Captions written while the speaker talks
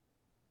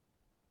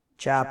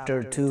Chapter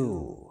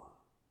 2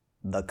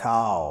 The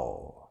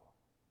Cow.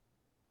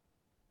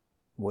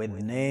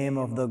 With name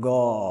of the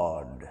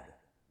God,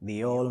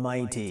 the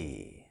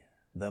Almighty,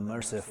 the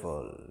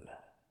Merciful.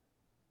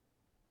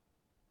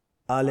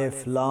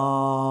 Alif Lam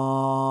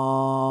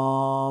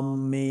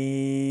Mim.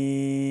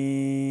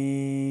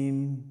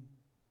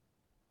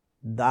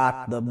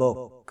 That the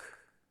book,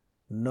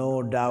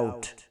 no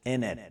doubt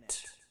in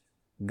it,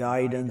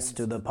 guidance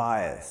to the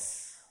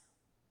pious.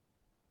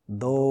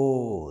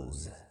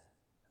 Those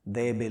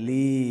they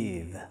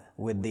believe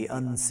with the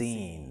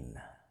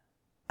unseen,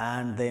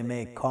 and they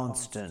make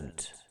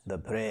constant the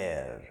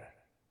prayer,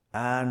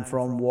 and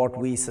from what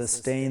we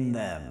sustain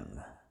them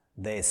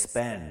they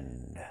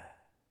spend.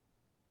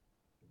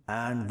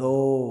 And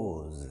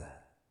those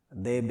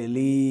they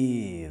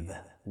believe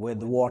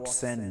with what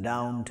sent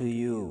down to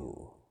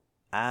you,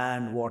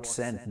 and what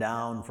sent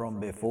down from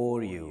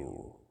before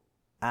you,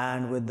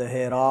 and with the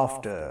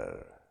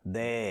hereafter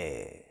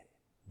they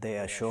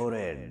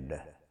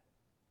assured.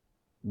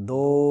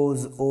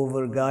 Those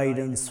over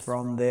guidance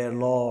from their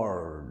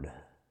Lord,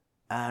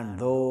 and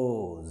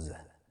those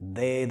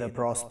they the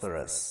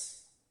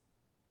prosperous.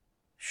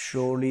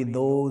 Surely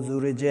those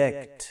who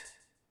reject,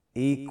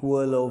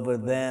 equal over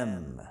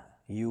them,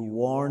 you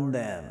warn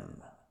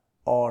them,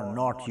 or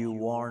not you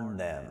warn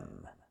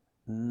them,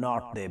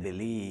 not they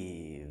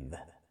believe.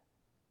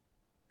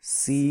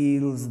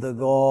 Seals the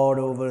God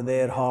over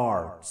their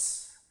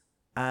hearts,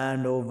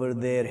 and over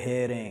their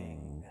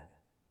hearing,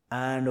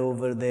 and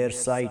over their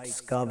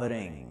sights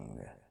covering,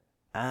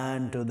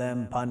 and to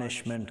them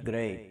punishment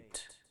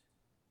great.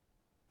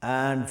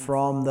 And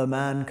from the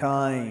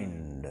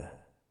mankind,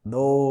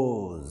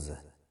 those,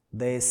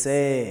 they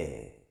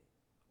say,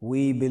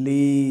 we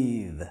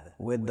believe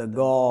with the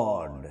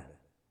God,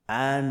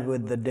 and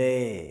with the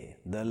day,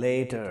 the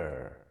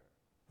later,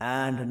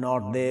 and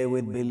not they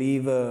with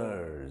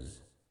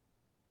believers.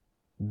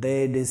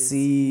 They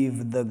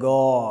deceive the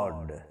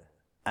God,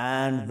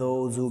 and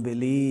those who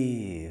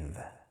believe,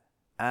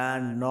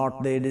 and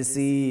not they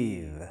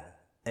deceive,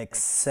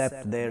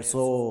 except their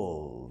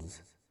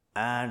souls,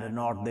 and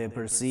not they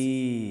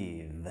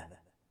perceive.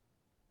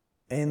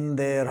 In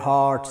their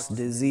hearts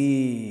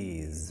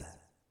disease,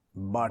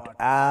 but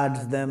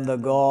adds them the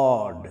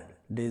God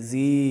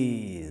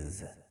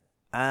disease,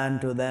 and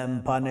to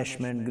them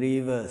punishment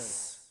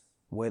grievous,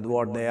 with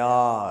what they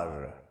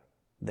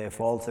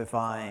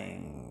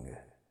falsifying.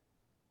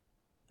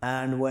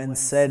 And when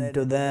said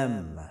to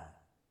them,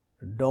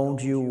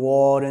 don't you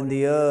war in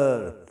the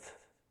earth,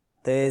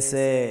 they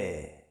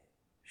say,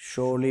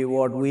 surely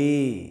what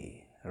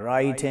we,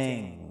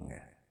 writing,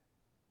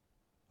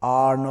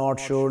 are not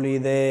surely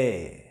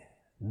they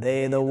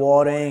the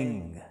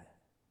warring,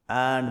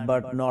 and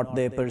but not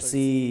they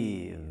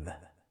perceive.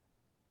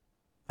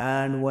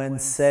 And when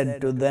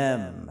said to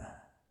them,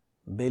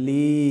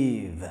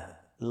 believe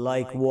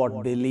like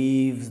what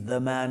believes the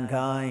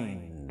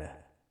mankind,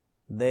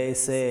 they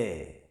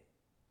say,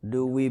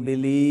 do we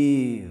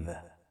believe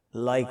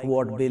like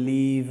what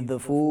believe the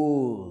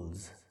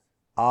fools?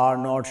 Are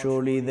not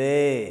surely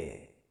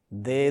they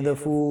the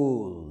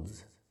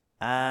fools,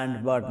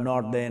 and but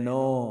not they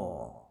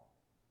know.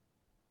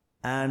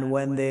 And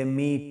when they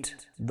meet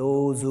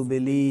those who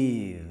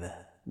believe,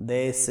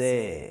 they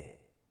say,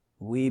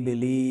 we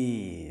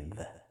believe.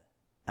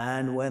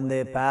 And when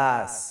they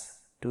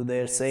pass to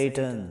their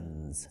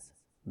satans,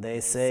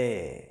 they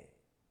say,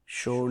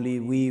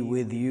 surely we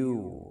with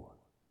you,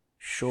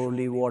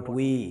 surely what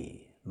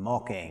we,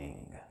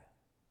 mocking.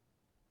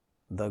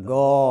 The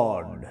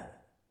God,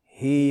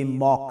 He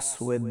mocks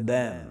with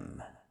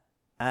them,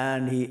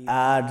 and He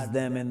adds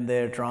them in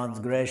their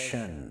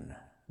transgression,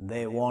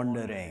 they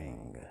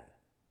wandering.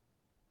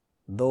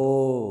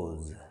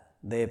 Those,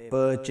 they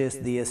purchase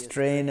the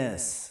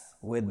astrayness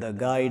with the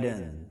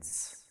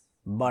guidance,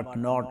 but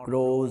not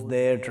grows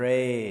their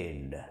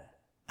trade,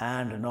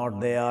 and not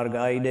they are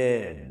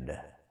guided.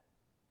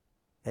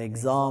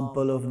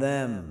 Example of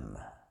them,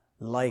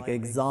 like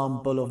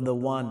example of the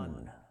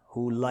one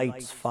who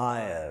lights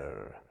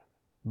fire,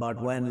 but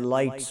when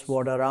lights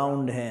what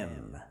around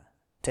him,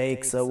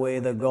 takes away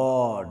the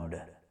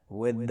God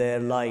with their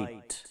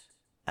light,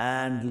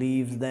 and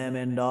leaves them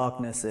in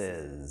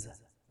darknesses,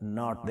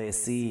 not they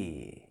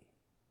see.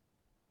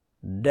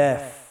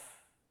 Deaf,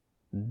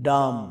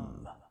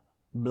 dumb,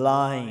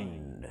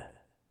 blind,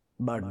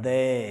 but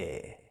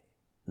they,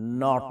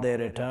 not they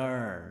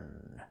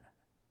return.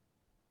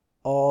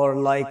 Or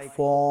like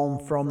form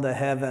from the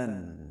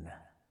heaven,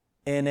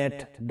 in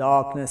it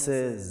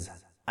darknesses,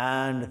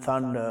 and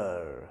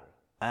thunder,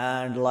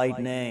 and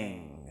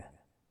lightning,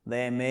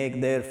 they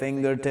make their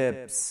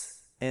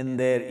fingertips in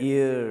their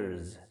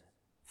ears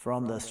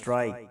from the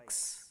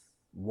strikes,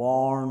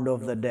 warned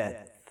of the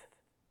death,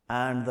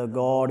 and the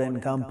God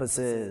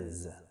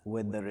encompasses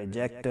with the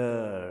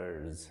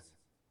rejectors.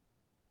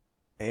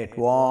 It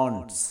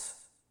wants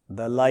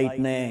the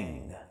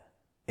lightning,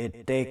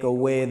 it take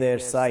away their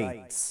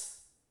sights,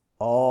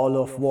 all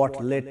of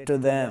what lit to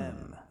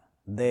them,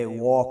 they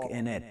walk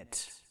in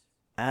it,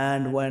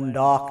 and when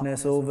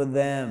darkness over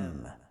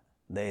them,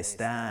 they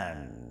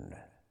stand.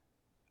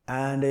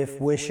 And if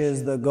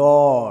wishes the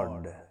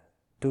God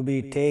to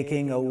be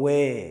taking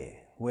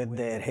away with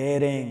their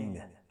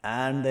hearing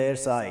and their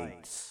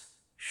sights,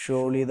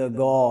 surely the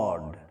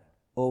God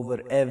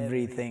over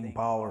everything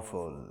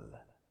powerful.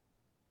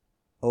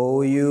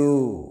 O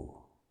you,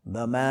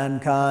 the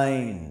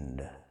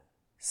mankind,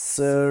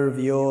 serve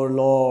your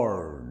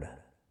Lord,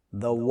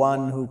 the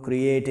one who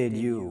created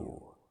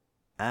you,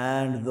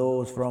 and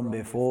those from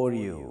before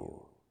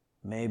you.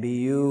 Maybe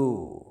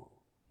you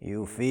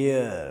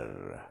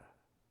fear.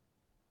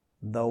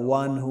 The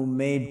one who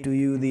made to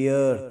you the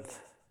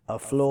earth a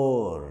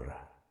floor,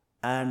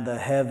 and the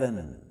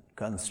heaven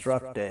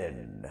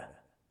constructed,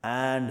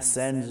 and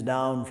sends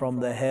down from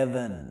the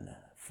heaven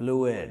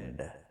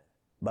fluid,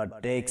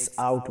 but takes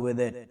out with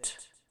it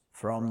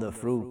from the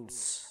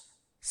fruits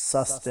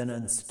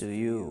sustenance to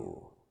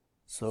you.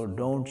 So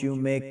don't you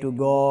make to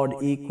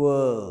God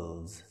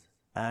equals,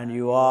 and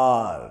you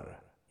are,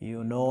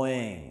 you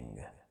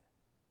knowing.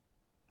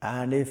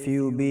 And if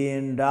you be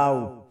in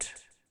doubt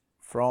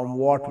from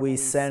what we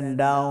send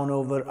down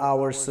over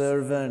our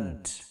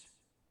servant,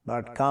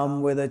 but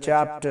come with a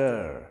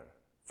chapter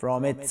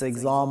from its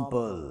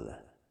example,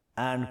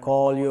 and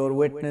call your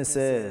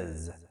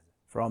witnesses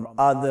from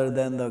other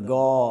than the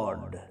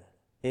God,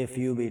 if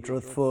you be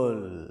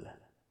truthful.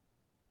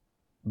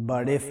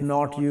 But if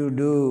not you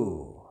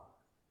do,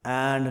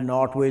 and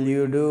not will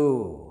you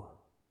do,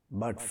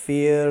 but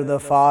fear the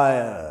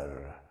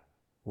fire,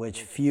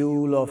 which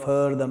fuel of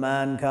her the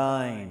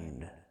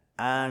mankind,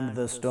 and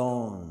the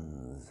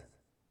stones,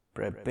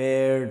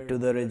 prepared to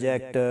the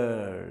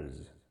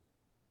rejectors,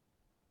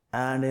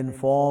 and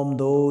inform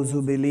those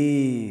who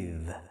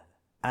believe,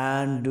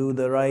 and do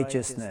the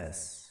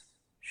righteousness.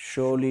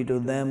 Surely to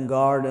them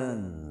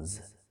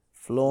gardens,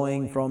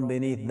 flowing from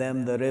beneath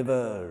them the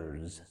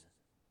rivers,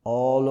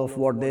 all of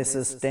what they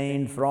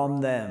sustained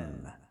from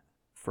them,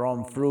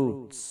 from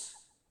fruits,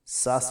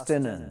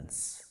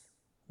 sustenance,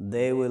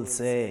 they will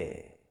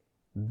say,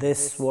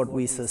 this what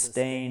we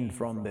sustained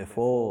from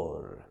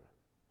before,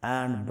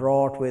 and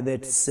brought with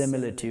it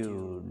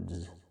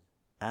similitudes,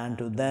 and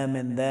to them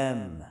in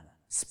them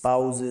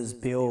spouses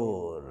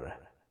pure,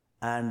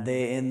 and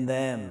they in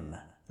them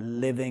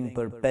living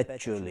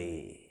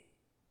perpetually.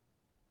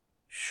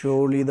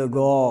 Surely the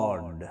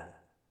God,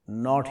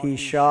 not he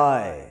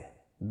shy,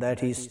 that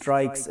he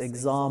strikes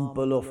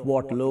example of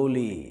what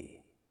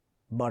lowly,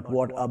 but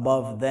what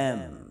above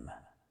them,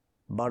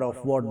 but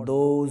of what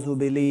those who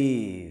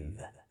believe,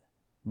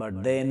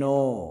 but they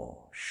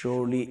know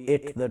surely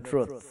it the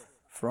truth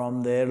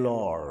from their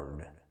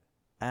Lord,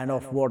 and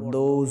of what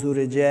those who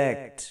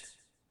reject,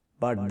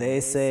 but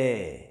they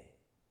say,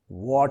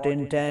 what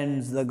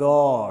intends the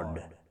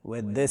God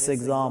with this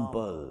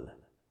example?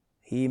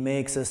 He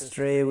makes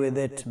astray with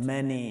it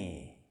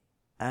many,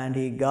 and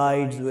he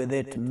guides with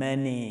it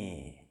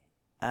many,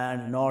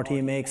 and not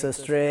he makes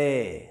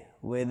astray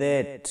with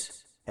it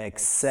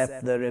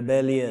except the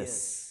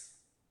rebellious.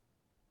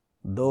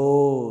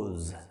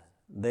 Those,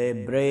 they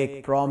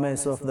break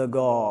promise of the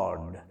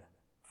God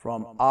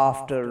from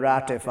after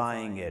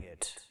ratifying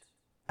it,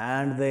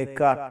 and they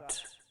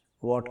cut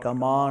what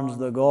commands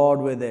the God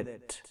with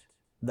it,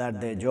 that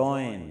they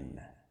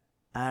join,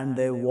 and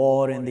they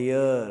war in the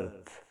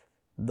earth.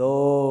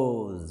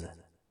 Those,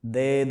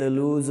 they the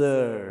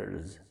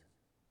losers.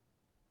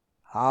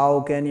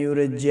 How can you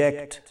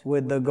reject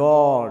with the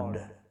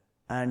God,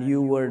 and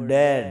you were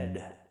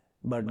dead,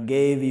 but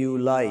gave you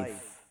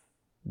life?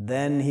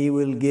 Then he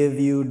will give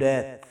you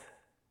death,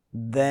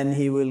 then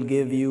he will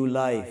give you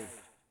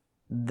life,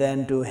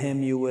 then to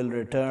him you will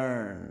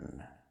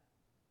return.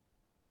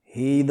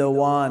 He the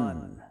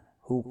one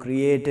who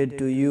created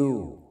to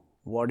you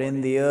what in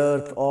the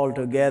earth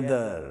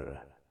altogether,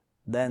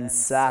 then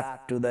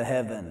sat to the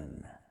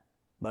heaven,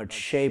 but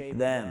shaped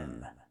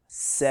them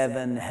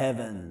 7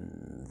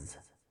 heavens,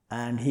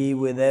 and he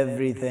with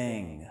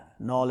everything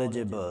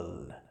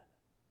knowledgeable.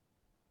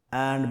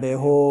 And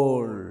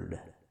behold,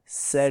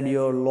 said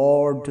your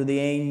Lord to the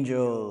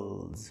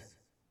angels,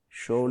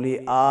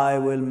 surely I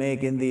will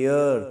make in the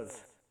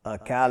earth a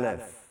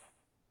caliph.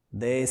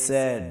 They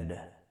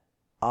said,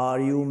 are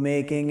you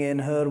making in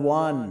her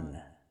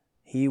one?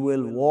 He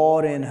will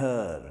war in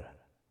her,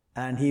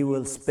 and he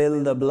will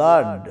spill the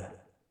blood,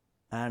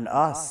 and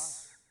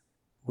us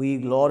we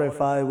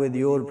glorify with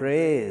your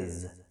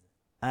praise,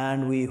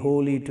 and we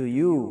holy to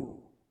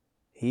you.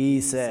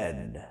 He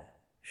said,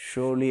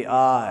 surely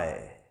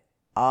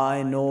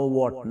I know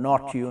what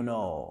not you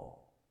know,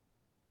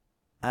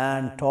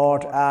 and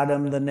taught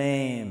Adam the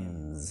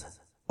names,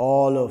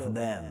 all of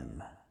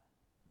them,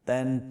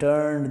 then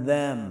turned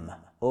them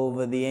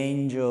over the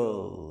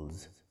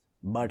angels.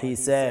 But he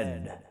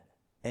said,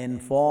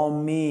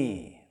 inform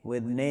me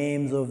with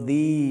names of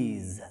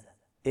these,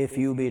 if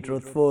you be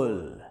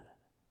truthful.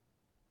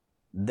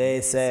 They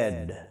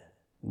said,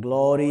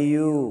 glory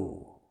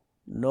you,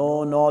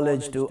 no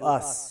knowledge to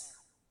us,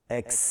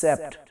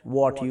 except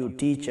what you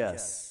teach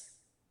us.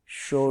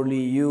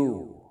 Surely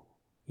you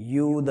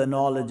the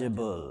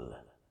knowledgeable,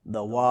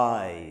 the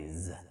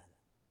wise.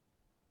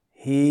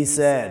 He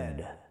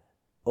said,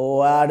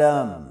 O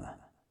Adam,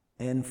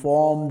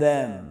 inform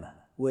them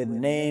with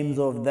names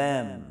of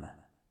them.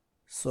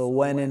 So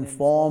when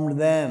informed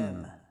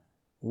them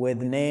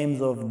with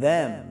names of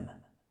them,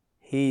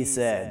 he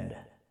said,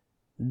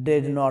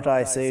 Did not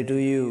I say to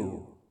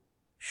you,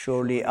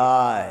 surely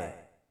I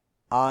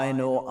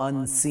know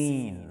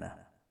unseen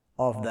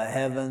of the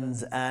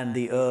heavens and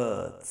the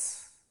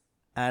earths,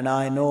 and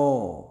I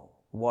know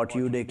what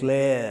you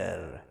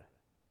declare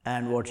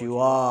and what you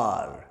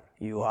are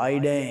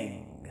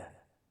hiding.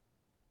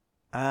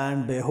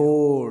 And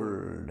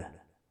behold,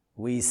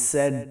 we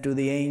said to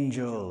the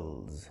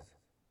angels,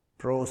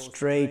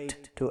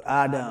 Prostrate to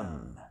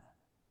Adam.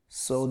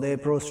 So they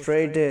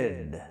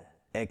prostrated,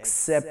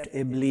 except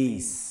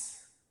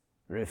Iblis,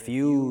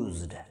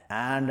 refused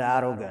and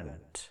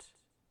arrogant,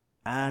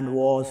 and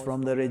was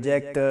from the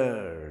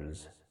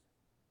rejectors.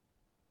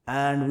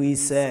 And we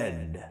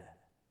said,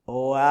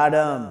 O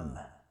Adam,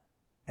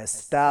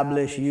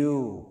 establish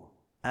you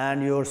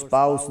and your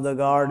spouse the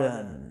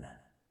garden,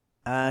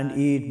 and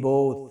eat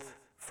both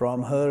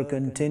from her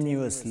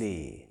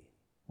continuously,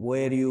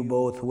 where you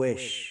both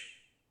wish.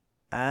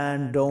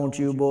 And don't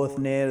you both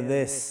near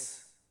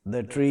this,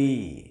 the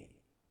tree,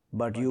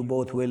 but you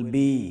both will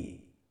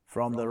be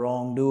from the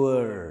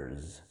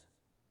wrongdoers.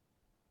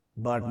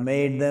 But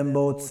made them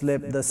both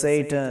slip the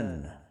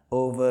Satan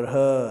over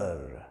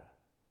her,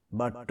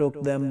 but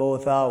took them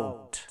both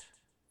out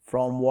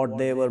from what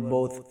they were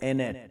both in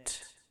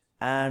it.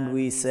 And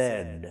we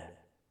said,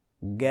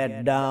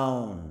 Get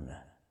down,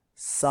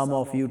 some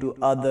of you to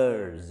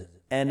others,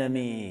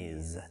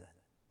 enemies,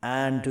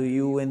 and to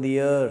you in the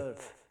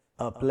earth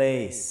a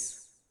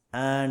place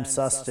and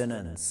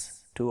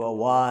sustenance to a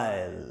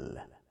while.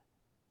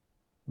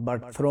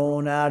 But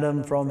thrown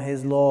Adam from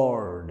his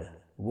Lord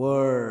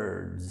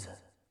words,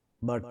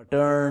 but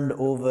turned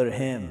over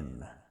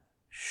him,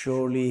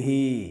 surely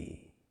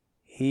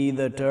he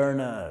the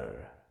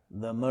turner,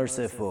 the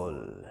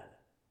merciful.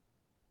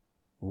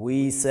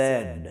 We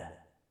said,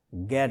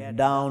 Get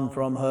down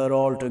from her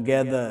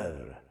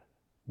altogether,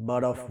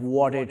 but of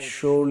what it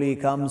surely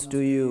comes to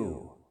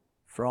you,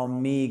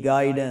 from me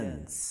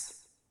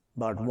guidance,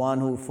 but one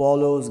who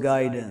follows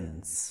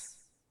guidance,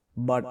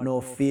 but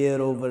no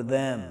fear over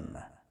them,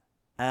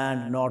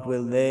 and not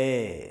will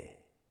they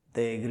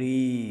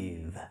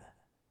grieve.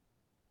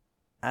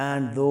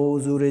 And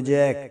those who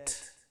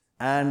reject,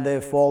 and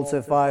they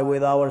falsify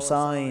with our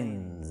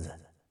signs,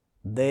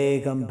 they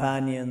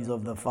companions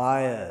of the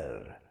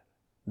fire,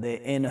 they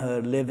in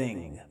her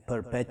living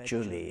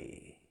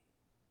perpetually.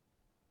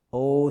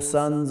 O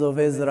sons of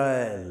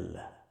Israel,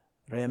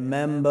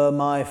 remember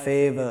my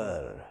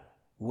favor,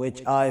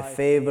 which I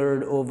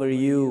favored over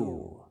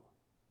you,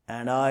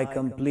 and I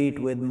complete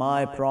with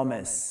my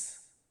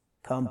promise,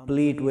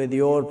 complete with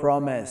your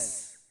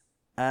promise,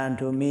 and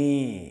to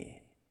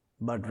me,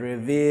 but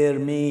revere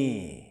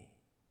me,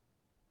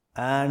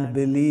 and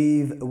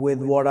believe with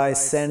what I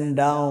send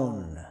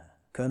down,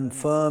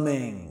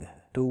 confirming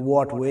to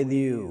what with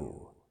you,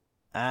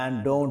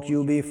 and don't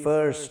you be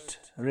first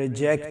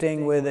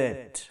rejecting with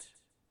it,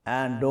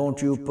 and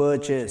don't you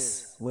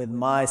purchase with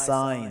my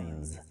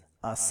signs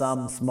a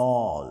sum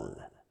small,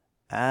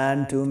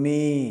 and to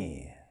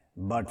me,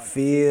 but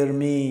fear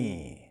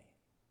me,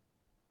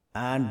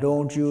 and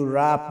don't you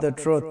wrap the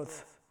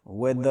truth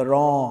with the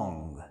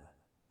wrong,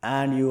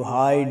 and you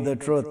hide the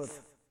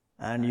truth,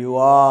 and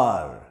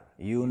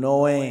you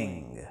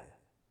knowing,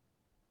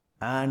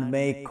 and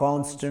make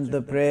constant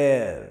the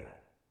prayer,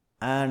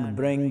 and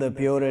bring the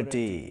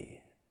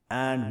purity,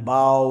 and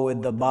bow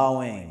with the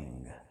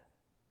bowing.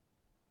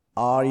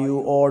 Are you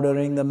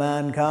ordering the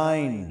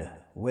mankind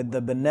with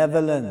the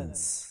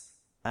benevolence,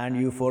 and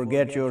you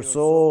forget your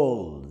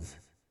souls,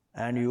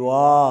 and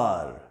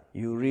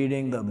you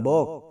reading the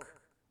book,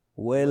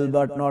 will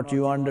but not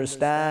you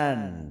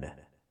understand,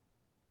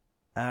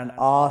 and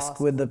ask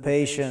with the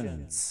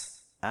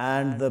patience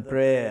and the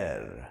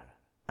prayer,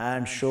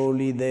 and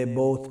surely they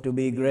both to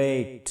be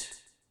great,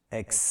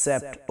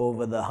 except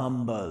over the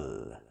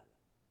humble.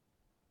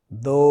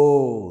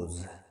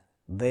 Those,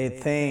 they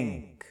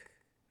think,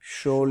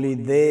 surely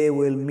they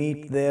will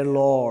meet their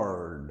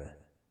Lord,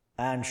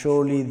 and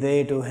surely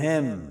they to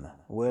him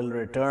will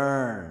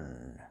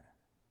return.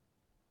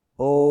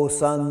 O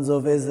sons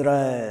of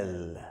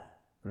Israel,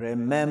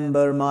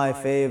 remember my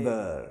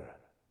favor,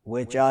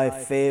 which I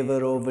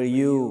favor over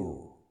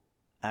you,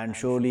 and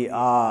surely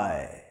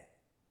I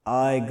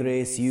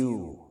grace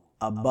you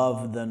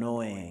above the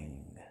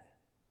knowing.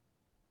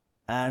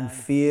 And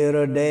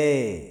fear a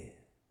day,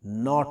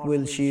 not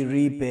will she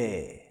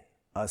repay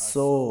a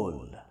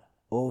soul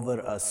over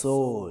a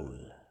soul,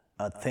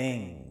 a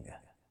thing,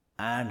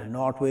 and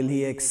not will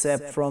he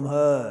accept from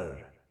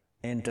her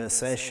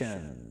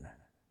intercession,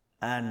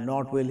 and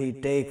not will he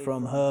take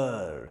from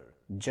her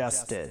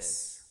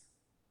justice,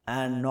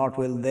 and not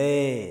will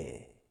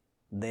they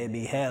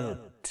be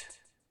helped.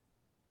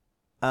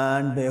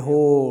 And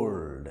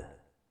behold,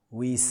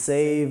 we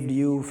saved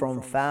you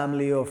from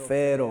family of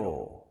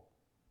Pharaoh.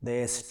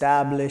 They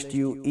established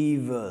you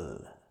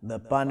evil, the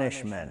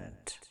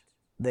punishment,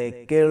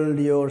 They killed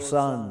your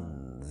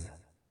sons,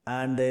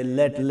 and they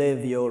let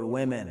live your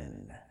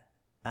women,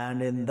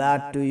 and in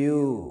that to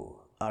you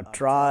a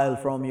trial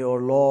from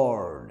your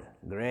Lord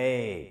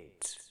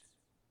great.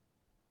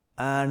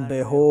 And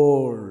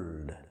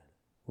behold,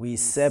 we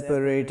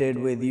separated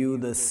with you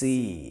the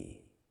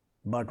sea,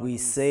 but we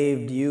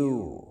saved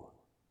you,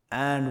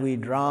 and we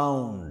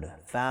drowned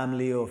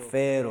family of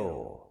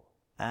Pharaoh,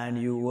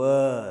 and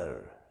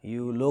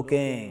you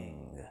looking.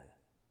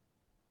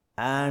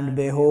 And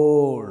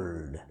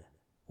behold,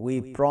 we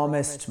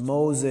promised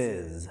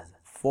Moses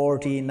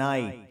 40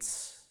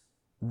 nights.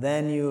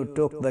 Then you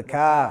took the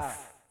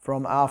calf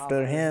from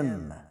after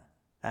him,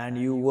 and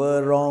you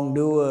were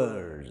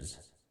wrongdoers.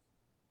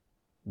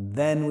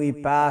 Then we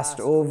passed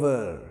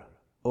over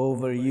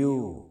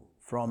you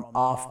from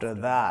after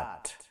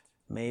that.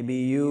 Maybe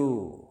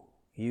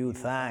you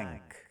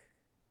thank.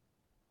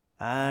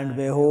 And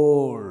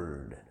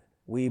behold,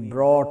 we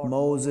brought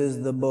Moses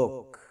the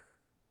book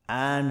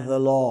and the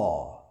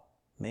law.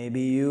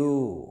 Maybe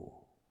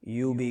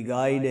you be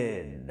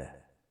guided.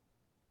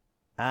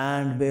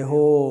 And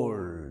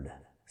behold,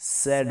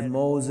 said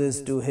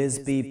Moses to his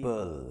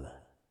people,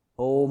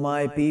 O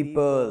my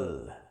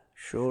people,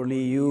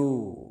 surely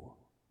you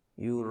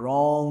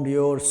wronged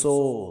your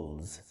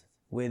souls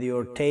with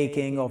your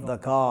taking of the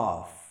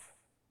calf,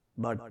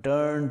 but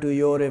turn to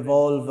your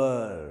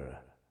revolver,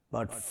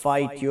 but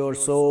fight your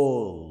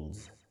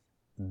souls.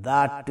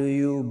 That to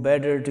you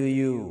better to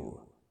you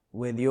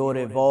with your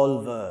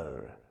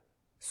revolver,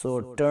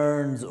 so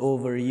turns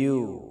over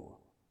you.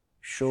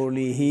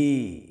 Surely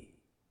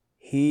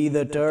he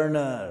the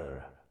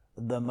turner,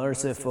 the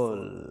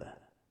merciful.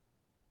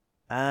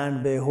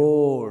 And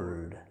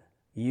behold,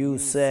 you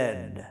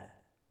said,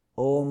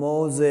 O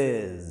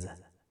Moses,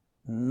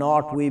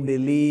 not we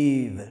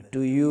believe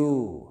to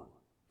you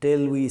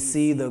till we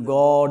see the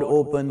God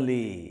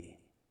openly,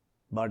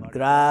 but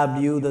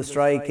grabbed you the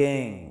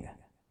striking,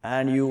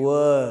 and you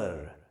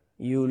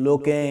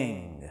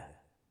looking.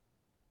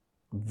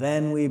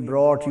 Then we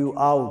brought you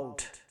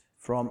out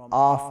from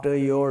after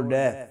your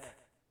death.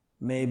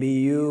 Maybe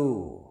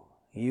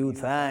you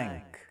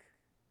thank.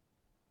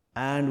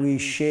 And we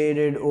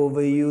shaded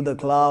over you the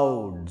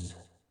clouds,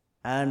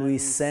 and we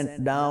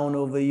sent down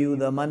over you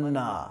the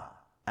manna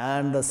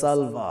and the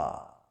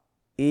salva.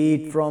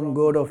 Eat from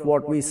good of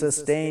what we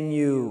sustain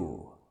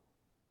you,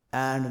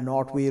 and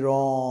not we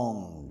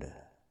wronged,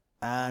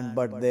 and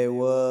but they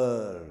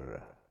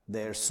were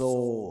their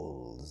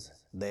souls,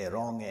 their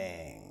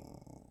wronging.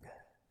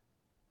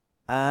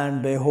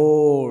 And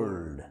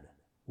behold,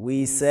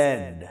 we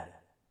said,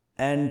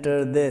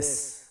 enter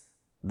this,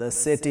 the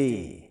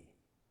city,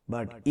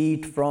 but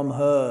eat from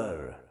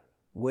her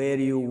where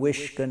you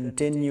wish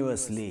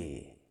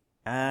continuously,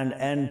 and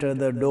enter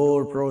the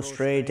door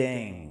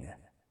prostrating,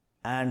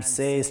 and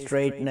say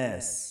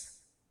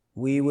straightness,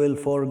 we will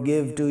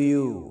forgive to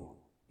you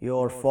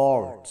your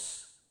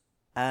faults,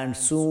 and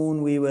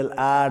soon we will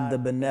add the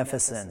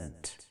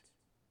beneficent.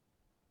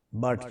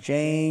 But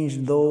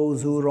changed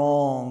those who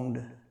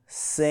wronged,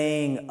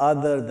 saying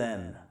other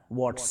than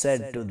what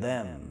said to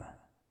them.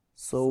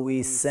 So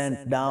we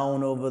sent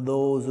down over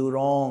those who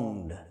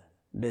wronged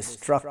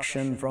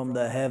destruction from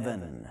the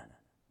heaven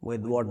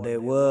with what they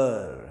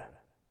were,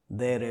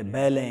 their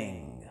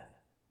rebelling.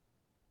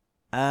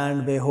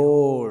 And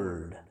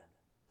behold,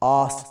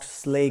 asked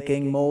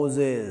slaking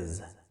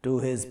Moses to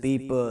his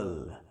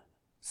people,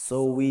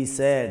 so we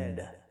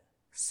said,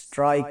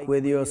 strike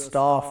with your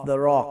staff the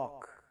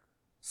rock.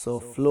 So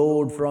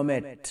flowed from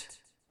it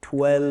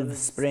 12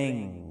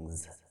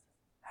 springs.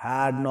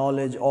 Had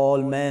knowledge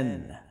all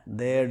men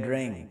their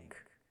drink.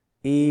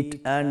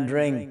 Eat and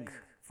drink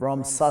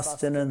from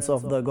sustenance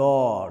of the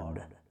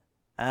God,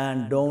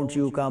 and don't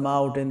you come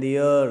out in the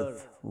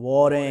earth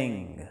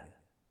warring.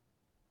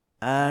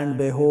 And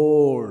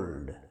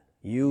behold,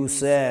 you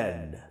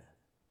said,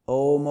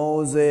 O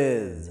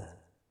Moses,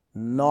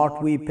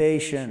 not we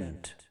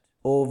patient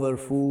over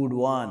food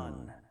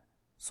one,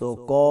 so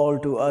call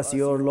to us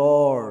your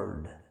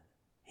Lord.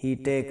 He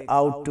take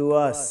out to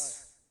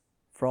us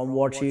from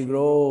what she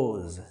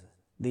grows,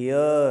 the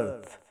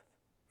earth,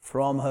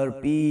 from her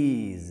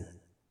peas,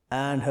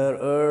 and her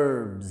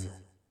herbs,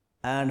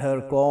 and her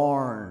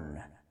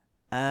corn,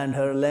 and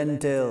her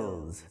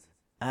lentils,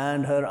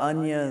 and her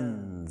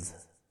onions.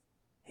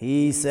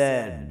 He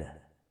said,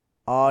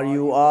 are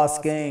you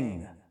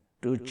asking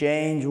to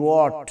change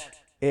what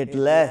it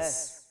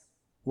less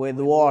with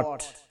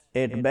what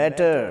it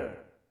better?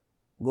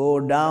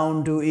 Go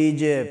down to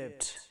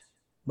Egypt,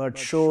 but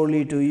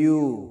surely to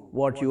you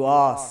what you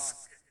ask,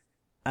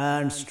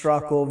 and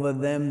struck over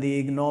them the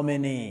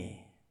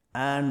ignominy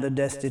and the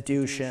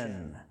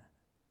destitution,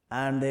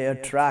 and they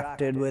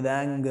attracted with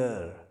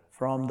anger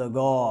from the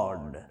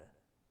God,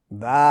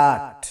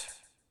 that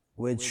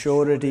with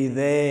surety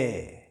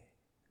they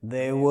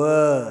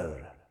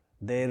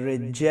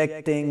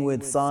rejecting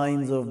with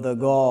signs of the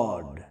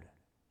God,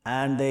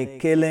 and they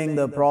killing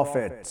the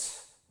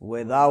prophets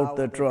without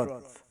the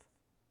truth,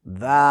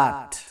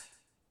 that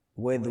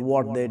with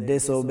what they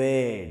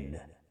disobeyed,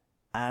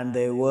 and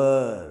they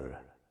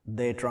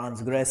they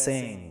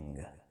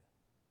transgressing.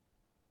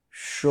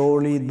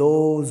 Surely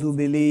those who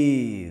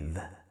believe,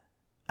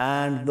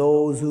 and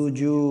those who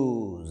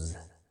Jews,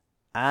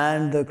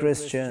 and the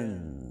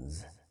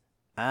Christians,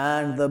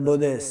 and the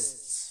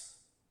Buddhists,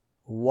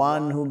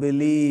 one who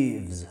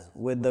believes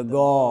with the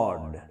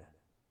God,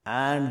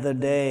 and the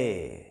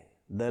day,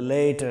 the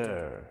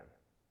later,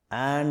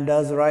 and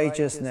does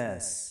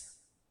righteousness,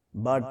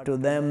 but to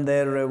them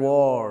their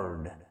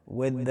reward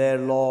with their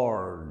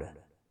Lord,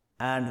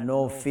 and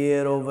no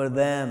fear over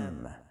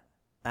them,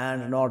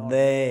 and not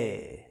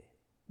they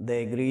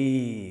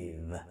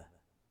grieve.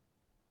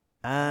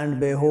 And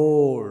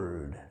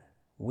behold,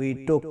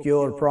 we took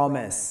your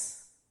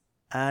promise,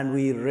 and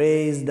we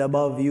raised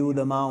above you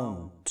the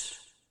mount.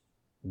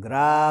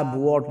 Grab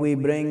what we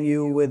bring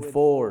you with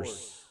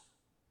force,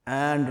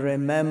 and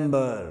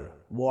remember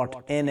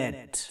what in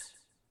it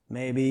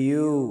may be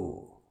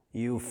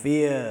you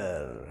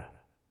fear.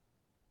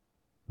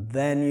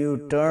 Then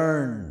you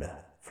turned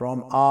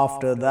from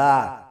after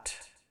that,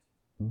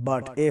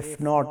 but if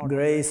not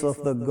grace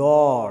of the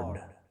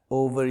God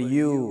over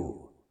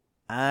you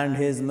and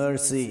His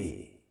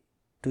mercy,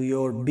 to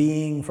your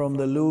being from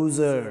the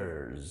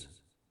losers.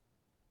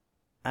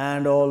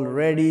 And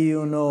already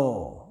you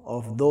know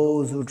of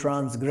those who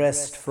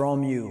transgressed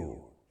from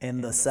you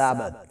in the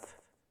Sabbath.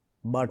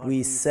 But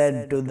we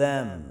said to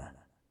them,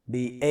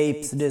 be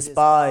apes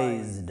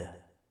despised.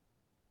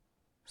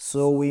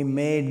 So we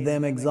made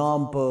them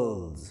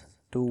examples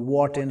to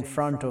what in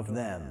front of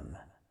them,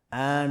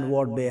 and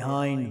what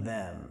behind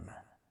them,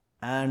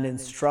 and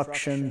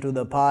instruction to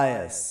the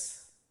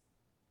pious.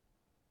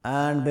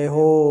 And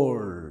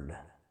behold,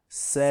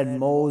 said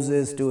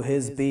Moses to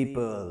his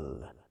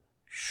people,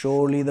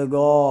 surely the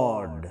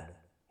God,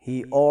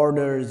 He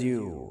orders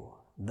you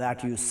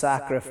that you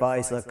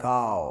sacrifice a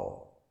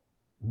cow.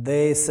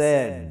 They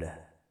said,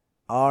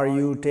 are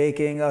you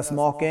taking us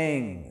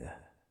mocking?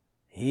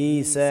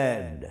 He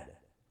said,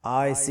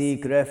 I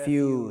seek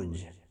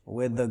refuge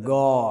with the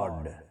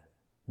God,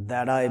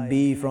 that I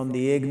be from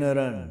the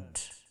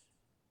ignorant.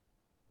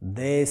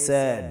 They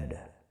said,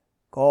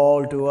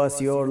 call to us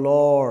your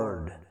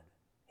Lord.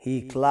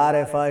 He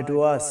clarified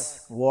to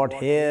us what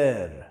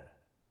here.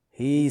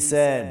 He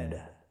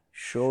said,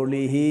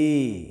 surely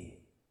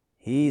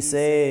He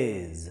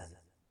says,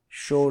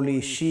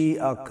 surely she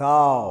a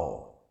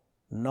cow,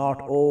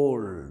 not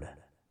old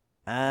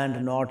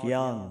and not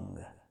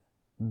young,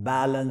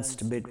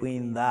 balanced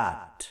between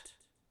that.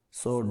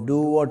 So do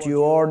what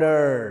you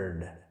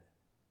ordered.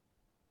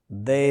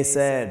 They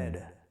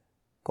said,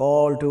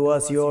 call to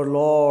us your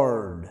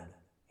Lord.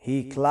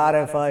 He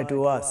clarified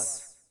to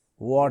us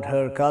what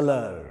her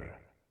color.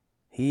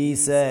 He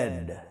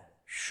said,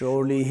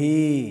 surely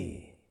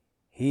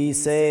He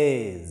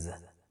says,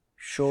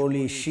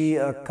 surely she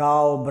a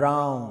cow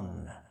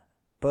brown,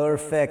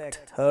 perfect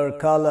her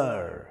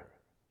color,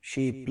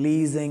 she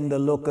pleasing the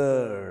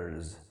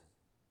lookers.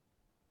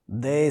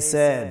 They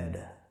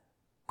said,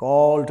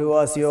 call to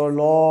us your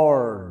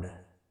Lord.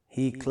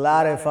 He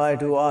clarified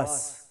to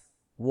us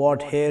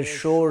what here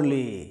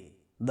surely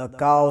the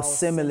cow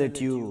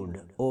similitude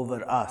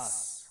over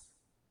us,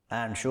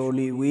 and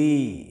surely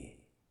we,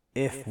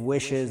 if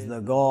wishes the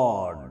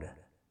God,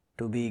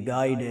 to be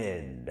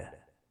guided.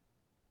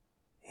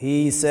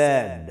 He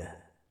said,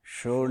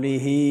 surely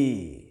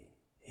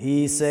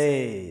He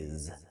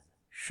says,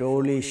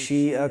 surely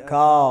she a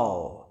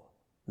cow,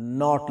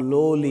 not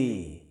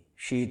lowly,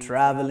 she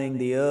traveling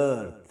the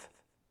earth,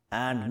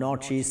 and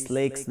not she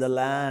slakes the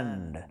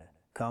land,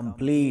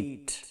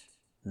 complete,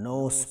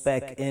 no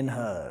speck in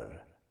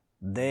her.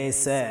 They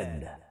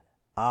said,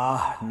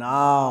 ah,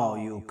 now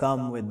you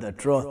come with the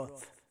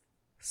truth.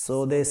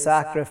 So they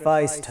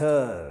sacrificed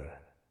her,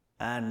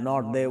 and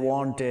not they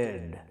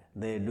wanted,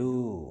 they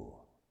do.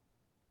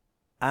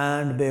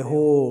 And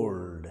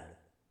behold,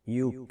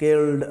 you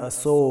killed a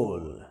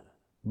soul,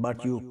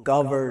 but you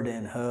covered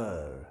in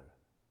her,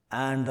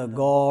 and the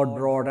God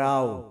brought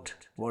out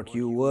what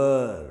you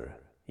were,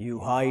 you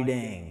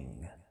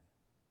hiding.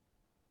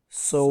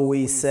 So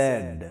we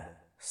said,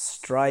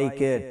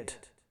 strike it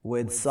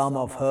with some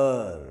of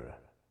her,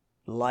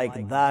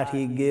 like that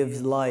He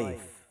gives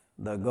life,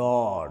 the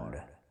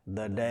God,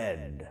 the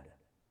dead.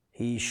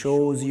 He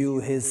shows you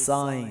His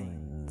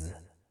signs.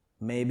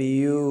 Maybe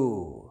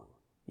you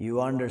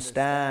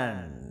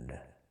understand.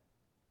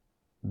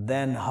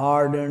 Then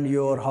hardened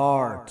your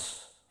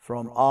hearts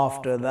from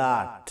after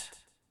that,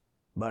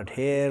 but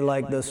here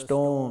like the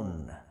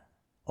stone,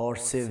 or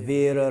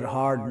severer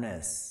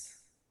hardness,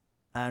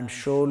 and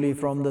surely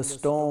from the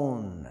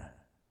stone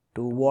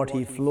to what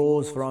He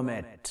flows from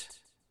it,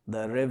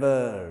 the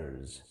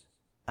rivers,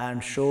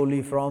 and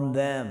surely from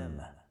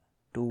them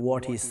to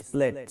what He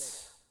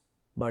splits,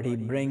 but He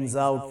brings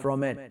out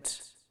from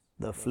it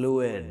the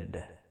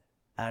fluid,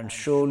 and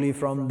surely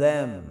from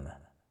them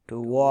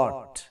to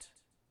what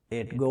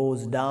it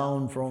goes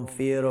down from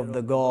fear of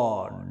the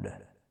God,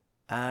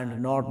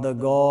 and not the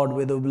God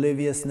with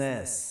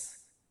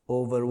obliviousness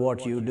over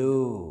what you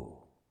do.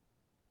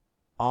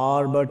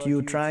 Are but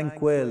you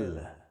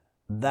tranquil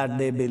that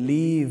they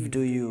believe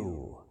to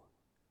you,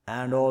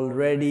 and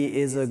already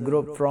is a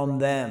group from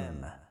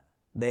them.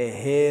 They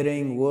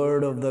hearing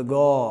word of the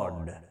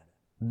God,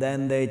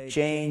 then they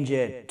change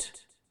it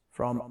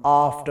from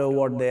after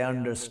what they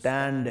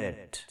understand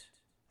it,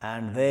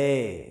 and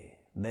they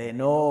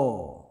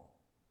know.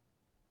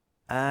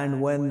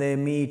 And when they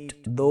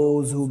meet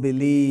those who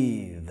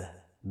believe,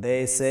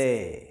 they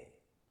say,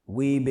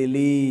 we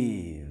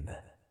believe.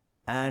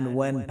 And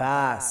when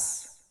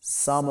pass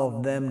some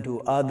of them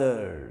to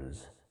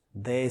others,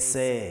 they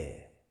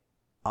say,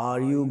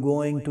 are you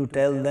going to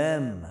tell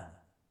them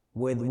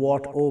with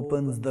what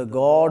opens the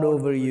God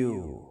over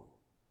you,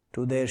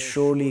 to their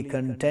surely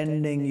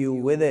contending you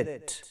with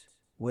it,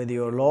 with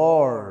your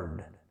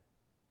Lord?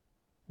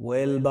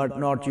 Will but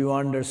not you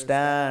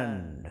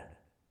understand,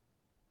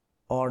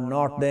 or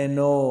not they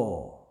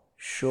know,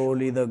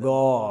 surely the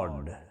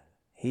God,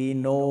 He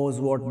knows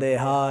what they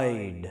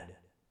hide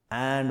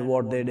and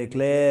what they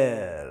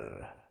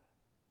declare.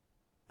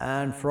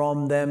 And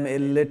from them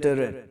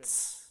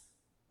illiterates,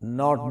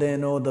 not they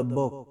know the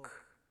book,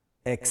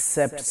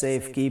 except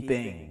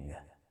safekeeping,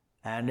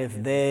 and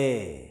if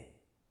they,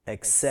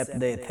 except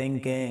they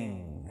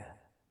thinking.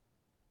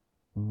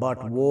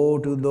 But woe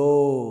to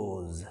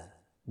those,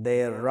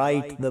 they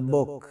write the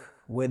book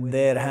with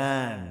their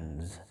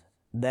hands,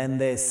 then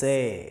they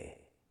say,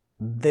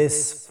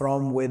 this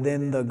from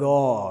within the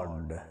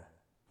God,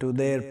 to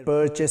their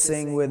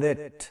purchasing with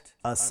it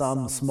a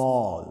sum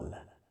small.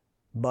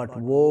 But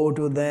woe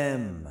to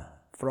them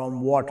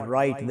from what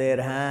write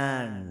their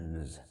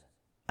hands,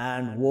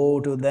 and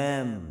woe to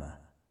them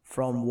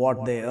from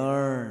what they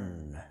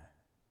earn.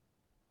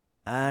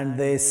 And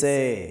they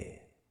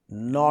say,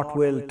 naught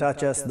will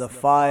touch us the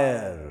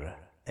fire,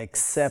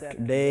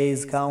 except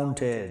days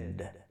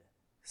counted.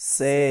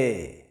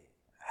 Say,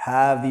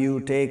 have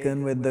you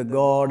taken with the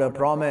God a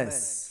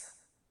promise?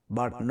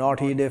 But not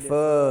He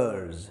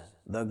defers,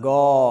 the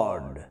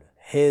God,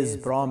 His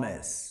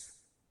promise.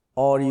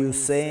 Or you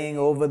saying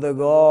over the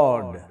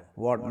God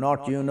what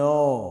not you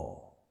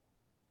know?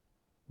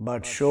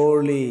 But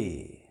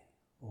surely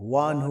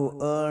one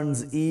who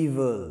earns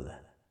evil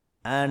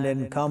and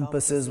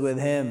encompasses with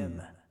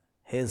him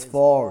his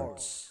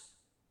faults,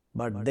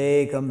 but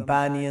they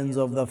companions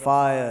of the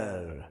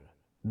fire,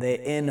 they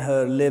in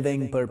her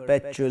living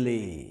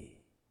perpetually.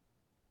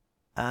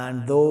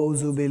 And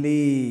those who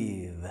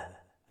believe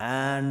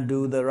and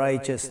do the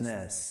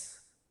righteousness,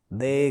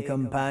 they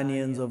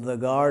companions of the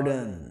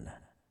garden,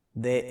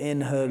 they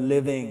in her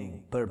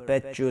living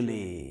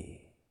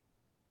perpetually.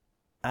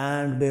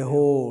 And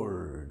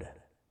behold,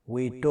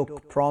 we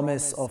took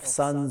promise of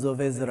sons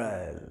of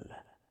Israel,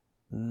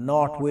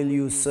 not will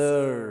you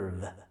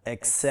serve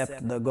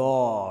except the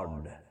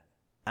God,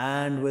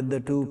 and with the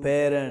two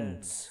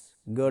parents,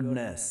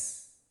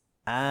 goodness,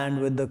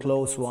 and with the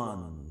close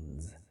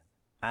ones,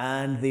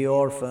 and the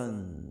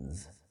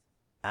orphans,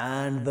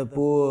 and the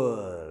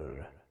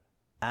poor,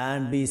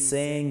 and be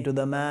saying to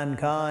the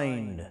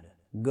mankind,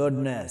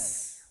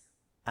 goodness,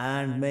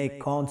 and make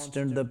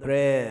constant the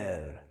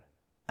prayer,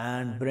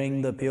 and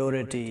bring the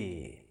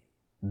purity.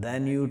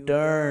 Then you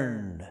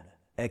turned,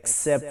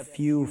 except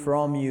few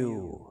from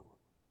you,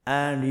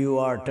 and you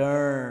are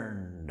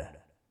turned.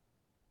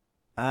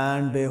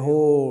 And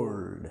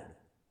behold,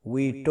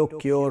 we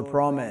took your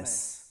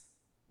promise,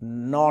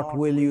 not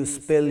will you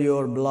spill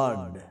your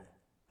blood,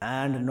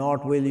 and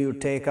not will you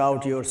take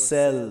out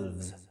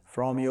yourselves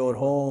from your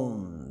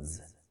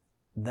homes.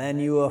 Then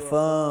you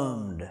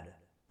affirmed,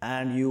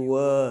 and you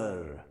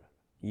were,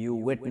 you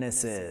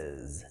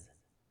witnesses.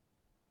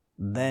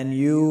 Then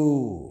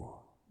you,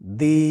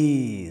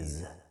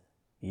 these,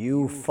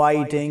 you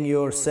fighting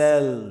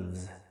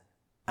yourselves,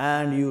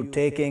 and you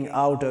taking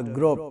out a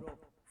group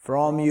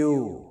from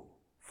you,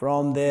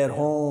 from their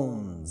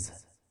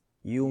homes,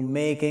 you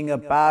making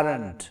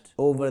apparent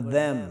over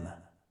them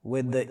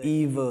with the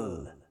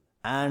evil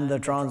and the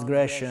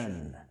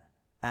transgression.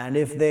 And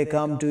if they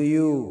come to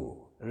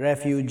you,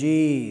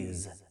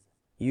 refugees,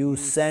 you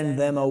send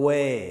them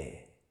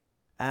away,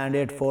 and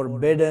it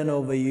forbidden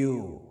over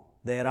you,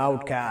 their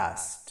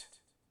outcast.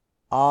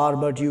 Are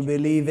but you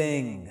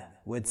believing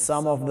with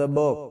some of the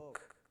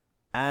book,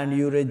 and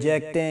you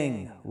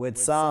rejecting with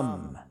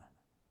some,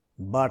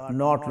 but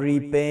not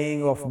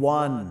repaying of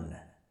one,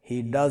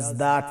 he does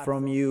that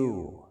from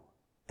you,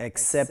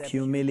 except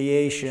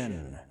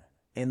humiliation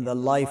in the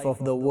life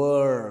of the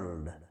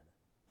world,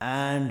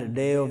 and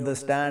day of the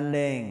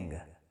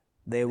standing,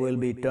 they will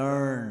be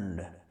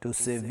turned to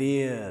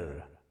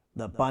severe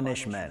the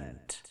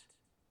punishment,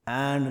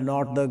 and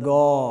not the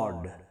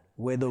God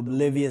with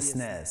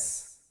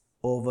obliviousness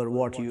over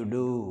what you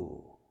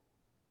do.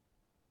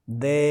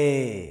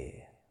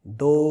 They,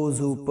 those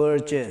who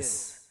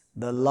purchase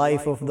the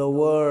life of the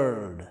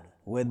world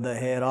with the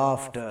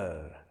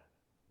hereafter,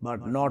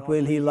 but not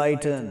will He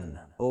lighten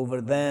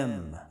over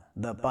them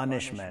the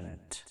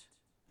punishment,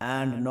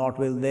 and not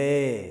will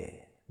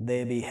they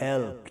be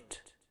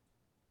helped.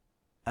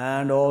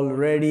 And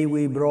already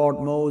we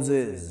brought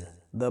Moses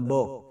the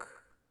book,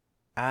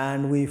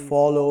 and we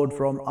followed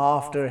from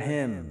after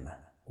him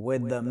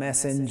with the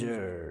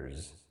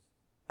messengers,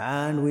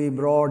 And we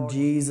brought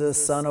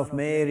Jesus, son of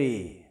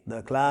Mary,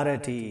 the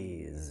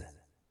Clarities,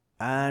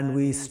 and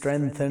we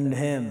strengthened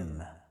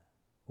him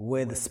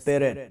with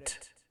Spirit,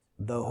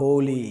 the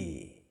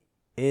Holy.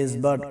 Is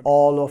but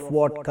all of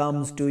what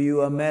comes to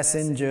you a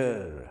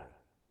messenger,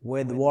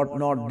 with what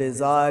not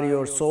desire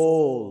your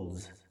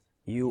souls,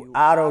 you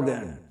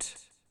arrogant,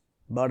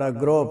 but a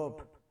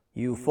group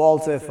you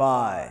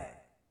falsify,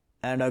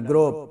 and a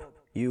group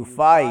you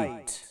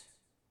fight.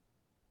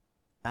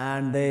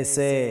 And they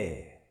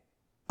say,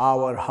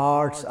 our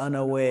hearts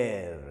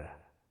unaware,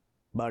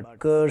 but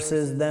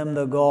curses them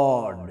the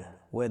God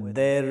with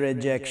their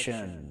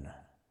rejection,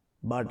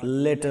 but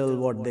little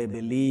what they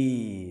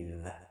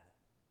believe.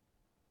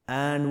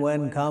 And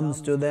when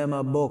comes to them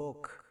a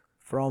book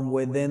from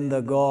within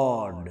the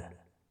God,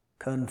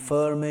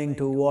 confirming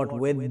to what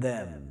with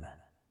them,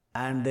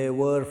 and they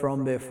were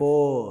from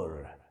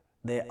before,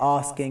 they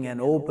asking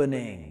an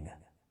opening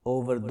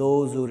over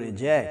those who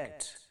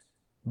reject.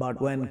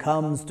 But when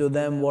comes to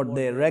them what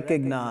they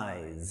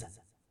recognize,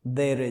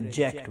 they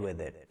reject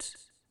with it.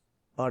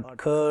 But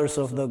curse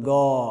of the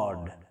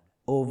God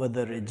over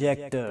the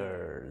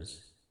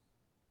rejectors.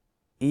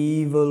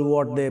 Evil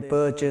what they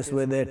purchase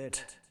with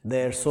it,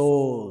 their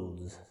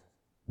souls,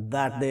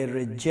 that they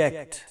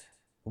reject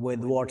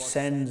with what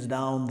sends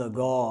down the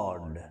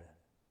God,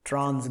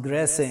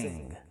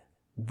 transgressing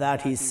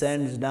that he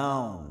sends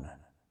down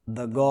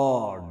the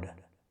God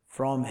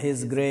from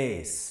his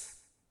grace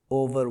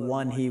over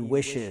one he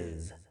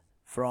wishes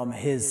from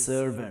his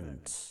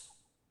servants.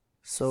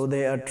 So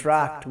they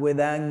attract with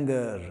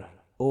anger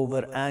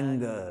over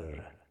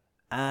anger,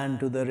 and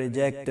to the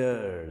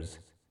rejectors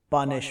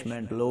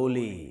punishment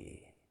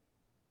lowly.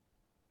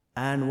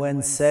 And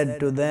when said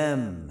to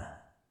them,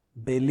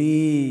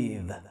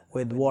 believe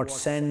with what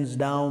sends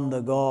down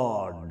the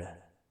God,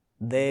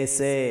 they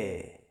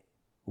say,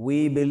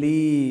 we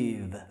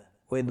believe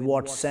with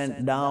what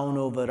sent down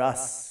over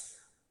us,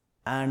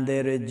 and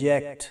they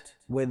reject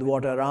with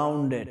what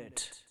around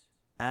it,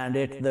 and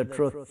it the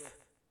truth,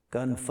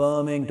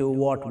 confirming to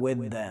what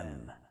with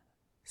them.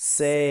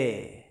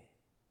 Say,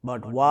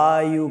 but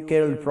why you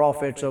killed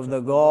prophets of the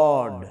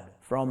God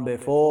from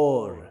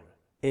before,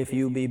 if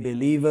you be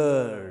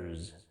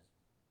believers?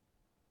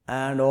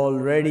 And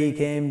already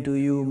came to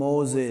you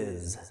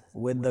Moses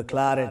with the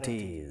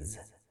clarities.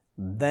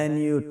 Then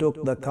you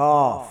took the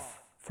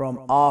calf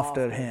from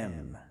after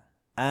him,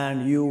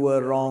 and you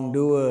were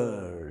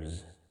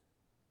wrongdoers.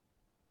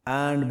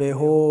 And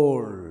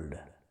behold,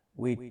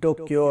 we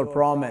took your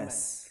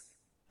promise,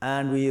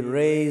 and we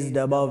raised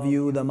above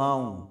you the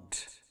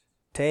mount.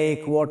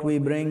 Take what we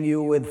bring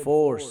you with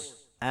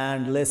force,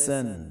 and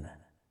listen.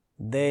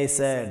 They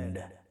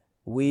said,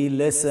 we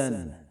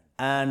listen,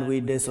 and we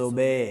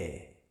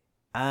disobey.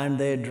 And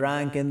they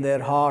drank in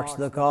their hearts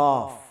the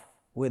calf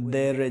with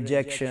their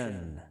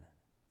rejection.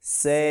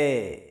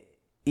 Say,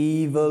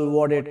 evil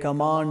what it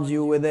commands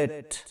you with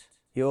it,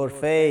 your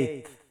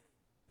faith,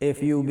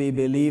 if you be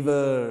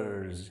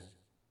believers.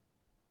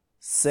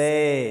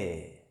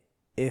 Say,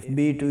 if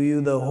be to you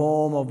the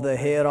home of the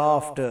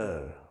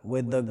hereafter,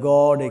 with the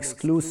God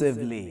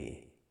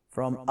exclusively,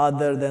 from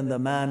other than the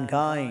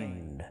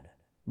mankind,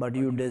 but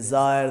you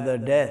desire the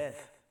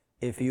death,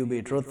 if you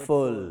be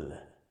truthful.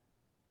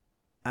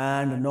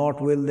 And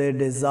not will they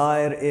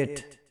desire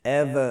it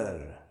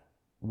ever,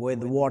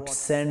 with what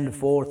send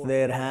forth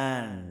their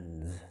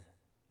hands,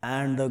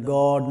 and the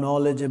God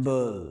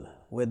knowledgeable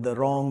with the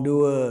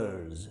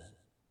wrongdoers.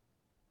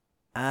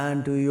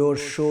 And to your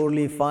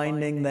surely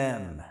finding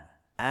them,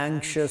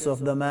 anxious of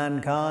the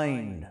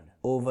mankind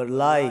over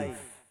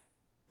life,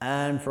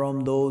 and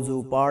from those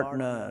who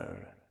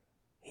partner,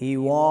 he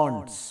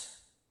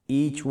wants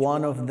each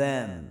one of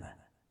them,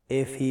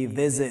 if he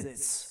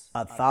visits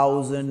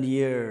 1,000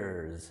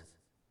 years,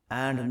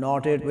 and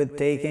not it with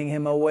taking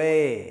him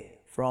away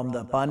from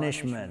the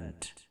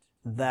punishment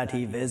that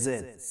he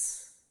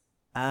visits.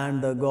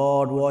 And the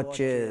God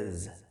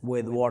watches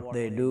with what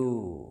they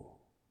do.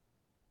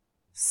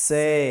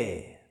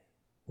 Say,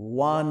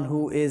 one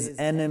who is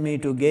enemy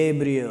to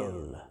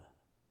Gabriel,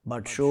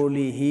 but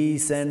surely he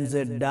sends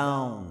it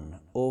down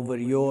over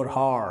your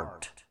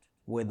heart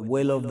with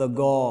will of the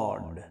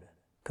God,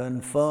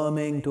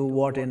 confirming to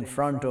what in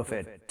front of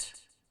it,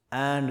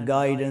 and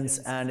guidance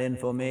and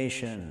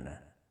information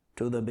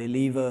to the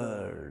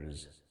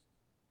believers.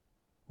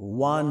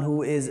 One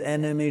who is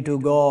enemy to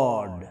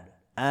God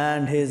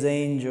and his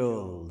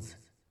angels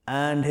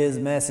and his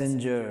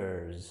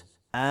messengers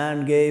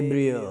and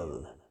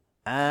Gabriel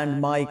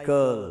and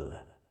Michael,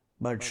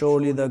 but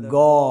surely the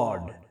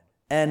God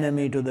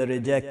enemy to the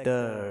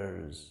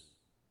rejectors.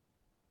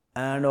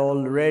 And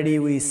already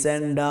we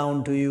send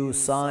down to you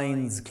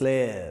signs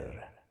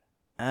clear,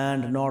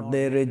 and not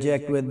they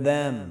reject with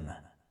them,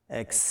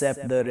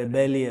 except the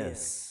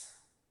rebellious.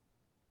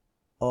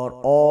 Or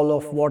all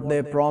of what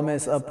they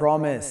promise a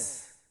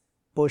promise,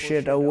 push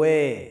it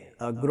away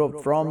a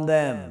group from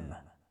them,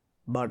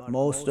 but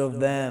most of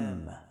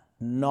them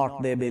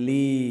not they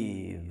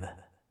believe.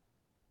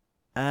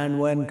 And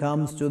when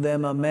comes to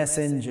them a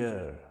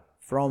messenger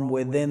from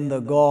within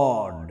the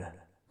God,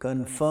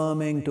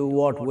 confirming to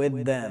what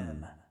with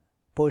them,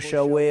 push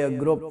away a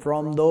group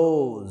from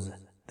those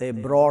they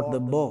brought the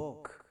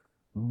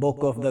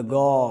book of the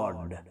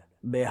God,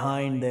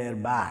 behind their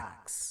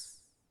backs,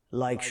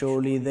 like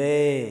surely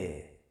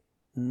they,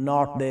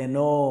 not they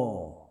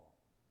know,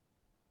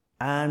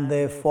 and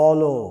they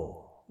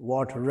follow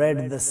what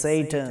read the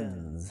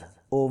Satans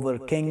over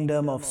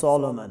kingdom of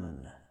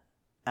Solomon,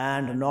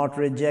 and not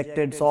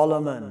rejected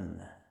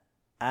Solomon,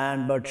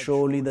 and but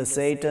surely the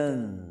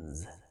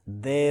Satans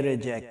they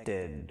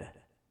rejected.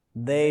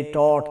 They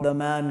taught the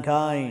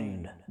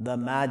mankind the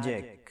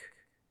magic,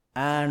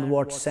 and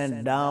what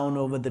sent down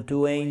over the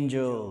two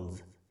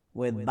angels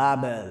with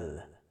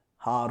Babel,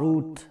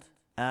 Harut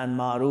and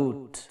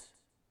Marut,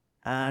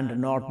 and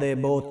not they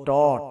both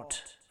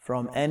taught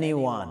from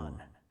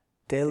anyone,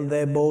 till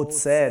they both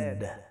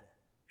said,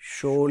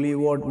 surely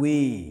what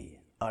we,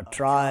 a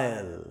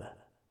trial,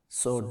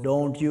 so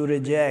don't you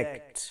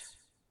reject.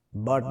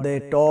 But they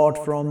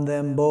taught from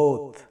them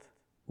both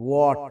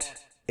what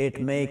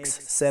it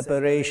makes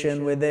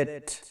separation with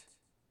it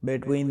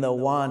between the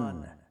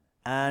one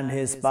and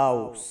his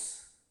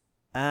spouse,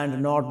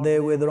 and not they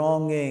with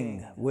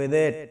wronging with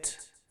it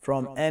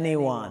from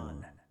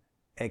anyone,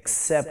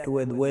 except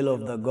with will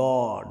of the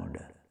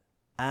God.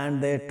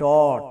 And they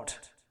taught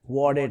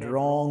what it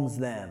wrongs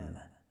them,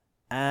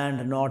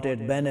 and not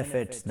it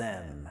benefits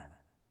them,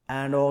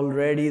 and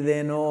already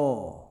they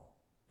know,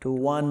 to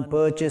one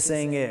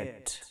purchasing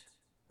it,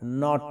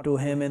 not to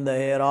him in the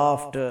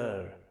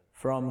hereafter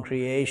from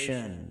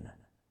creation,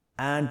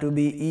 and to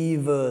be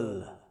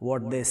evil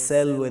what they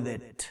sell with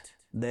it,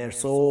 their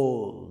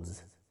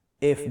souls,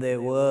 if they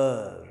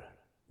were,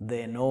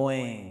 they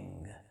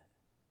knowing.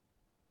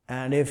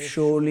 And if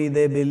surely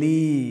they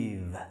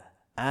believe,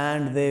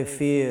 and they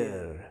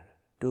fear,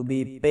 to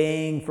be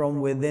paying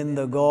from within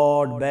the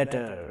God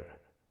better,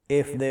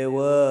 if they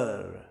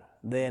were,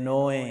 they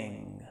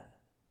knowing.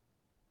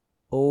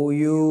 O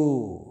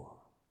you,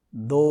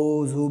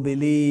 those who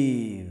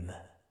believe,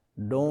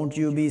 don't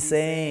you be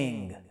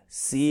saying,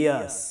 see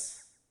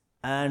us,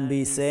 and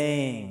be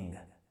saying,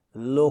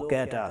 look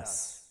at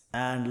us,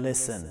 and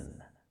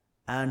listen,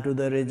 and to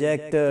the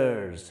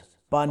rejectors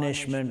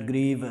punishment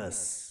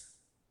grievous.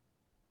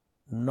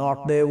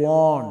 Not they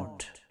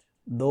want,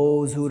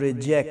 those who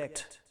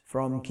reject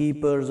from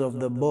keepers of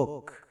the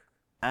book,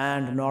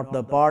 and not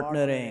the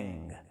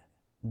partnering,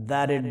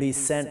 that it be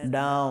sent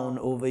down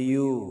over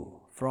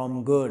you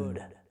from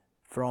good,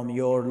 from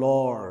your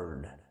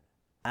Lord,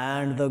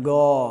 and the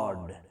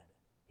God,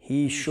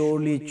 He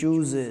surely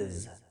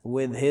chooses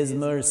with His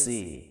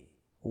mercy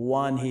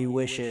one He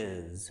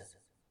wishes,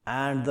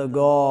 and the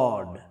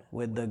God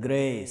with the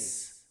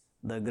grace,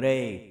 the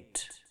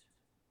great.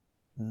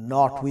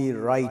 Not we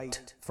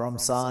write from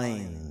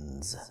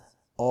signs,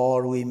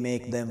 or we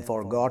make them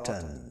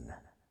forgotten,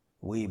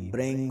 we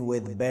bring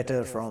with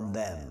better from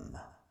them,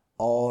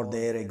 or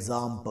their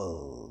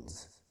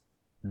examples.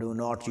 Do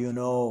not you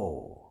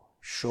know,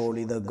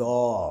 surely the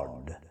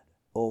God,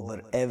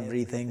 over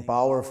everything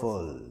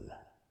powerful?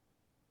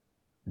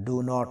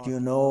 Do not you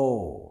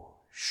know,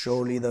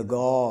 surely the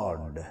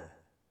God,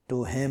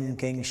 to Him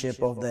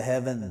kingship of the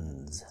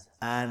heavens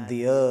and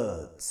the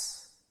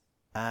earths,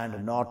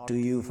 and not to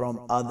you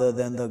from other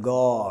than the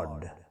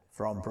God,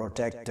 from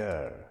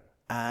protector,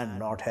 and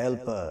not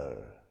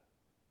helper?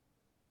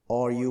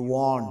 Or you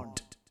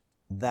want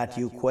that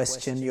you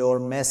question your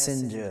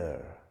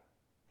messenger,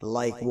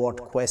 like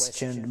what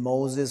questioned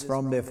Moses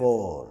from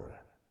before,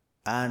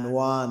 and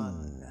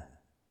one,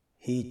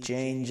 he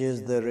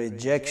changes the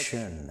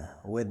rejection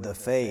with the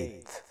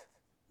faith,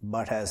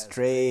 but has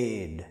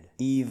strayed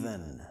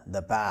even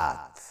the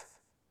path.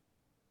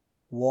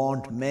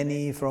 Want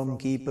many from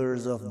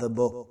keepers of the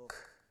book,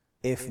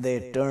 if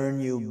they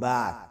turn you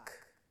back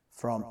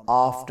from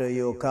after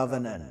your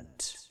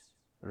covenant,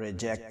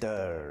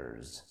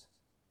 rejectors,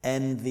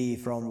 envy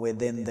from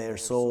within their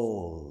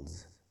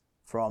souls,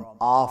 from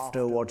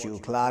after what you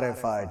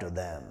clarify to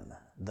them,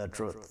 the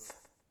truth.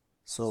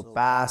 So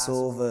pass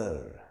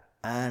over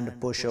and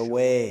push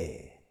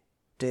away,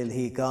 till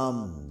He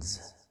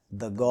comes,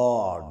 the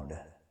God,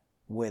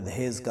 with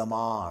His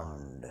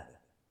command,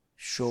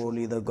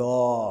 surely the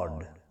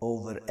God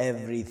over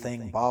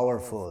everything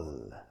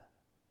powerful.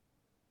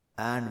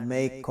 And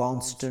make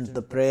constant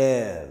the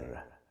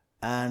prayer,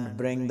 and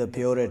bring the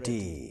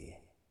purity,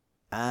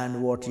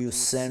 and what you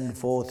send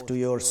forth to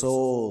your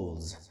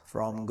souls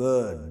from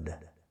good,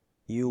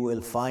 you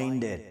will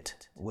find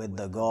it with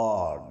the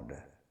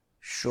God.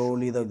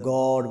 Surely the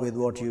God with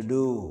what you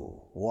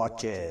do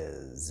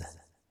watches.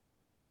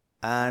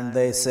 And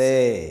they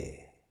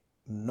say,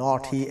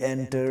 not He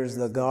enters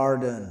the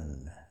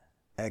garden,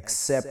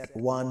 except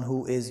one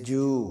who is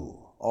Jew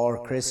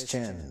or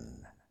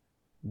Christian.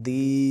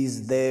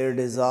 These their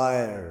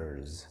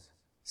desires.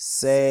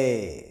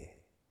 Say,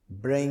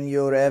 bring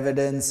your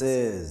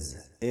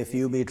evidences, if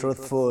you be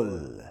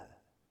truthful.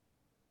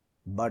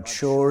 But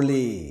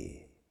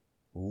surely,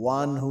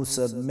 one who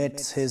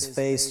submits his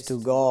face to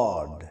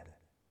God,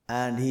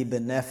 and He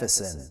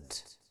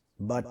beneficent,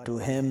 but to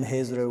Him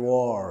His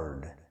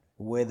reward,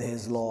 with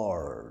his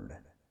Lord,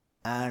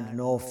 and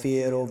no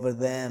fear over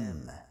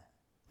them,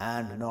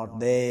 and not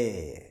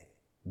they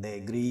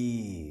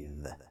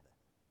grieve.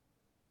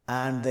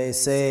 And they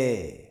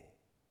say,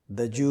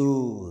 the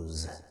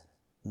Jews,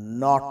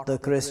 not the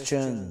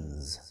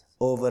Christians,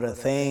 over a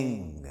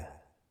thing,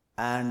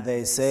 and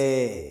they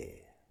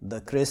say,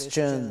 the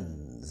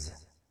Christians,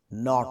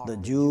 not the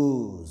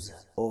Jews,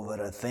 over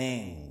a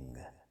thing,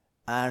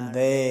 and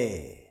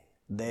they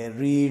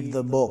read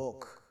the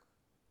book,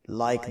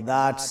 like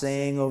that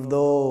saying of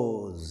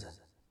those,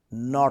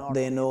 not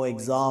they no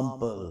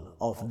example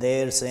of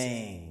their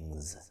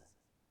sayings,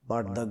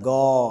 but the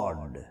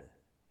God,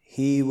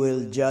 He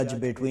will judge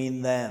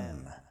between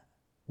them,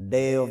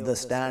 day of the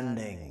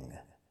standing,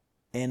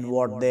 in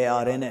what they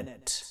are in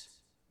it,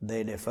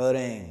 they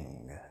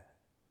differing.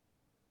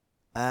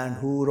 And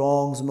who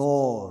wrongs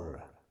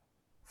more,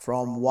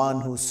 from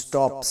one who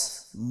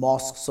stops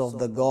mosques of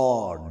the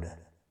God,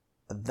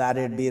 that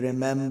it be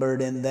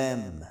remembered in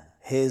them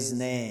His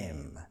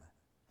name,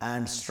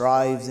 and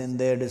strives in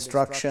their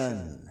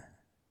destruction?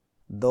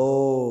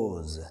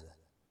 Those,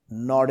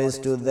 not is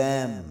to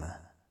them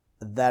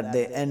that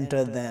they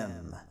enter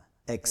them,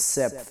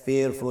 except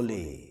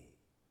fearfully,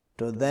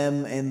 to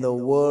them in the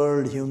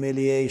world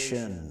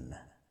humiliation,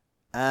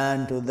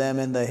 and to them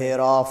in the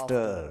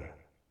hereafter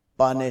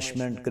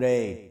punishment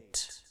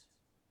great.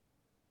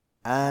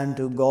 And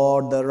to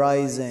God the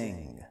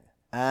rising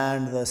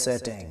and the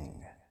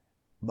setting,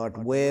 but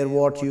where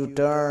what you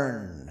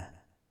turn,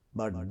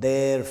 but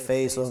there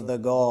face of the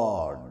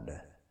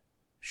God,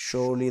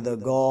 surely the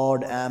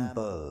God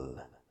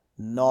ample,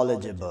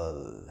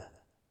 knowledgeable.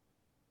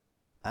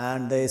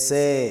 And they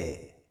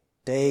say,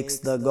 takes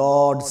the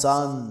God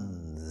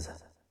sons,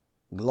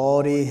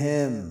 glory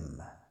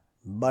Him,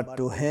 but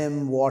to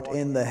Him what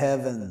in the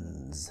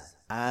heavens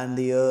and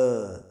the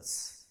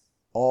earths,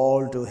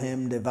 all to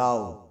Him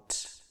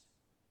devout,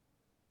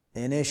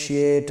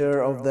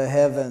 initiator of the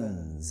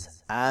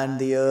heavens and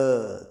the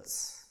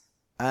earths,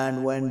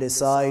 and when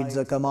decides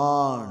a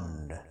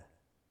command,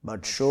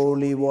 but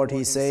surely what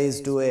He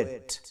says to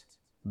it,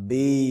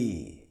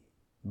 be,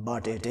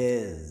 but it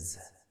is.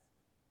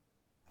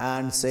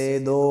 And say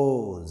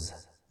those,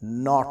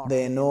 not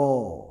they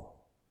know,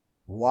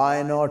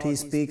 why not He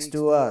speaks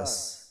to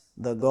us,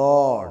 the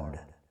God,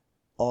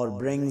 or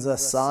brings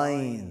us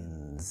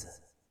signs,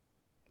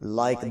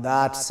 like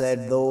that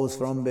said those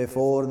from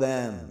before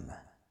them,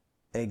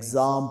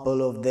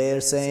 example of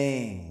their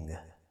saying,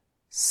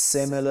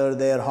 similar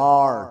their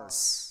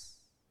hearts.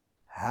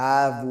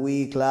 Have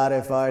we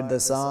clarified the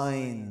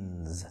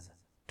signs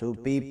to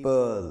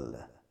people,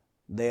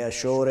 they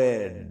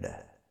assured?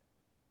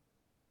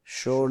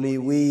 Surely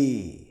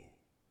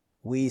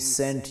we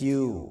sent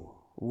you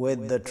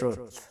with the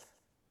truth,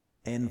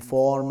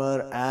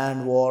 informer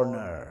and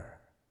warner,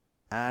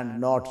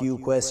 and not you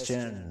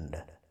questioned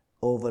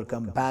over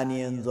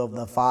companions of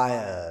the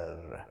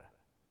fire,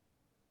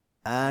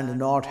 and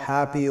not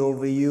happy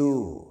over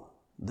you,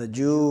 the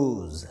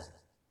Jews,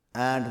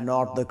 and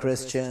not the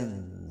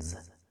Christians,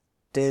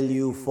 till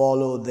you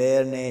follow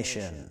their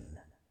nation.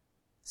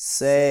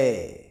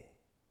 Say,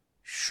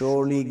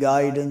 surely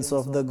guidance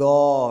of the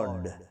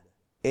God,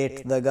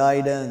 it the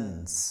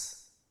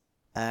guidance,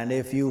 and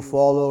if you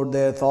followed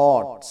their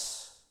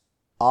thoughts,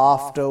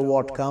 after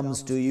what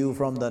comes to you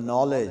from the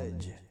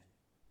knowledge,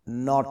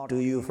 not to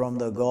you from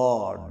the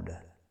God,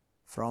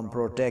 from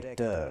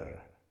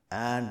protector,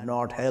 and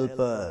not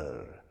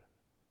helper.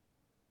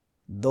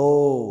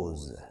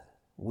 Those,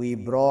 we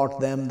brought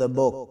them the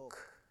book,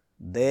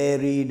 they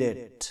read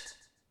it,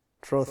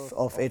 truth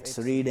of its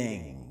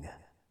reading.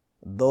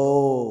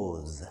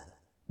 Those,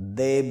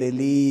 they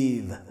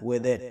believe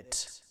with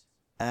it,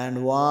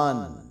 and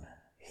one,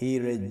 he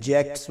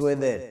rejects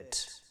with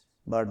it,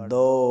 but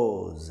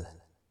those,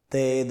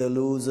 they the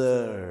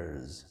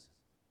losers.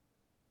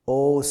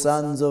 O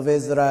sons of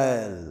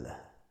Israel,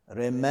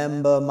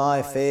 remember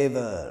my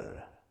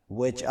favor,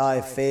 which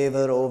I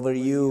favor over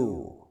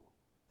you,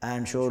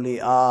 and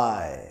surely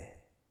I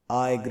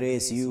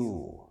grace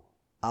you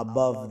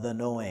above the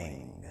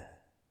knowing.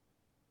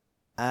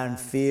 And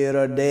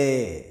fear a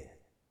day,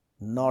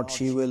 not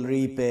she will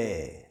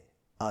repay,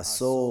 a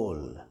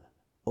soul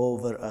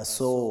over a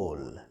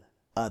soul,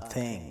 a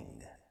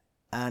thing,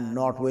 and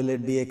not will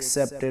it be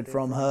accepted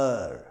from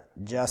her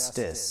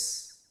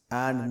justice,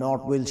 and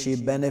not will she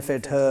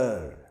benefit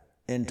her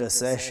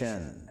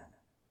intercession,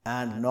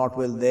 and not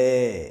will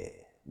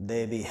they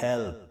be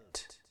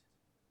helped.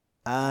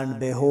 And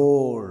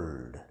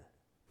behold,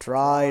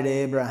 tried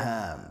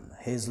Abraham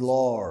his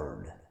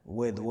Lord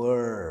with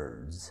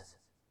words,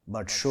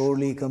 but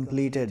surely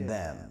completed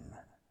them.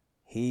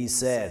 He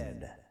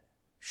said,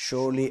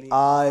 surely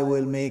I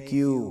will make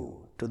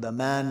you to the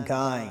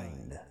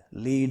mankind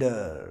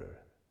leader.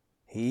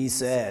 He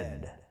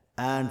said,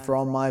 and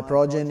from my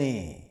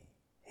progeny.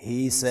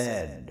 He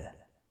said,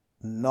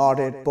 not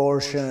it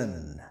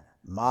portion,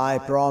 my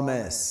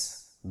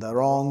promise, the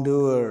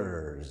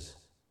wrongdoers.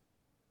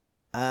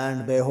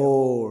 And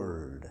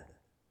behold,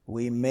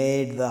 we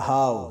made the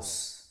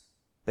house,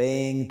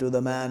 paying to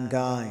the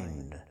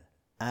mankind,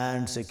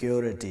 and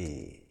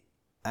security,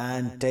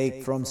 and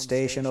take from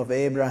station of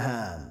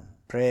Abraham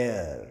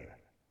prayer.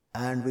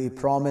 And we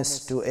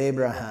promised to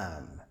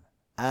Abraham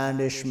and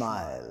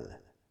Ishmael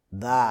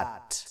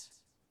that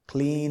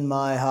clean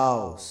my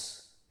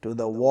house to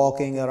the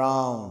walking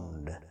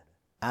around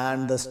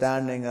and the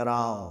standing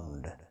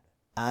around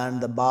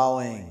and the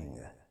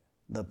bowing,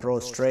 the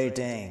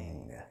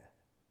prostrating.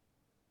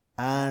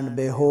 And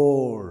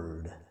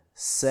behold,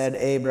 said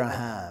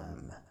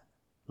Abraham,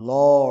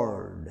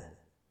 Lord,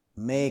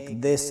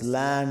 make this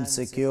land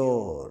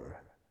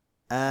secure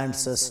and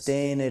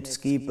sustain its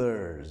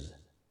keepers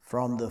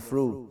from the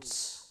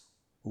fruits,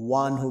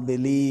 one who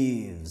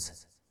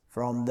believes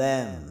from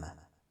them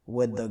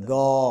with the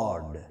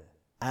God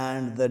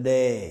and the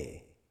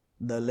day,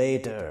 the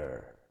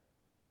later.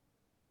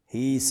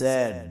 He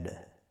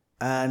said,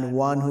 and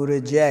one who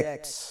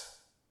rejects,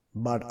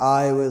 but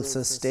I will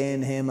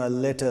sustain him a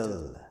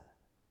little,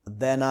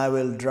 then I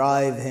will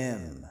drive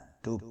him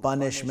to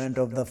punishment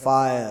of the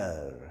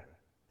fire,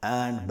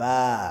 and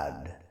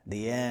bad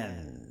the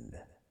end.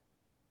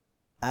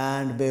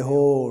 And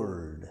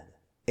behold,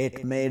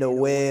 it made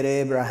aware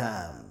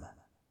Abraham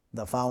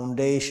the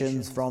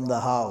foundations from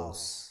the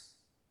house,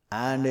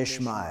 and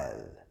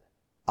Ishmael,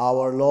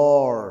 our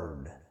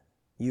Lord,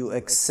 you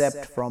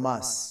accept from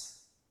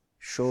us,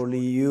 surely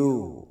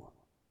you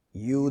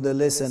the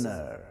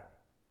listener,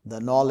 the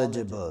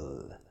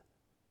knowledgeable.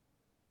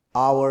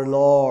 Our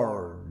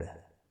Lord,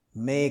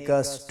 make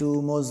us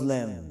two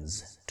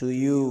Muslims to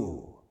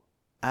you,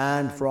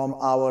 and from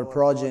our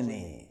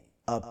progeny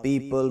a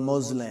people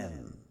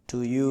Muslim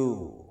to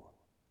you,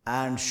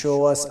 and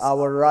show us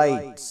our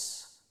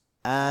rights,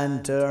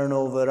 and turn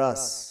over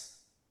us,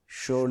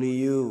 surely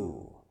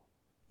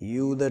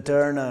you the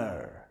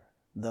turner,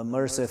 the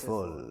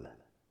merciful.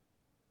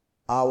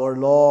 Our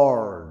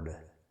Lord,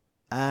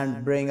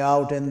 and bring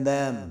out in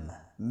them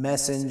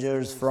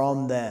messengers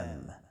from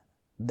them.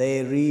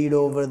 They read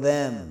over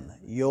them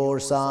your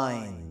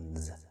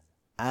signs,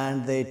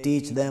 and they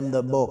teach them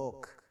the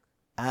book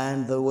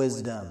and the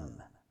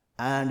wisdom,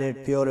 and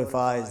it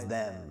purifies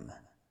them.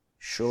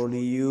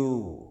 Surely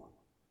you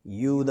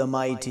the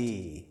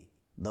mighty,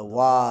 the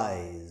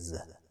wise.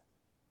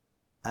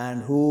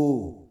 And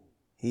who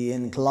he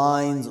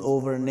inclines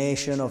over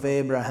nation of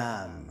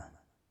Abraham,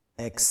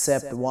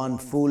 except one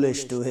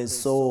foolish to his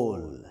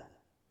soul,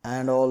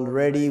 and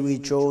already we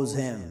chose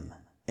him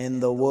in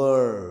the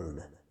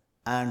world,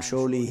 and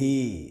surely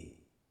he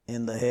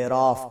in the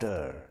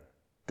hereafter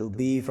to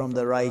be from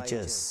the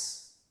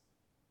righteous.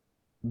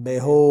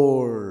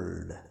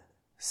 Behold,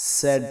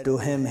 said to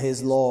him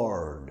his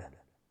Lord,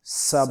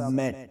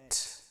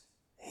 submit.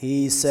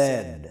 He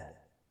said,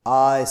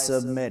 I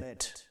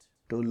submit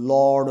to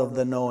Lord of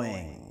the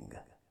knowing.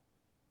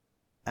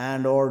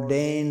 And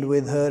ordained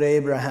with her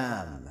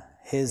Abraham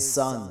his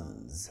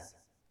sons,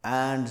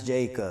 and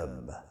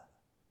Jacob,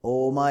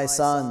 O my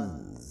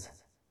sons,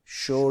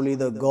 surely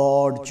the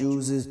God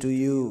chooses to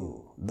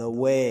you the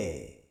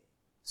way,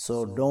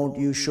 so don't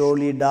you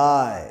surely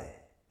die,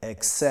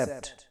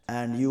 except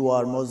and you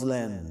are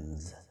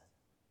Muslims.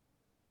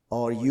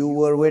 Or you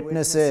were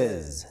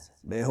witnesses,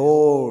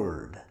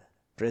 behold,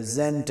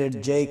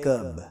 presented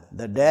Jacob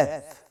the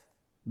death.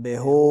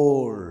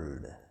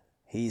 Behold,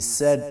 he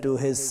said to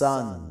his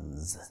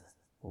sons,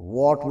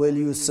 what will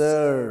you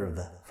serve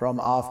from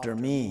after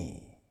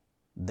me?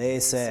 They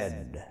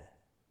said,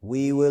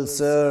 we will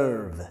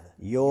serve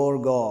your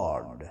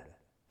God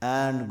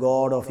and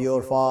God of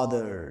your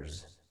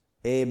fathers,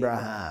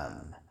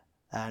 Abraham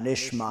and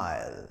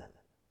Ishmael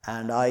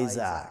and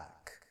Isaac,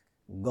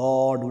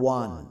 God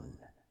one,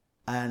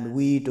 and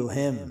we to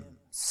him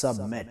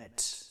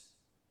submit.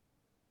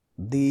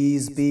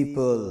 These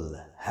people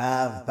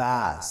have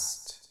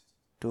passed,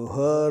 to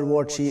her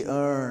what she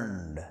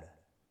earned,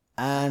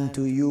 and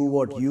to you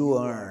what you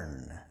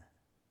earn,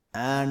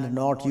 and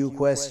not you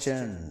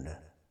questioned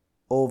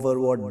over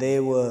what they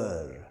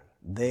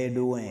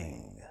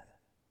doing.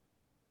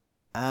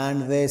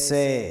 And they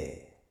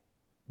say,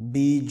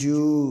 be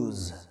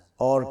Jews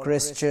or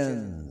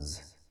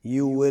Christians,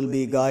 you will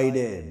be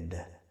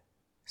guided.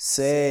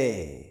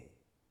 Say,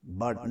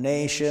 but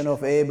nation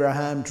of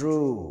Abraham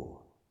true,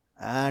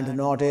 and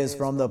not is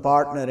from the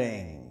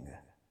partnering.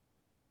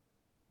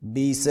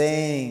 Be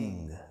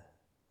saying,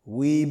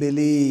 we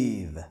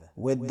believe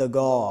with the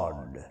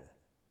God,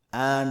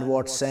 and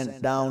what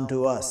sent down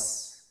to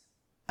us,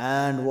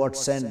 and what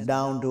sent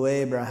down to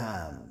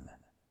Abraham,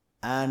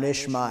 and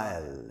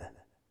Ishmael,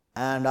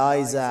 and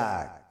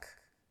Isaac,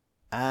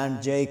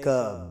 and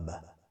Jacob,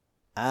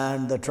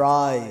 and the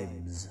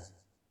tribes,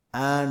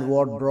 and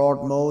what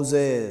brought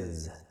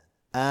Moses,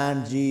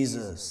 and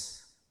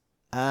Jesus,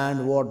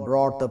 and what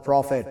brought the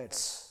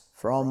prophets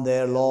from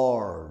their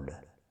Lord.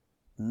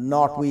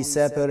 Not we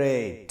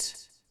separate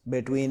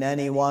between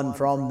any one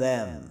from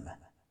them,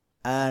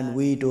 and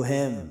we to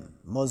him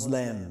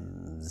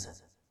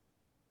Muslims.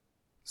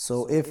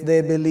 So if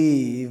they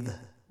believe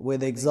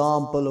with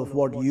example of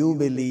what you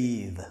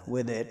believe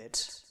with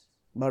it,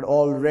 but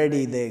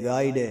already they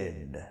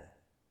guided,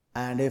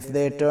 and if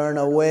they turn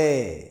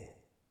away,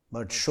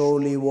 but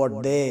surely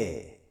what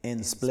they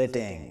in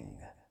splitting.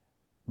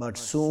 But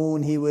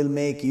soon he will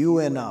make you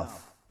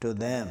enough to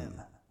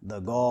them, the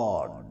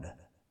God,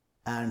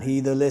 and he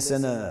the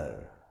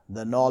listener,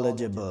 the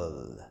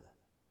knowledgeable.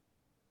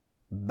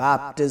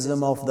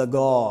 Baptism of the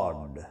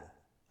God,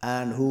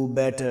 and who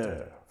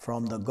better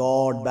from the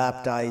God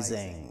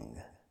baptizing,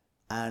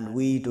 and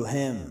we to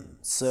him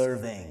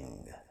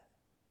serving.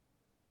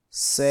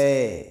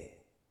 Say,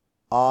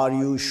 are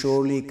you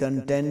surely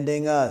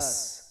contending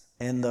us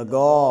in the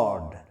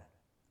God,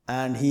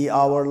 and he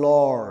our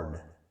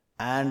Lord,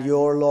 and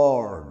your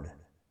Lord,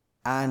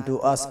 and to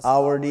us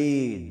our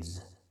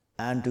deeds,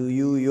 and to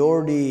you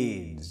your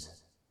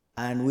deeds,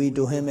 and we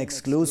to him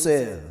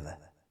exclusive?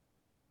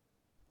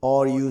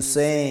 Or you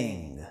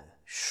saying,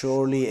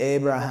 surely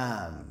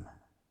Abraham,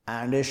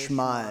 and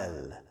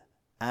Ishmael,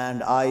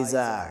 and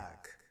Isaac,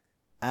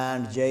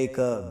 and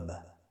Jacob,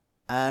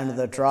 and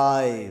the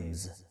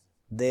tribes,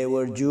 they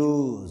were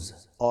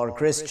Jews or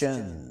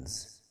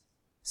Christians?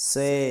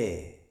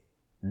 Say,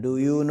 do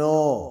you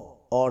know,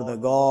 or the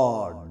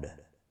God?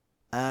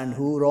 And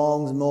who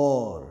wrongs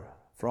more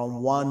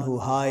from one who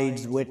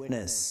hides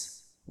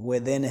witness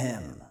within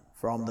him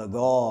from the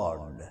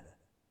God,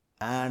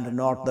 and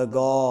not the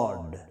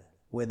God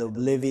with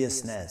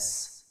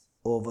obliviousness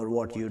over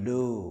what you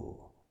do?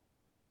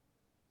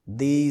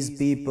 These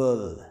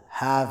people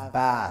have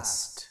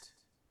passed,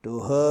 to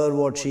her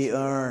what she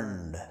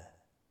earned,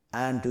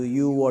 and to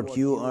you what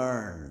you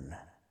earn,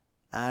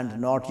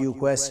 and not you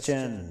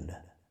questioned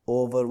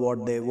over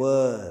what they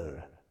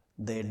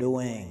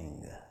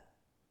doing.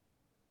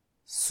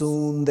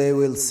 Soon they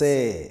will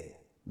say,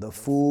 the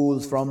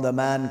fools from the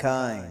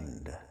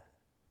mankind,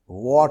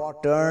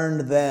 what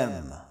turned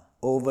them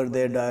over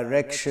their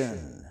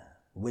direction,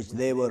 which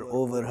they were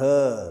over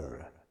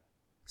her?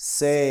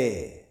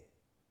 Say,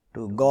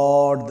 to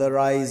God the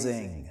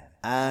rising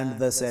and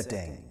the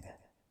setting,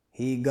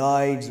 he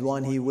guides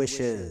one he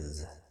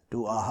wishes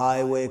to a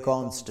highway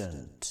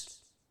constant.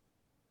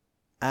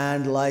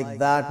 And like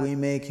that we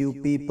make you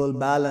people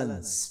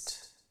balanced,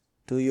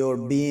 to your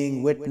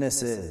being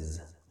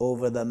witnesses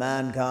over the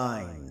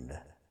mankind,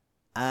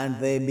 and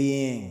they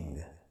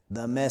being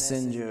the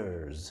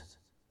messengers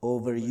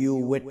over you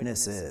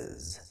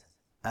witnesses,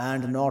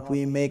 and not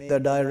we make the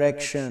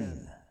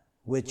direction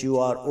which you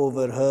are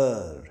over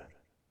her,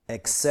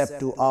 except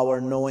to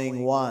our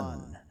knowing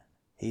one,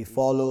 he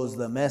follows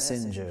the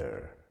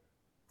messenger.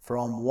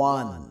 From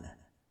one,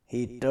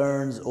 he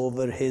turns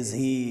over his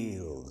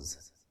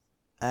heels.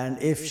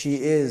 And if she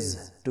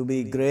is to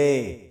be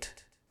great,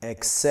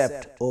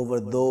 except over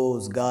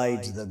those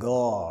guides the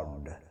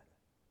God,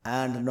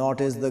 and not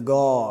is the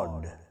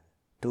God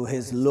to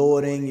his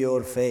lowering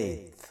your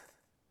faith,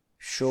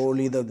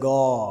 surely the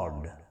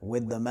God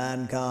with the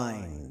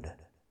mankind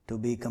to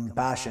be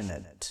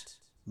compassionate,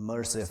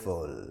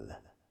 merciful.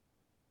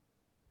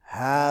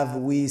 Have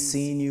we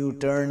seen you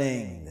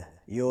turning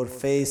your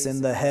face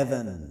in the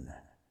heaven,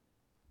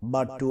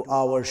 but to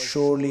our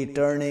surely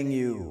turning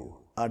you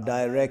a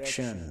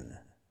direction,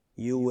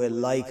 you will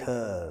like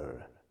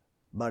her,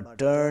 but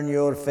turn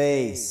your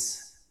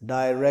face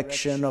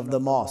direction of the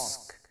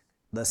mosque,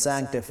 the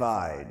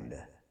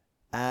sanctified,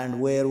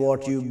 and where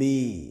what you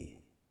be,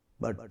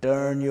 but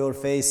turn your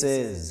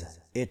faces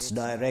its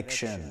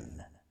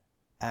direction,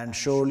 and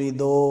surely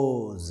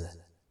those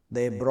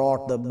they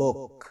brought the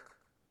book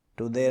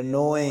to their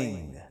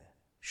knowing,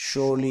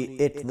 surely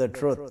it the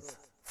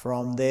truth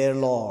from their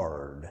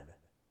Lord,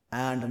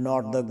 and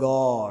not the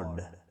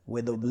God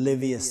with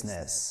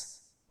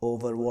obliviousness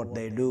over what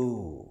they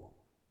do.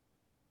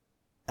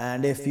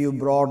 And if you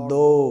brought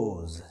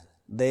those,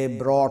 they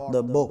brought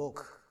the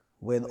book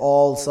with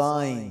all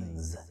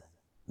signs,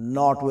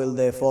 not will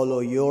they follow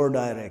your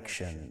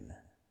direction,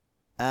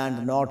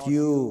 and not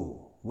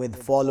you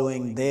with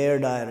following their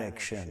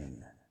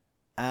direction,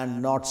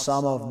 and not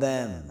some of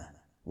them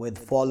with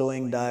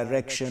following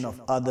direction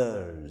of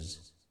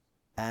others.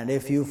 And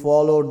if you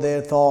followed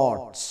their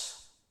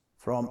thoughts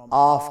from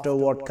after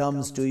what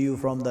comes to you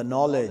from the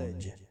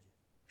knowledge,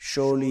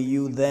 surely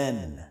you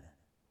then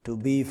to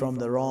be from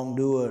the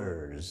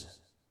wrongdoers.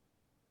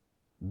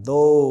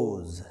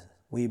 Those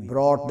we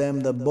brought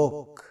them the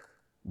book,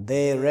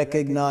 they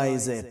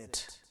recognize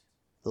it,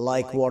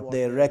 like what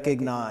they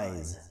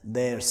recognize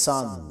their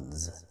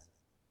sons,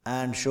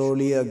 and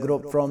surely a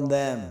group from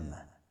them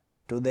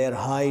to their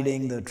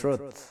hiding the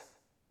truth,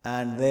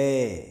 and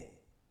they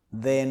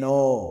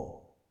know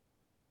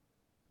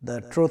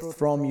the truth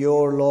from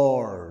your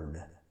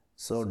Lord,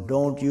 so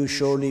don't you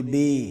surely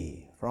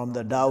be from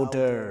the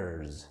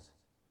doubters.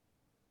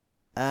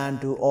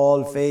 And to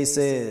all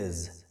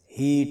faces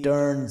he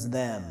turns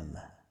them,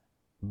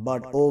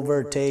 but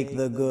overtake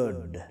the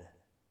good.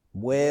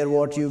 Where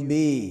what you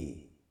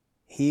be,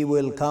 he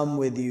will come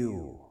with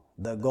you,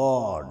 the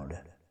God,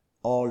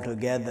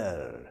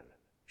 altogether.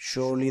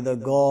 Surely the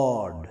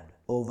God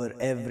over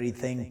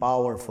everything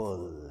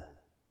powerful.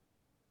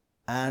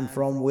 And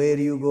from where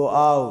you go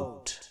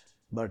out,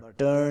 but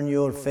turn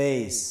your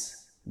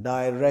face,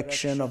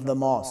 direction of the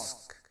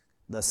mosque,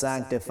 the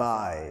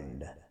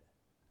sanctified,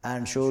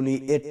 and surely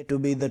it to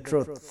be the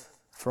truth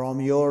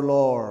from your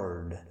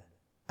Lord,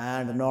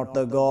 and not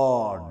the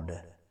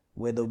God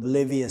with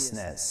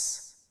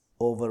obliviousness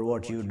over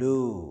what you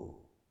do.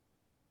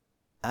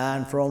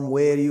 And from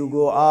where you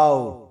go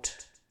out,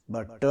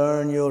 but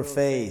turn your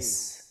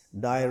face,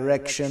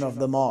 direction of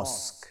the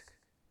mosque,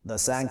 the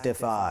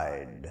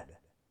sanctified,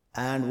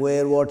 and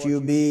where what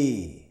you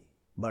be,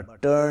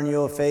 but turn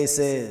your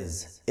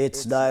faces,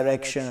 its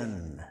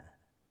direction,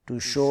 to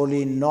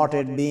surely not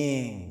it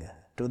being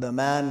to the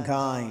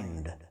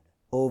mankind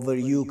over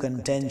you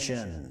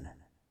contention,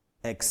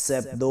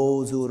 except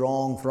those who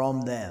wrong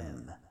from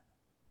them.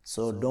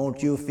 So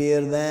don't you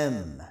fear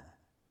them,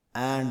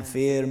 and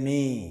fear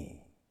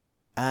me,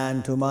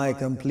 and to my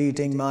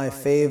completing my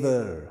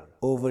favor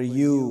over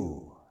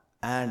you,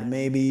 and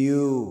maybe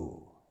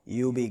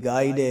you be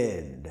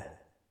guided.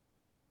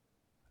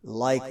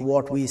 Like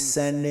what we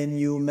send in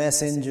you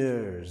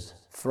messengers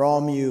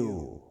from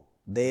you,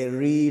 they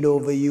read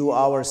over you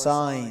our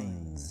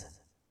signs,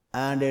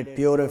 and it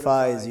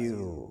purifies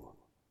you,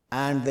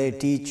 and they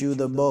teach you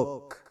the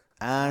book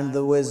and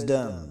the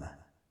wisdom,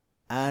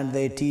 and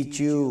they teach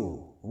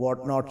you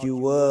what not you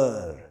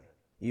were,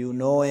 you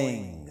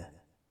knowing.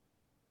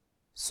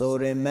 So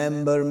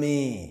remember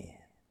me,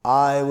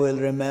 I will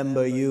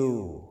remember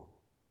you,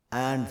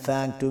 and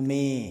thank to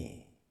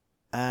me,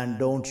 and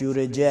don't you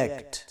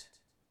reject.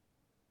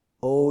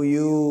 O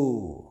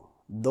you,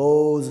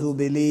 those who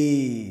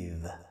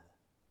believe,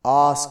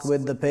 ask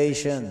with the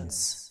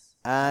patience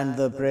and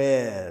the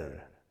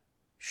prayer,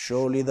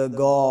 surely the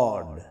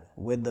God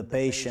with the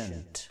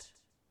patient.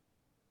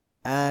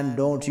 And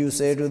don't you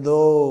say to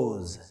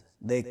those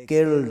they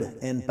killed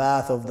in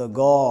path of the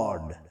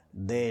God,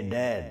 they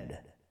dead,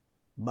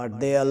 but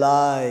they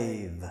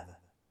alive,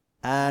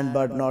 and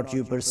but not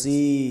you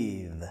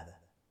perceive.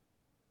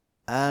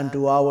 And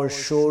to our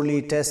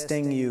surely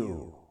testing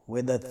you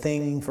with a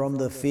thing from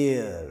the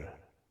fear,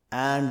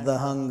 and the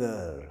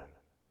hunger,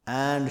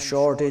 and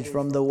shortage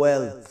from the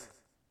wealth,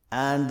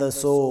 and the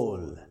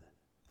soul,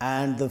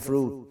 and the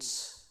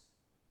fruits,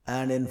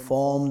 and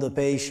inform the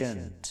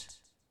patient.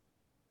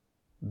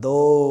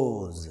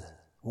 Those,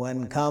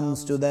 when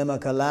comes to them a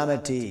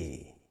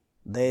calamity,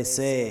 they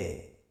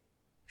say,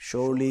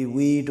 surely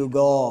we to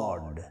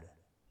God,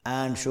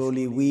 and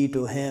surely we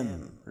to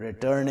Him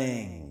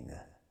returning.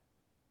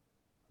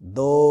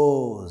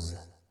 Those,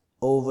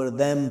 over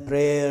them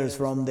prayers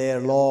from their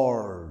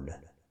Lord,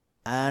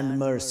 and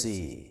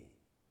mercy,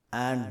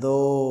 and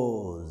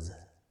those,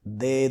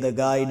 they the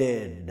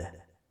guided.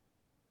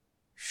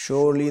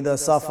 Surely the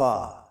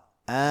Safa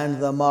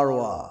and the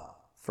Marwa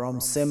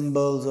from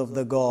symbols of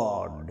the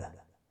God,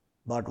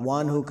 but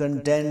one who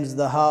contends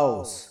the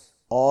house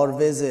or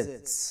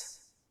visits,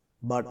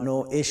 but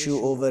no issue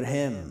over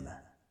him,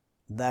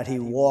 that he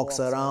walks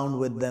around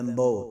with them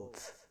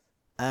both,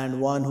 and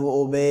one who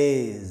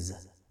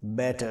obeys,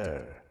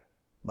 better,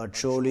 but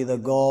surely the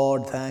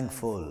God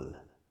thankful,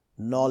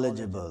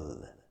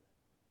 knowledgeable.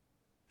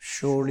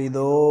 Surely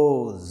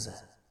those,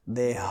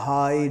 they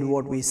hide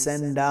what we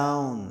send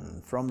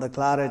down from the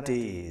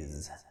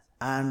clarities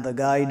and the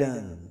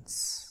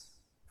guidance,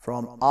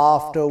 from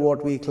after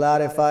what we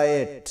clarify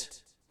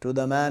it to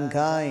the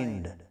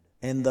mankind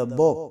in the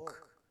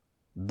book.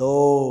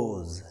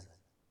 Those,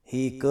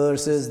 He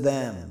curses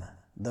them,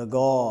 the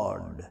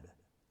God,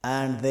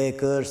 and they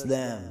curse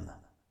them,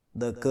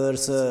 the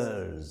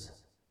cursers.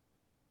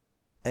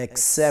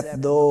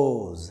 Except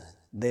those,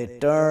 they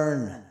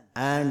turn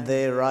and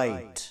they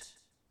write,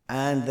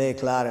 and they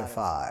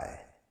clarify.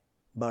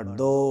 But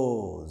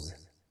those,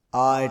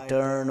 I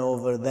turn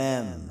over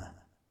them,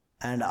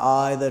 and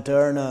I the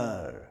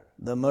turner,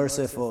 the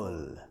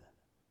merciful.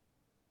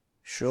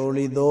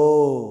 Surely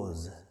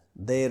those,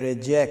 they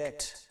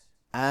reject,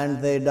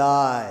 and they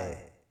die,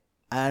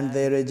 and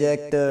they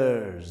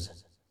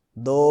rejectors,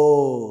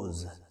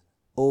 those,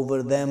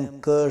 over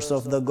them curse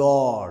of the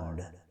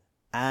God,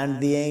 and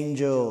the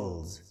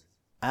angels,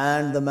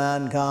 and the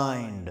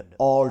mankind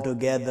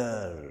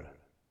altogether,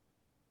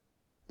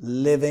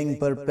 living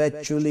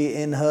perpetually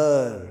in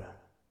her,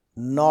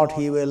 not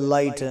He will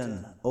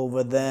lighten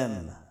over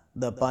them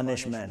the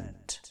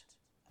punishment,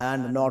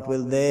 and not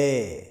will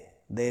they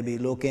be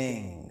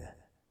looking.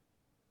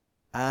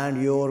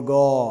 And your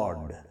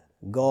God,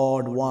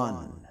 God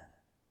one,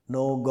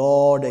 no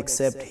God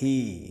except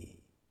He,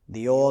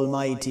 the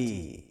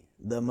Almighty,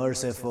 the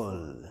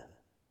Merciful.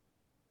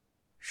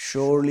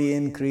 Surely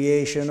in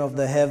creation of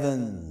the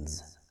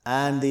heavens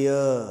and the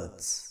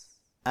earths,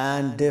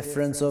 and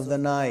difference of the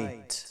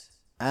night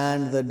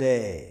and the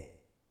day,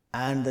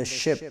 and the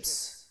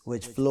ships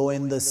which flow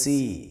in the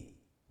sea,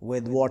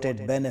 with what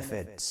it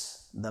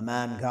benefits the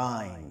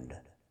mankind,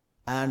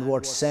 and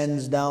what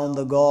sends down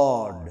the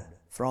God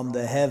from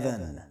the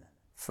heaven,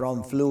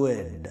 from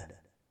fluid,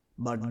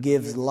 but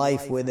gives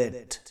life with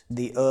it,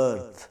 the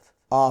earth,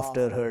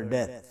 after her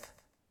death,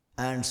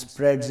 and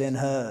spreads in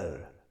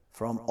her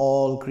from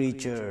all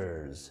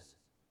creatures,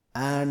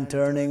 and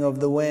turning of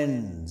the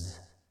winds,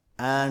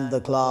 and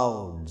the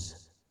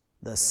clouds,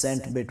 the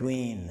scent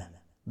between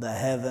the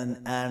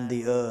heaven and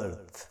the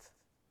earth,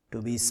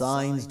 to be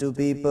signs to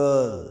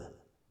people,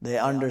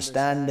 their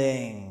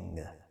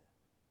understanding.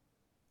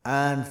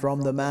 And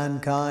from the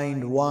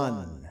mankind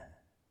one,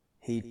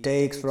 he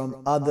takes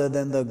from other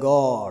than the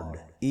God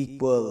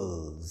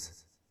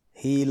equals,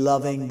 he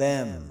loving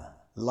them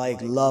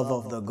like love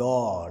of the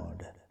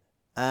God,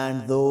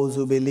 and those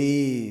who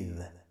believe,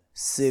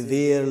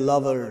 severe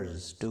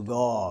lovers to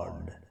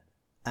God.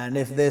 And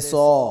if they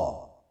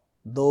saw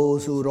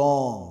those who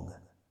wrong,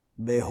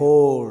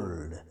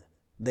 behold,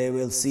 they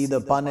will see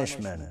the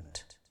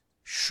punishment,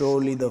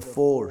 surely the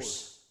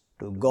force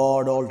to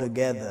God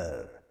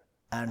altogether,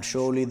 and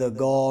surely the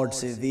God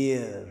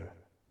severe,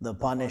 the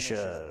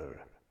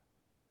punisher.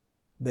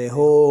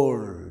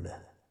 Behold,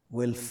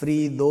 will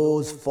free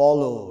those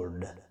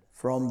followed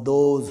from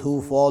those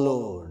who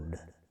followed,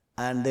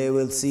 and they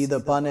will see the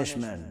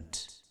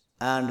punishment,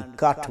 and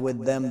cut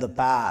with them the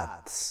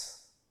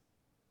paths.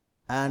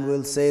 And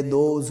will say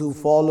those who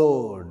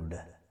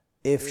followed,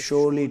 if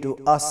surely to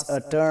us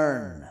a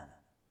turn,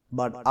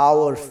 but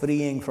our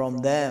freeing from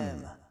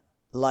them,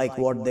 like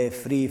what they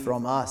free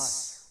from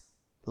us,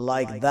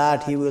 like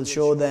that he will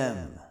show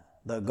them,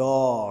 the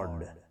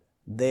God,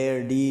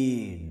 their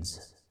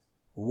deeds,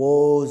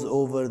 woes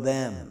over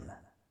them,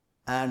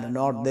 and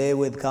not they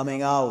with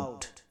coming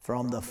out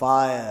from the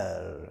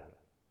fire.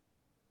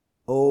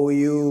 O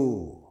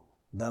you,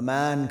 the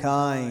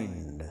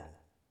mankind,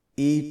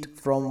 eat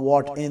from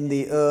what in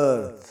the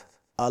earth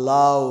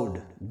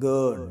allowed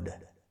good,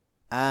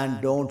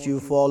 and don't you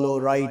follow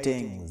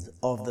writings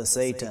of the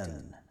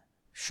Satan,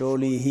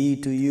 surely he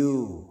to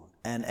you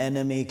an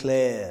enemy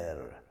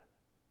clear.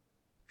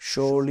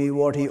 Surely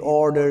what he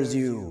orders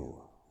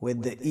you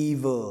with the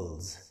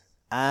evils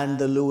and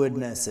the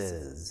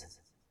lewdnesses,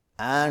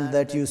 and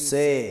that you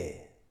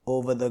say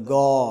over the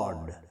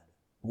God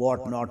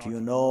what not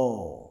you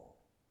know.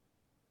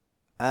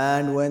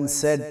 And when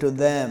said to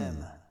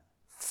them,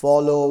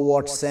 follow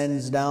what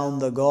sends down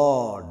the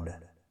God,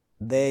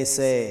 they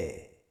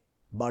say,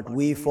 but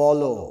we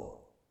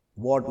follow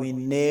what we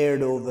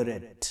neared over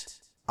it,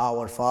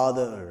 our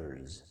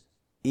fathers,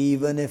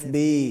 even if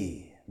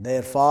be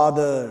their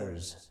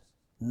fathers,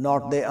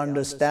 not they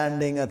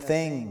understanding a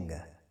thing,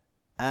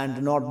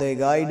 and not they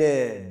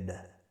guided.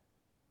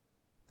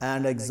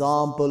 And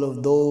example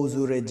of those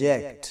who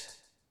reject,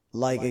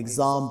 like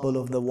example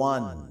of the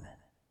one,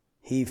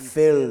 he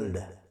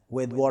filled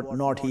with what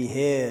not he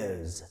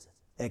hears,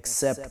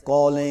 except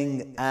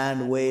calling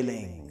and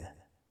wailing,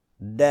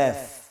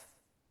 deaf,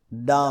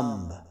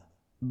 dumb,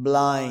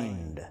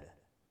 blind,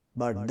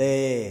 but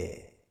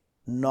they,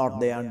 not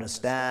they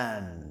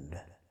understand.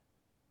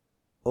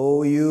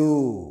 O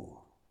you,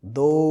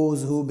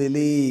 those who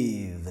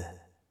believe,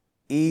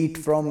 eat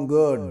from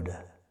good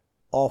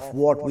of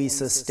what we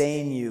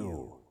sustain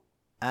you,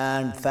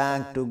 and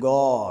thank to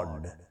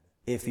God,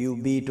 if you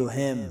be to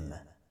him,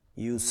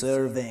 you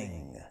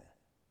serving.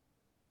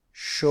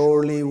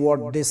 Surely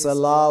what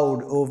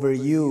disallowed over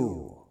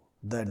you,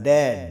 the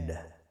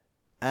dead,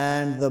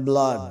 and the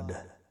blood,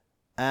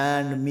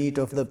 and meat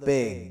of the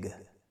pig,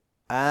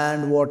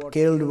 and what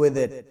killed with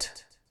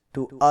it,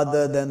 to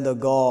other than the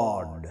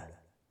God,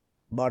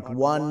 but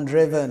one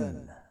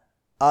driven,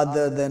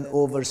 other than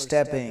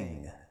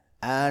overstepping,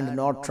 and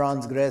not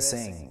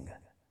transgressing,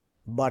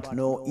 but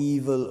no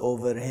evil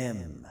over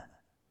him,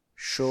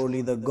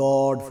 surely the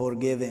God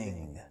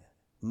forgiving,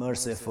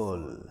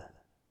 merciful.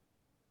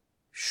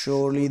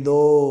 Surely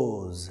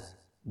those,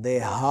 they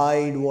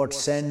hide what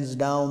sends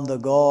down the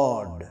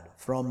God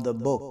from the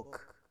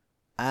book,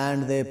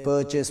 and they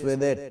purchase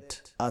with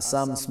it a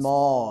sum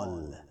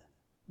small,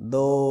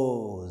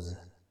 those,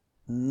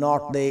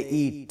 not they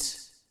eat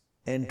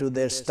into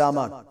their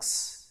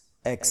stomachs,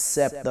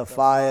 except the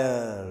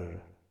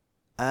fire,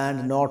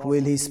 and not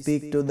will he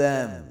speak to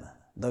them,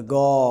 the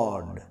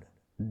God,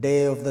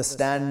 day of the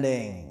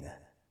standing,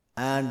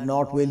 and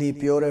not will he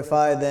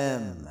purify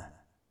them,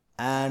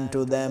 and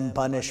to them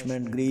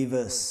punishment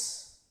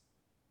grievous.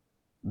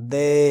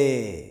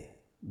 They,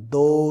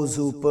 those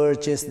who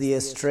purchase the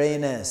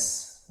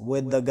astrayness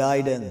with the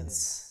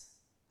guidance,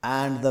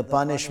 and the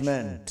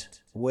punishment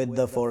with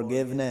the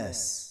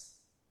forgiveness,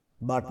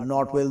 but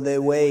not will they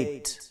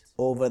wait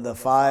over the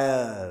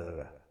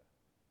fire.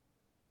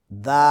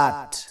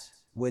 That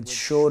with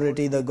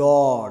surety the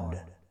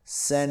God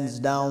sends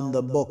down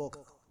the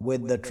book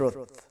with the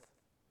truth,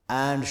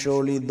 and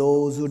surely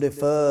those who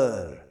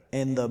differ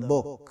in the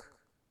book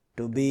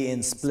to be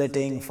in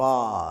splitting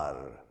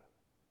far.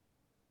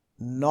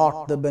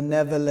 Not the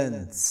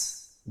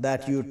benevolence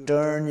that you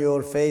turn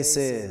your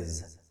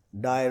faces,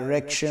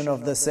 direction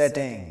of the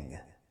setting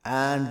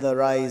and the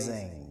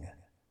rising,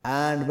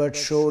 and but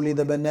surely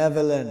the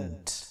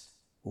benevolent,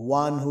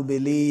 one who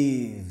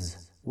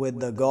believes with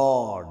the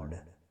God,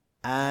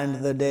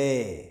 and the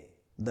day,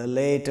 the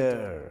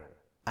later,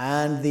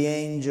 and the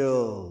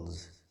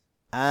angels,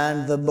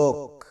 and the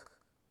book,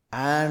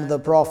 and the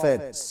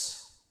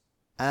prophets,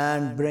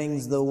 and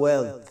brings the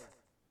wealth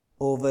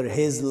over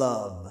his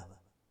love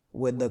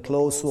with the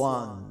close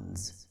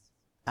ones,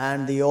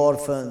 and the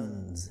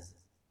orphans,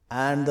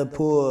 and the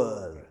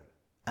poor,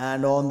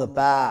 and on the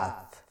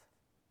path,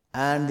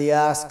 and the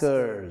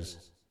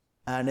askers,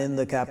 and in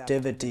the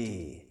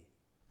captivity,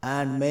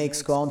 and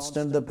makes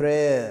constant the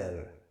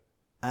prayer,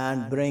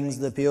 and brings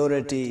the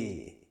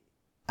purity,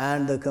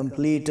 and the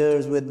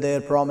completers with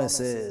their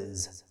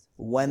promises,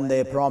 when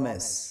they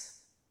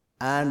promise,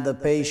 and the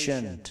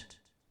patient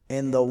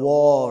in the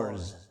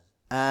wars,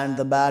 and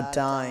the bad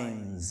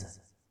times,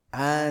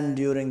 and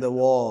during the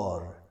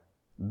war,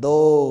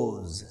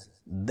 those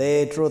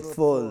they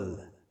truthful,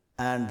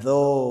 and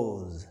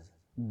those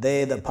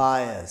they the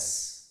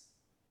pious.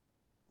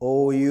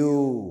 O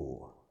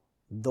you,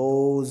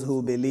 those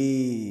who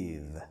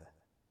believe,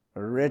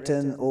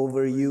 written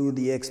over you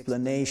the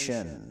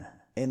explanation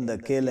in the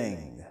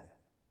killing,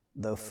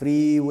 the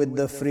free with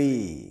the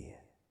free,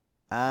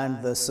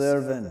 and the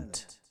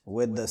servant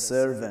with the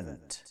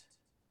servant,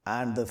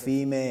 and the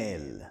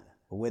female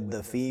with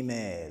the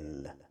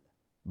female.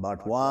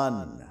 But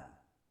one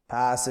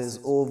passes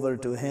over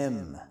to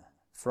him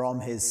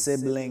from his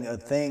sibling a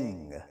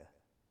thing,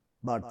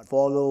 but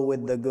follow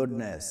with the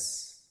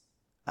goodness,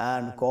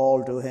 and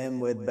call to him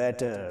with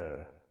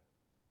better,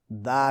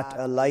 that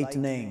a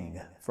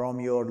lightning from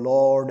your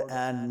Lord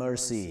and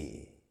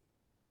mercy.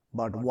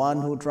 But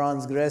one who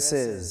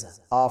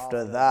transgresses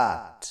after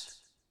that,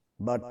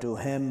 but to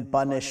him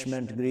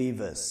punishment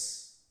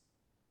grievous.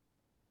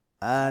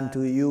 And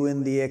to you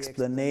in the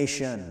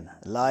explanation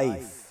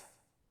life,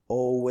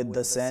 O with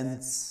the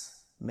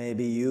sense,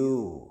 maybe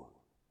you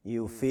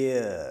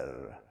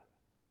fear.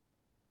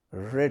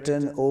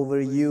 Written over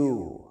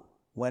you,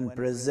 when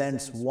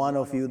presents one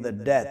of you the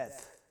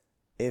death,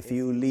 if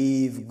you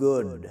leave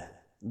good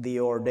the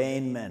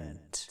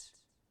ordainment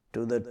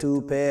to the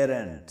two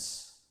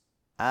parents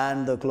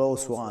and the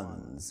close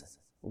ones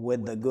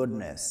with the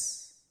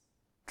goodness,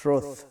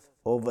 truth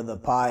over the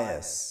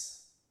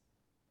pious.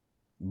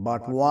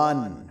 But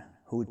one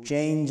who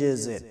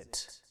changes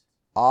it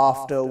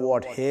after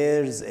what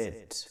hears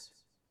it,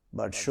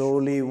 but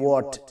surely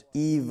what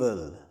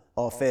evil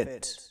of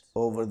it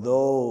over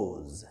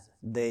those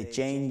they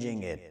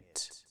changing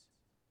it.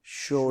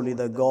 Surely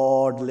the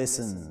God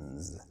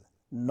listens,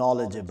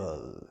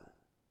 knowledgeable.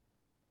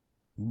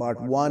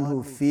 But one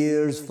who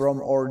fears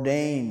from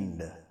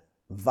ordained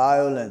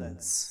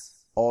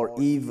violence or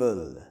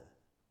evil,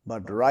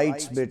 but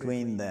writes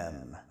between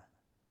them,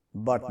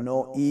 but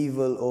no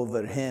evil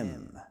over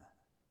him.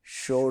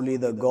 Surely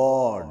the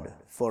God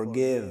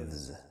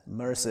forgives,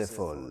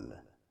 merciful.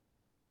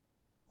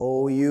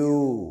 O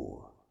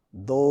you,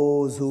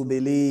 those who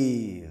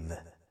believe,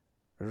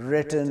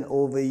 written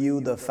over you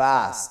the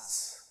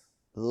fasts,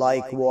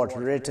 like what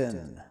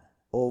written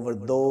over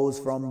those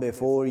from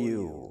before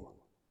you.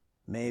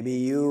 Maybe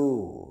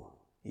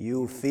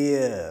you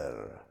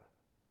fear.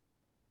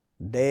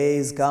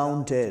 Days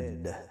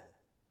counted,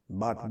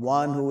 but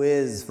one who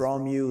is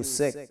from you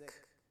sick,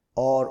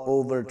 or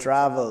over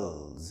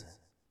travels,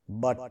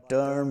 but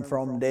turn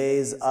from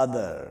days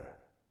other,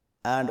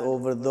 and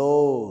over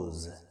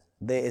those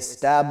they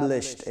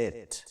established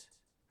it,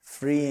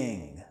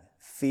 freeing,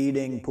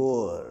 feeding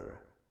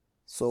poor.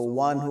 So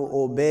one who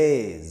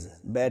obeys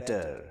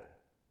better,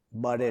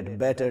 but it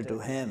better to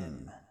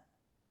him,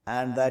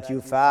 and that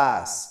you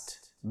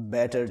fast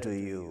better to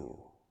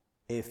you,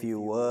 if you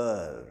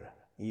were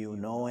you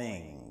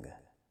knowing.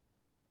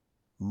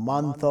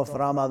 Month of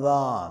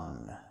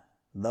Ramadan,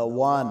 the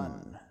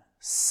one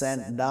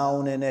sent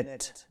down in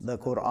it the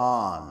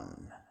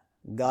Quran,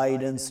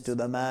 guidance to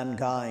the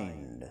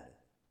mankind,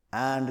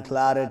 and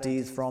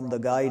clarities from the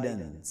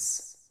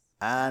guidance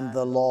and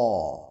the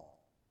law.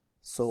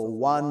 So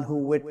one who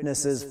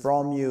witnesses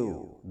from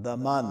you the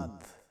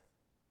month,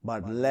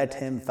 but let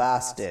him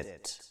fast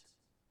it,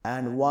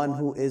 and one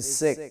who is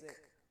sick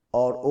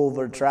or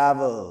over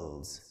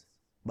travels,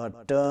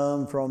 but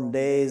turn from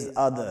days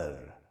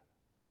other.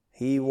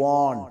 He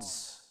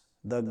wants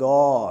the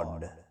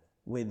God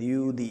with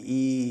you the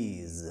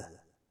ease,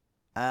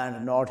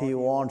 and not he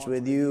wants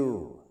with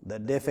you the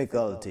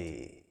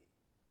difficulty,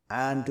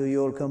 and to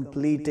your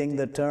completing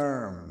the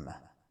term,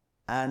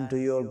 and to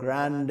your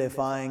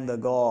grandifying the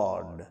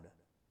God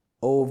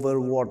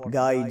over what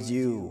guides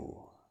you,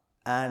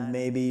 and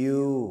maybe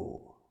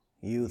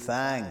you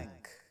thank.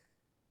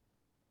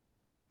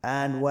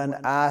 And when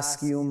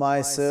ask you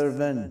my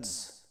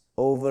servants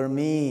over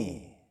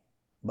me,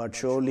 but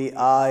surely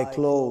I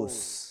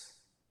close,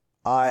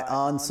 I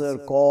answer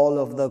call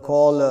of the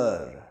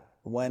caller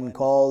when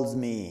calls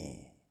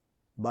me,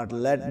 but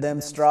let them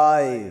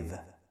strive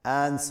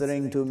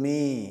answering to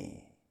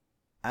me,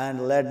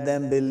 and let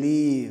them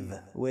believe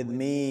with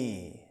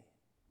me,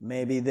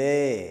 maybe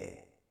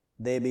they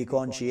be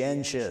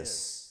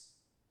conscientious.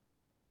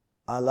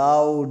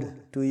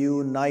 Allowed to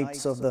you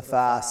nights of the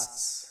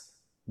fasts,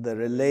 the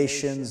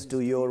relations to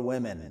your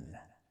women,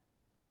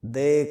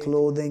 they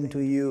clothing to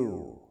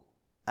you,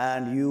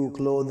 and you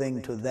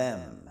clothing to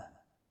them.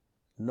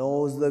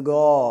 Knows the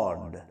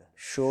God,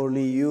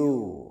 surely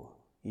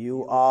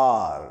you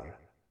are,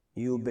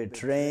 you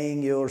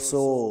betraying your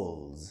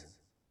souls,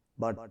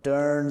 but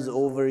turns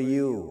over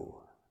you,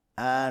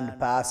 and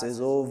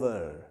passes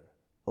over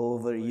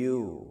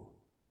you.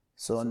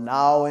 So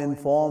now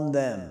inform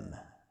them,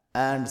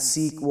 and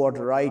seek what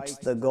writes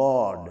the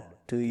God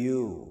to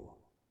you,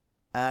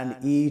 and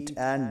eat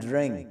and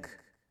drink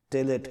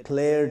till it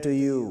clear to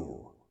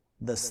you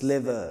the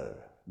sliver,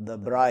 the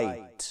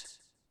bright,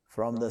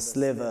 from the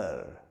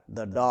sliver,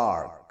 the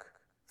dark,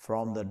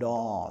 from the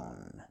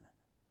dawn.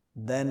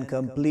 Then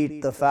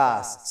complete the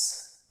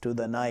fasts to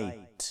the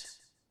night,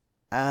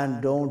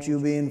 and don't you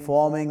be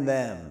informing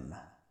them,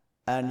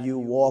 and you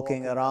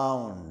walking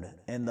around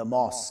in the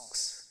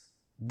mosques,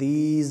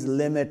 these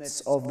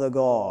limits of the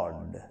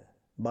God,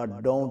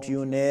 but don't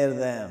you near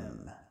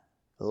them.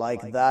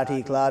 Like that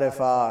he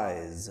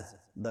clarifies,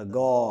 the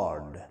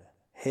God,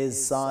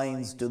 his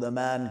signs to the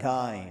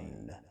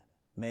mankind.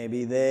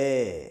 Maybe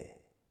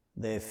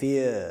they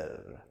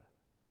fear.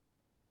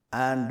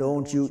 And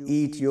don't you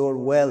eat your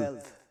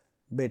wealth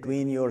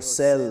between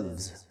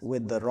yourselves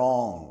with the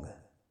wrong,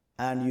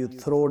 and you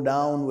throw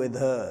down with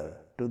her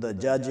to the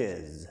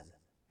judges,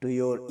 to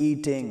your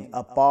eating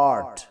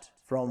apart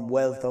from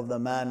wealth of the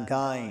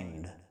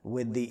mankind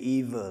with the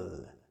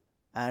evil,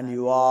 and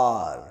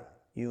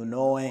you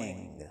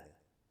knowing.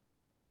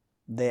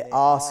 They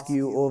ask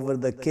you over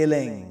the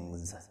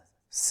killings,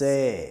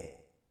 say,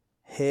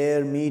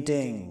 here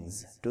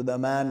meetings to the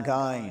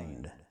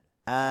mankind,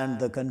 and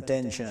the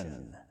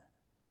contention,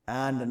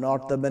 and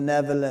not the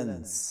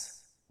benevolence,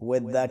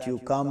 with that you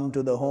come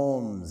to the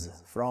homes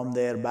from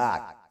their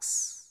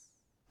backs,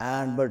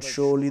 and but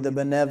surely the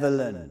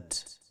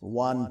benevolent,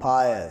 one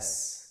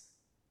pious,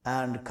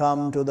 and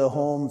come to the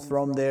homes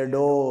from their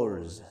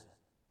doors,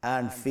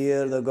 and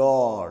fear the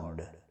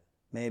God,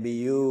 maybe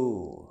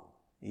you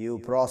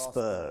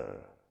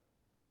prosper,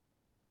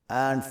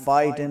 and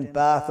fight in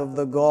path of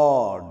the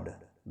God,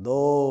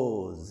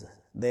 those,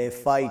 they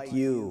fight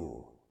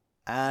you,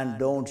 and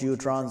don't you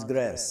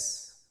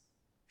transgress.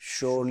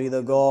 Surely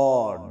the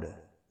God,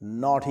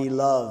 not he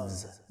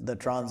loves the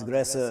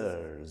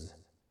transgressors,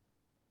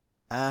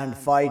 and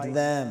fight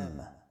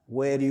them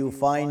where you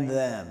find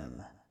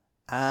them,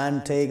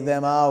 and take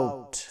them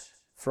out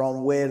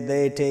from where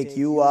they take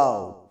you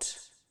out,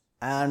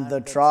 and the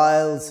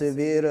trial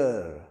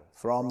severer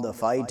from the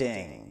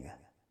fighting.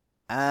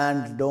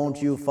 And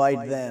don't you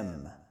fight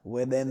them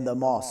within the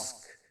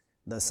mosque,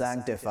 the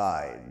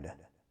sanctified,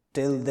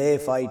 till they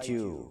fight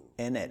you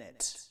in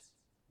it.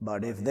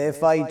 But if they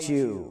fight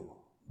you,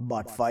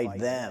 but fight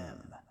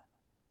them,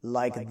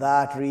 like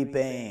that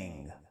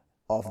repaying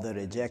of the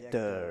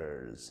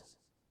rejectors.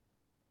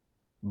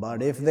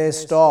 But if they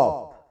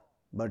stop,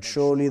 but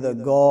surely the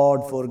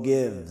God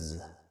forgives,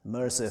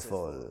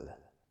 merciful,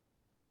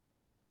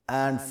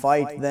 and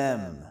fight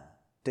them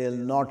till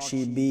not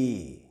she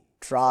be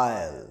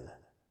trial,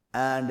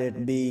 and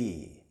it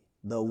be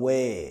the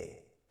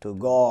way to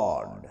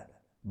God.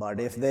 But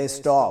if they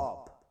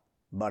stop,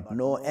 but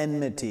no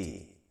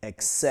enmity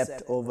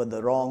except over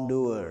the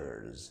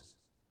wrongdoers.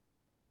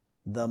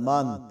 The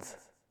month,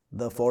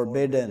 the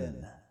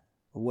forbidden,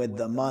 with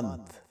the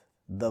month,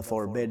 the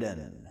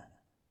forbidden,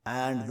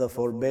 and the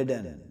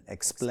forbidden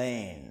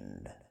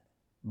explained.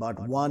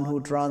 But one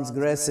who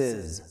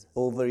transgresses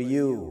over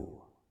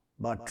you,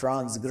 but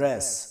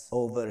transgress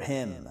over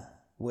him,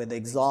 with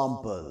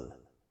example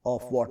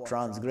of what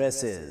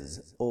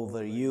transgresses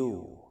over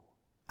you,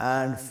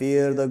 and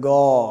fear the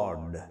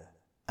God,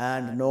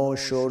 and know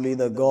surely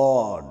the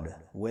God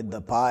with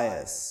the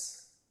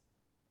pious,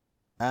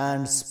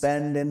 and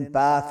spend in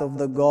path of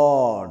the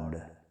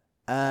God,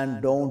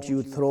 and don't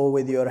you throw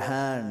with your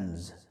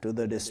hands to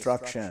the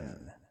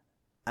destruction,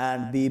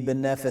 and be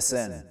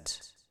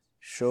beneficent.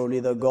 Surely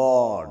the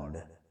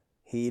God,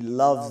 he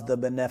loves the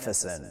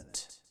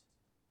beneficent.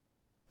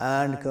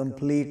 And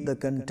complete the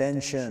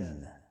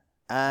contention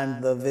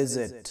and the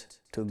visit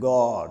to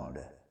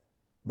God.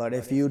 But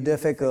if you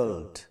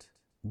difficult,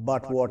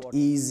 but what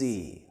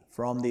easy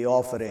from the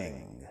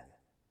offering,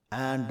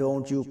 and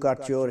don't you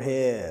cut your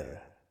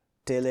hair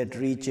till it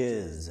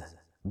reaches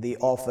the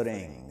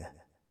offering,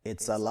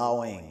 it's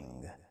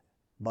allowing.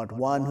 But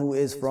one who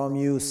is from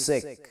you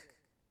sick,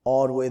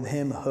 or with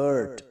him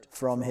hurt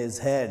from his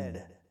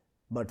head,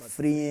 but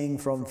freeing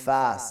from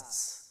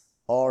fasts,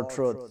 or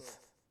truth,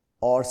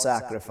 or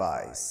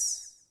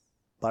sacrifice.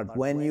 But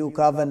when you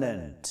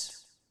covenant,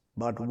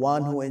 but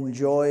one who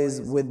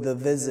enjoys with the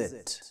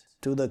visit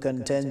to the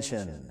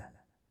contention,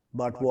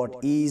 but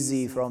what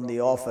easy from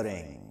the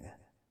offering,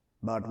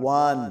 but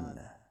one,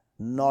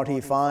 not he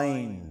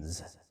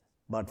finds,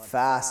 but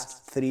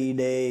fast 3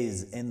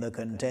 days in the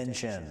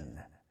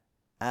contention,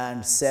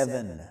 and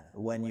 7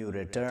 when you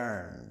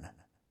return.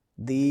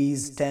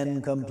 These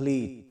 10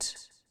 complete,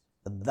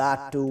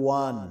 that to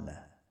one,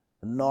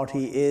 not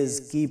he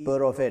is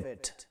keeper of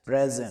it,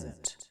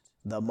 present,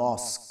 the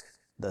mosque,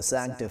 the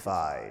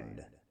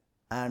sanctified,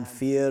 and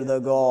fear the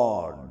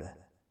God,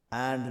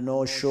 and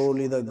know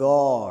surely the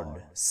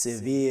God,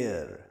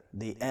 severe,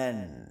 the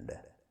end.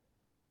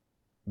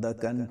 The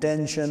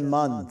contention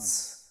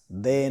months,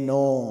 they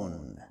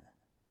known,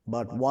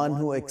 but one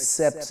who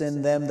accepts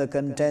in them the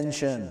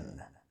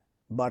contention,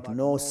 but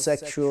no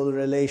sexual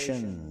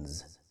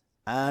relations,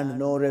 and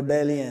no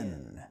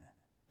rebellion,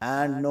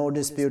 and no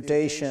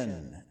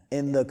disputation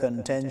in the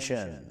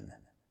contention,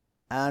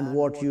 and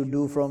what you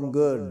do from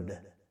good,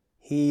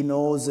 He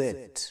knows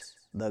it,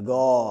 the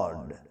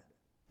God.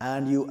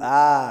 And you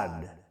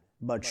add,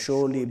 but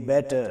surely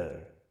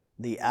better,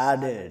 the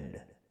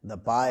added, the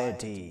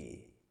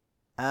piety.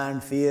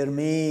 And fear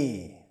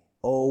me,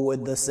 O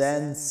with the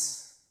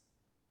sense,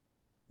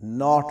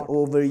 not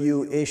over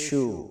you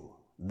issue,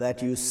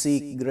 that you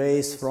seek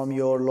grace from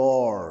your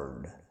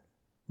Lord.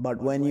 But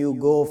when you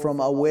go from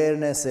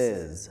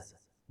awarenesses,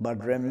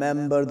 but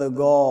remember the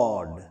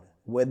God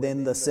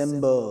within the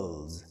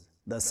symbols,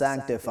 the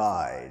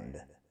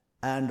sanctified,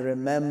 and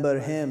remember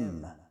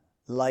Him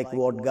like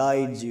what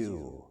guides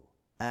you.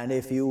 And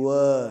if you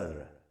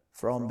were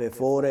from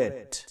before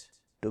it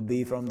to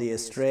be from the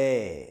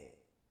astray,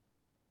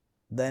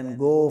 then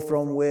go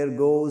from where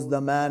goes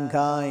the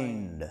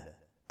mankind,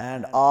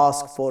 and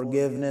ask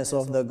forgiveness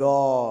of the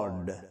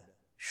God.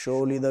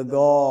 Surely the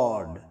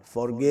God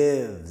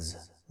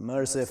forgives,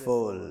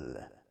 merciful.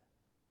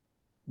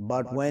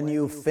 But when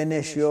you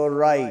finish your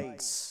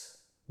rites,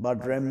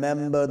 but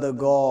remember the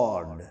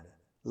God,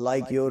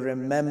 like your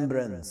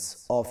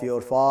remembrance of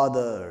your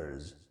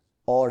fathers,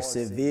 or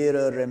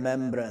severer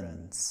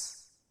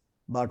remembrance.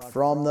 But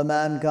from the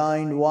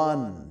mankind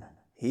one,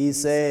 He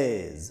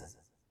says,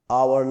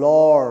 Our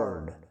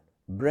Lord,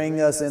 bring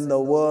us in the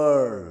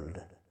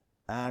world,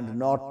 and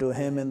not to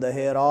Him in the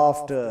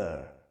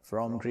hereafter,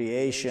 from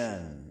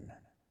creation.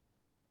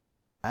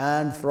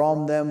 And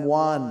from them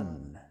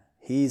one,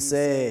 He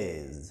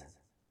says,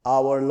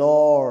 Our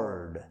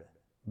Lord,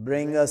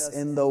 bring us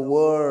in the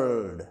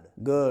world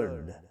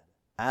good,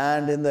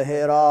 and in the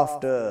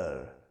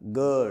hereafter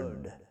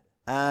good,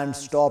 and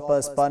stop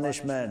us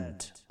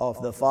punishment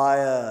of the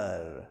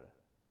fire.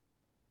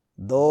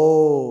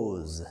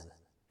 Those,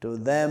 to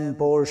them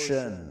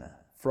portion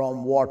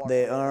from what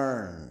they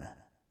earn,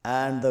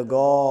 and the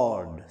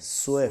God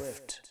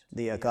swift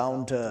the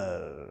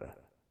accounter.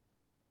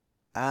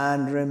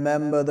 And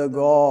remember the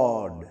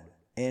God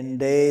in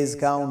days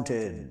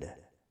counted,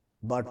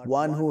 but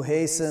one who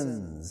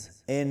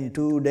hastens in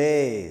 2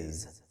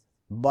 days,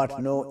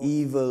 but no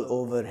evil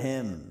over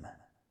him,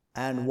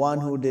 and one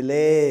who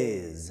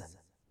delays,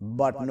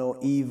 but no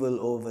evil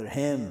over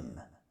him,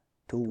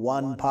 to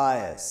one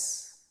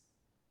pious.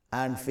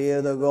 And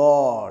fear the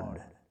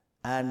God,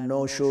 and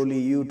know surely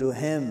you to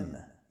Him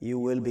you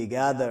will be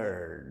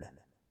gathered.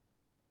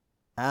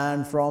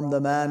 And from the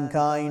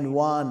mankind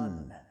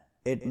one,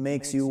 it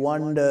makes you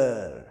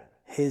wonder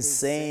his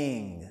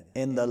saying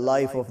in the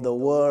life of the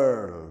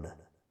world,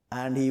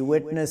 and he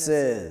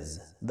witnesses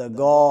the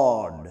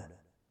God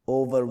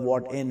over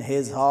what in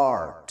his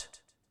heart,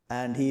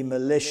 and he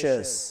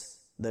malicious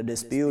the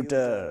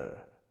disputer.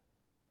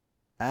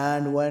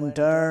 And when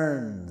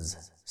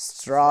turns,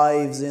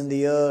 strives in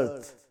the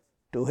earth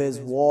to his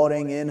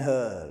warring in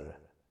her,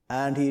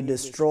 and he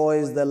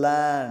destroys the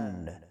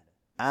land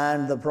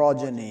and the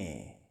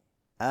progeny,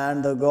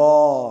 and the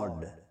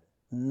God,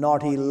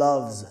 not he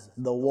loves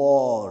the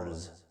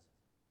wars.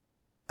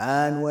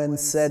 And when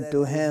said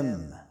to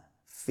him,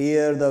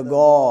 Fear the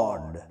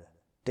God,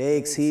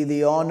 takes he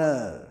the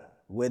honor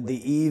with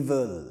the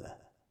evil,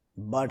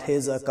 but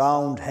his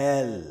account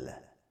hell,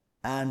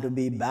 and to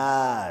be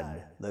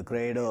bad the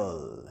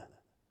cradle.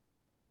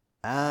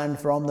 And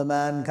from the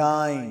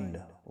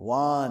mankind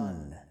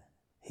one,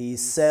 he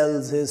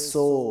sells his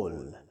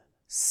soul,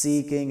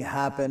 seeking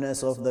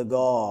happiness of the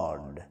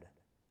God,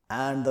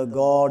 and the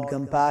God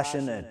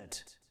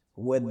compassionate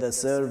with the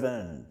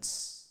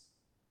servants.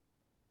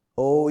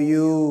 O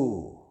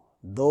you,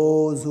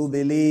 those who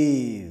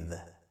believe,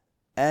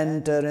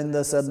 enter in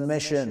the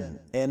submission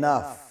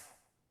enough,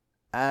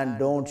 and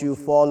don't you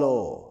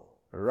follow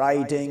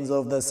writings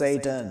of the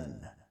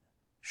Satan.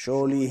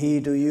 Surely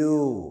he to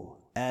you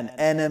an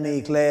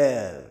enemy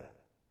clear.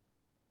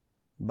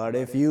 But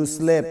if you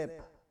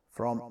slip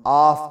from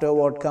after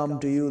what come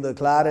to you the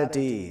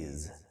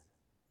clarities,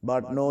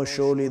 but know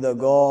surely the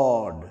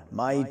God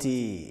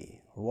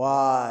mighty,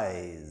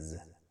 wise.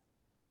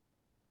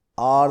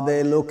 Are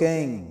they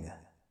looking,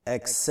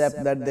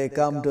 except that they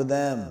come to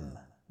them,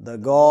 the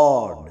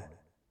God,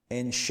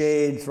 in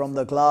shade from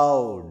the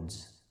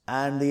clouds,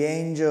 and the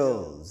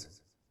angels,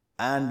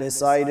 and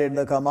decided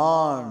the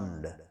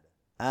command,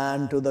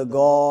 and to the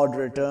God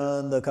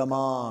return the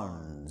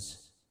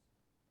commands?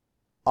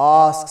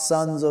 Ask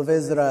sons of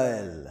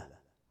Israel,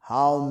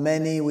 how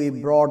many we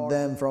brought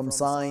them from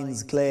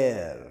signs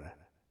clear,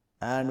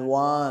 and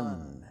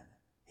one,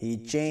 he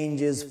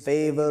changes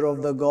favor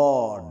of the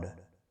God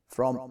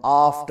from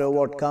after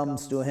what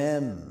comes to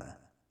him,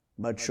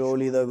 but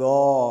surely the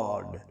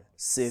God,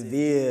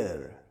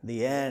 severe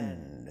the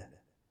end.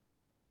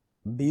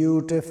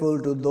 Beautiful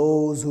to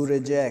those who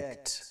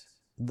reject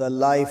the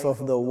life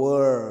of the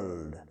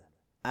world,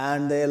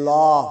 and they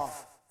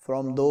laugh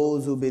from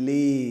those who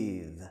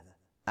believe,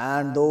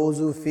 and those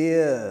who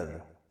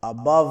fear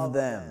above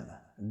them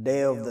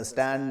day of the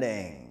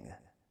standing.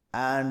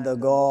 And the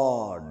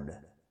God,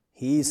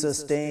 he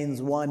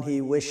sustains one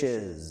he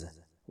wishes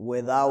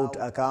without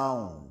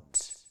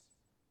account.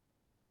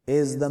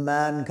 Is the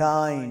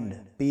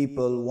mankind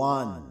people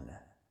one,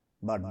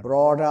 but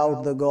brought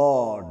out the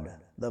God,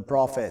 the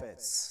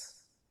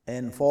prophets,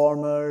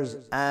 informers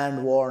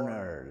and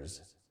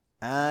warners,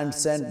 and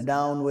sent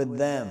down with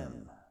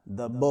them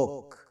the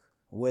book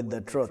with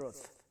the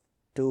truth,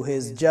 to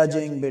his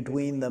judging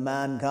between the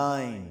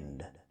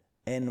mankind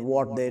in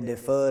what they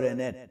differ in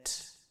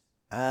it,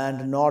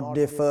 and not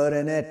differ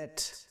in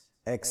it,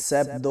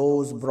 except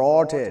those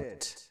brought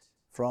it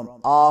from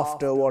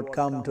after what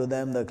come to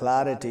them the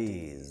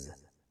clarities,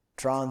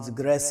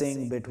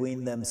 transgressing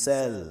between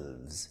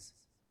themselves,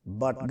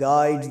 but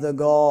guides the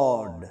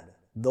God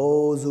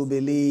those who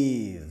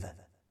believe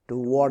to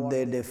what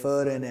they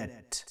differ in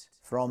it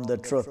from the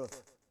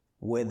truth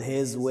with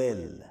his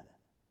will,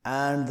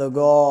 and the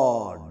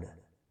God,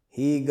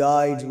 he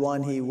guides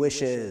one he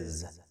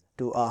wishes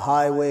to a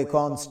highway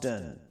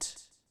constant.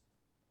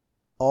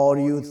 Or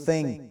you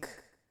think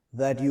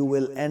that you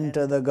will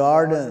enter the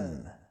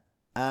garden,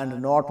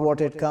 and not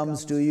what it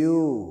comes to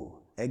you,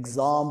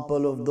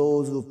 example of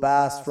those who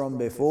passed from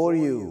before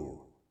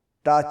you,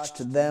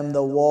 touched them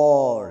the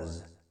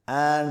wars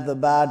and the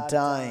bad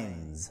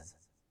times,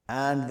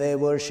 and they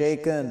were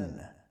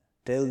shaken,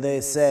 till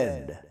they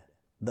said,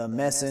 the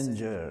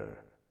messenger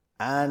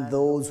and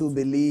those who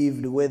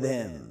believed with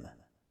him,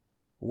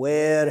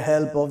 where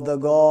help of the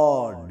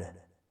God?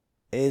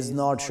 Is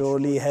not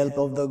surely help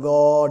of the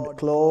God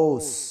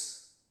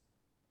close?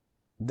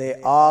 They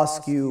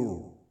ask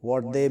you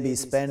what they be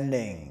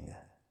spending.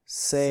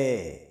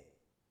 Say,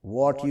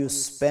 what you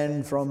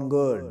spend from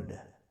good,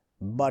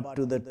 but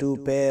to the two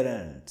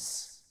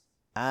parents,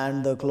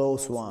 and the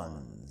close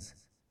ones,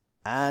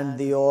 and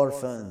the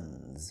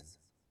orphans,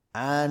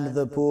 and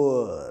the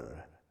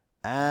poor,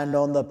 and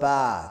on the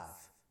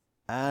path,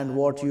 and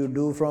what you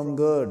do from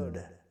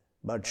good,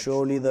 but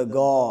surely the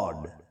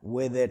God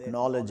with it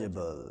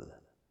knowledgeable.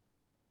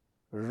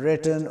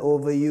 Written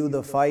over you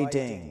the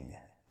fighting,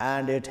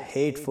 and it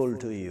hateful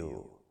to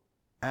you,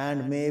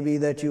 and maybe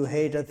that you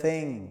hate a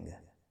thing,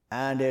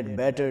 and it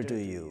better to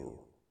you,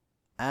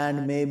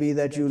 and maybe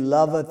that you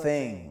love a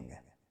thing,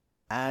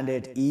 and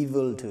it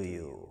evil to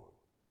you,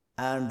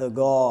 and the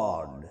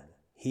God,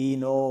 he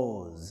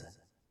knows,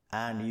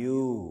 and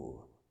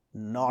you,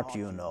 not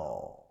you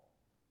know.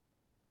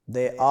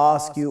 They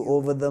ask you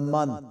over the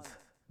month,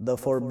 the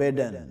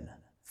forbidden,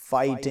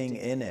 fighting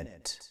in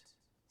it.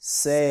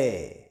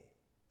 Say,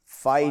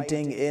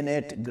 fighting in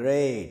it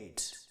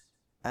great,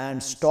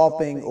 and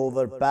stopping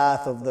over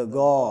path of the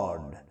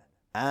God,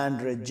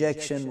 and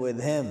rejection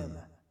with him,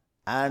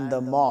 and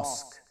the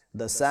mosque,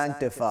 the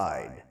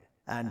sanctified,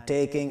 and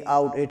taking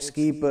out its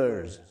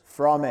keepers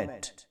from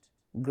it,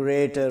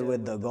 greater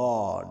with the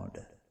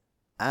God,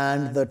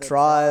 and the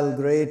trial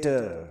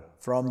greater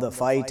from the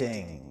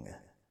fighting,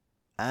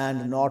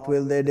 and not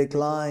will they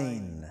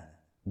decline,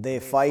 they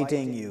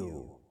fighting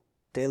you,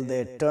 till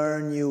they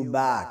turn you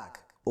back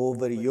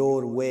over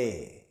your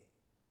way,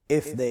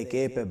 if they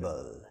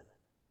capable,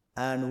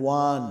 and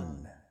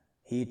one,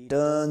 he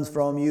turns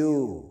from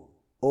you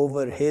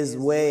over his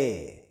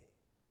way,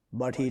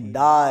 but he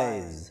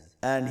dies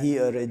and he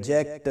a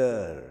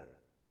rejecter,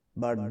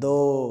 but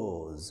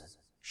those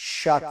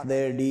shut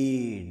their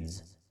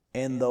deeds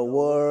in the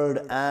world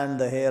and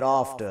the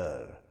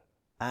hereafter,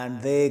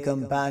 and they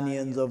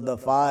companions of the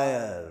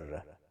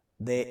fire,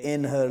 they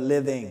in her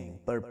living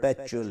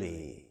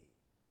perpetually.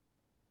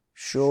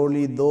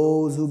 Surely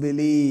those who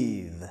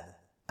believe,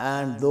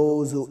 and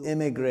those who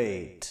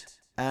immigrate,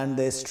 and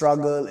they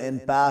struggle in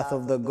path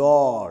of the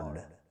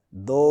God,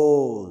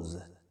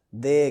 those,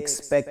 they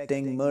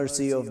expecting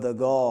mercy of the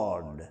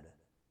God,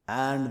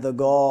 and the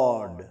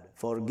God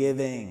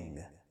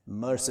forgiving,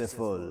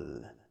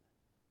 merciful.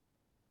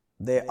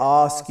 They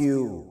ask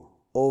you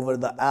over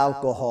the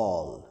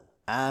alcohol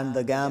and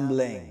the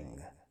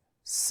gambling.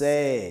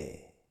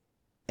 Say,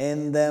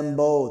 in them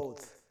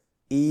both,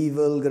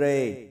 evil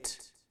great,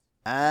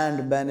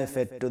 and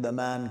benefit to the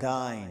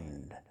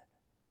mankind,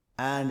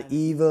 and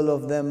evil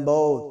of them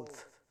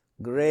both,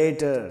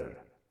 greater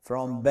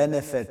from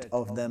benefit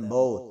of them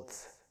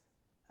both.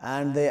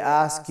 And they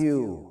ask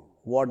you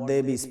what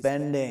they be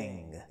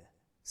spending.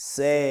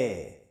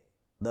 Say,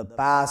 the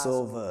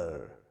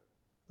Passover,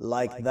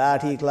 like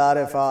that he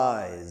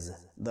clarifies,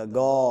 the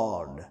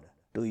God,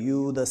 to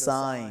you the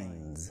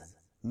signs,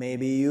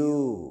 maybe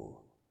you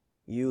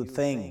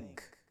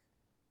think,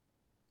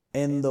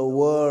 in the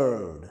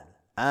world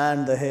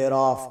and the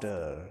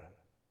hereafter.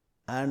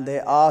 And they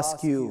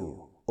ask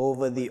you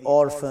over the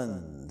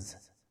orphans.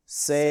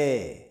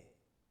 Say,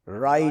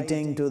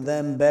 writing to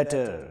them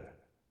better,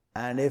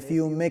 and if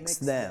you mix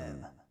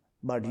them,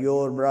 but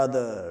your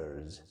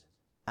brothers,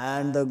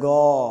 and the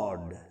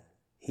God,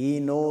 he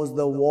knows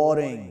the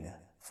warring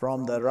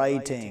from the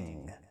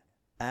writing,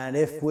 and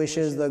if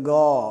wishes the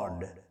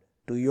God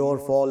to your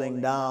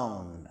falling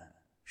down,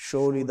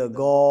 surely the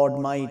God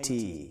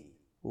mighty,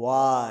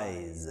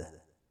 wise.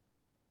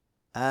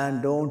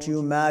 And don't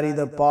you marry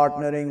the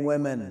partnering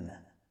women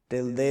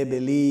till they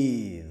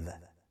believe,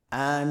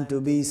 and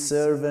to be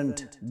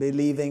servant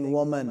believing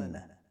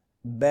woman,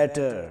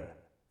 better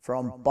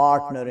from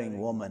partnering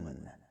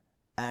woman.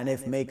 And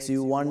if makes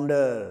you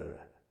wonder,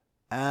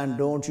 and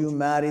don't you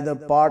marry the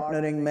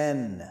partnering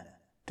men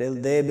till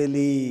they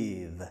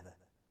believe,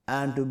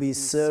 and to be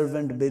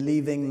servant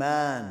believing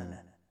man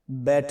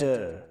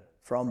better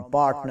from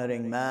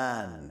partnering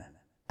man.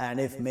 And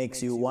if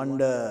makes you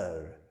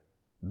wonder,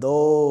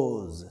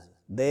 those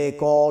they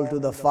call to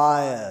the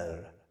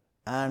fire,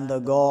 and the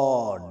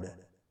God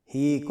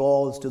he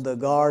calls to the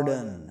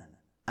garden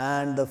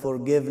and the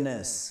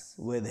forgiveness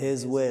with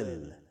his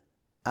will,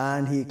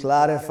 and he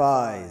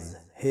clarifies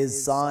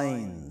his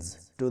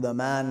signs to the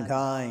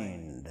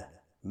mankind.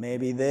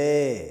 Maybe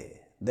they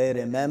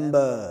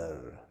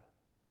remember,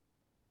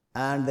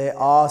 and they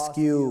ask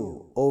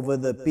you over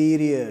the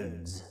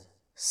periods,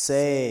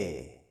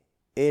 say,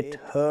 it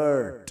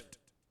hurt,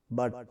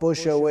 but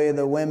push away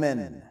the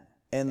women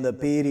in the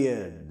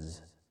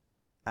periods,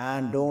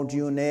 and don't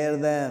you near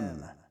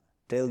them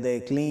till they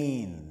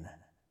clean.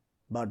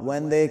 But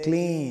when they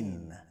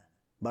clean,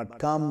 but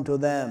come to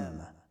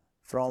them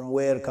from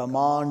where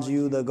commands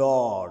you the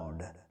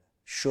God.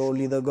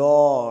 Surely the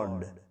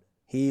God,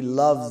 he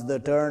loves the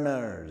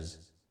turners,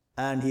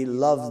 and he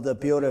loves the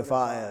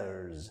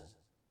purifiers.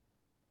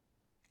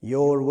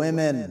 Your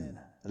women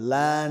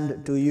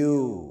land to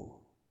you,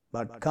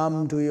 but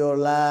come to your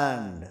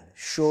land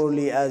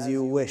surely as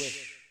you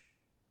wish,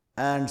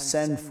 and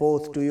send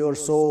forth to your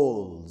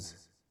souls,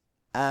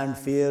 and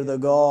fear the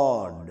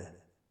God,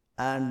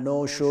 and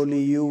know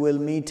surely you will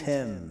meet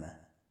him,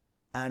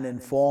 and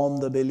inform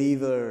the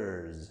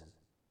believers.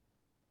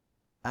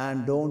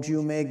 And don't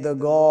you make the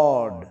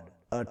God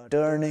a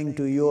turning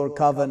to your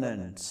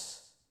covenants,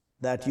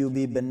 that you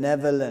be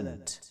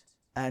benevolent,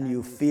 and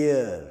you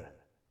fear,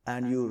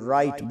 and you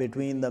right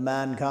between the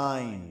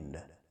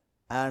mankind,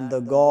 and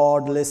the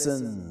God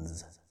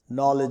listens,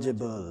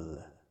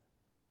 knowledgeable.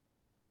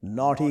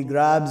 Not he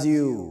grabs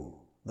you,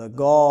 the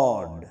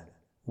God,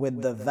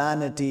 with the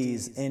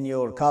vanities in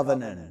your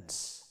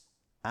covenants,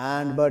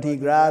 but he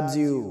grabs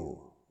you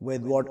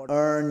with what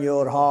earn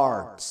your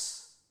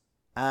hearts,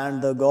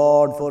 and the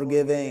God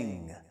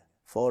forgiving,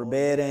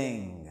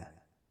 forbearing.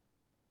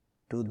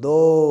 To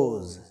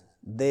those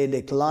they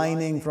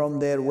declining from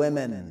their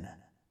women,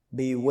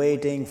 be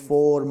waiting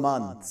 4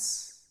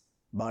 months.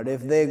 But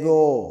if they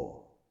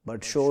go,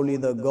 but surely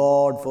the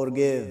God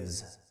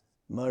forgives,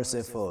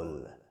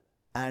 merciful.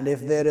 And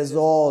if they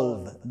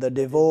resolve the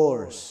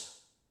divorce,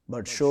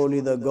 but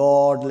surely the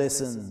God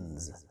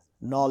listens,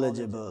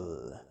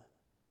 knowledgeable.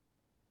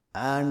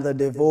 And the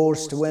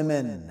divorced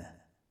women,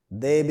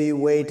 they be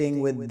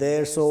waiting with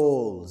their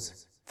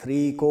souls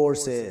 3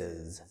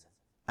 courses,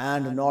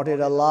 and not it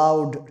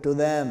allowed to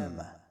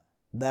them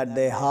that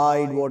they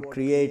hide what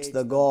creates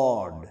the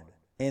God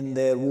in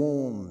their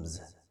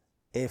wombs,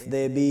 if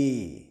they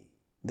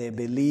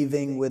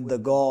believing with the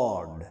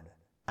God,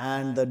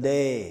 and the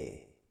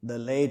day, the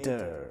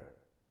later,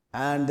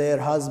 and their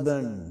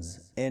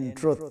husbands in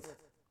truth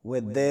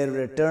with their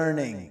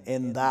returning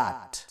in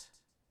that,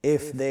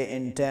 if they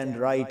intend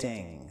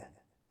writing,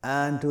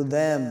 and to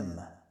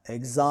them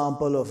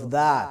example of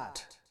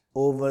that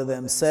over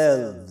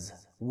themselves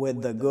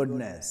with the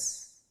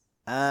goodness,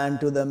 and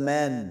to the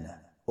men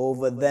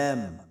over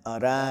them a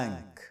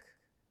rank,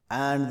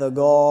 and the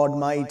God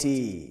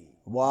mighty,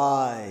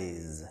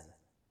 wise.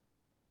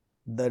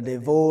 The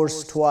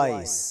divorce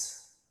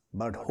twice,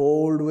 but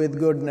hold with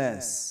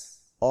goodness,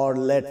 or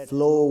let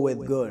flow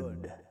with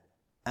good,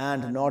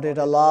 and not it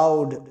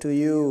allowed to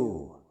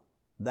you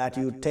that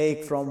you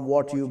take from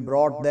what you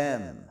brought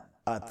them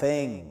a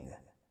thing,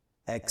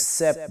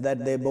 except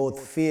that they both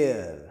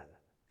fear,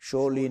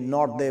 surely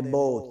not they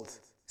both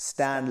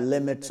stand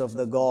limits of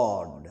the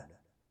God.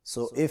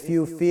 So if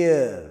you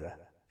fear,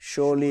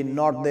 surely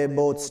not they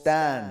both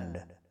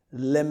stand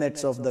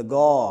limits of the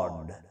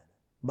God,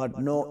 but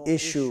no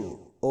issue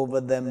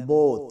over them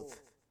both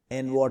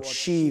in what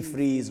she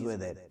frees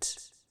with it.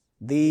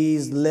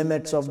 These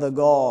limits of the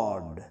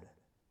God,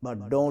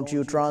 but don't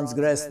you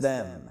transgress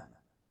them.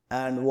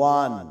 And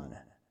one,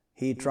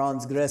 he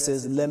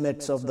transgresses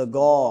limits of the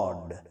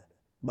God,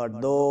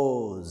 but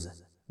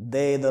those,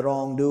 they the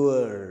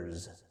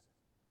wrongdoers.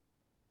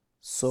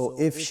 So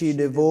if she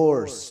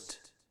divorced,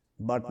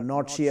 but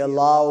not she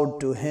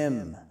allowed to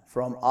him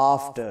from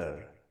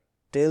after,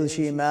 till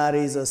she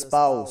marries a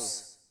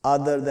spouse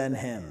other than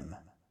him.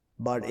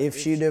 But if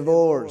she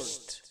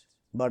divorced,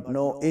 but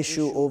no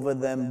issue over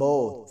them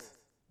both,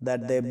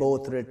 that they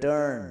both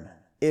return,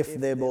 if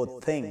they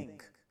both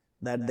think,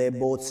 that they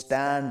both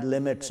stand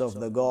limits of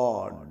the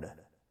God.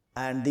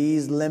 And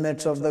these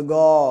limits of the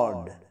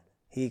God,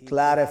 he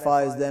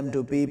clarifies them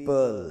to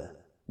people,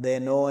 they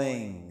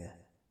knowing.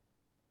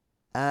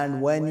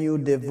 And when you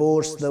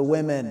divorce the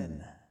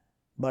women,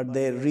 but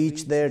they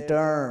reach their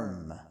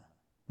term,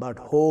 but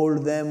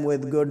hold them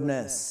with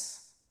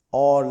goodness,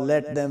 or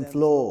let them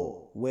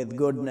flow with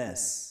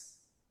goodness,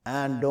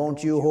 and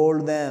don't you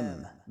hold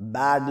them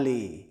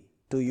badly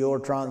to your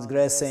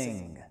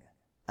transgressing.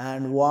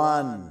 And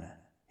one,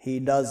 he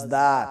does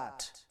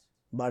that,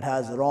 but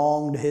has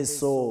wronged his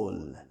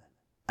soul.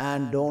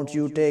 And don't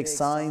you take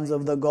signs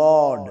of the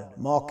God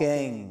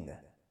mocking,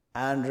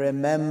 and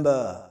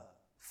remember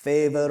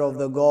favor of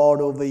the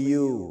God over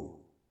you,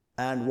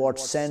 and what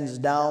sends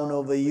down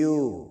over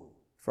you,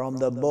 from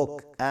the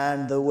book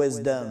and the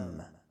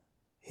wisdom.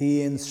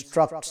 He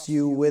instructs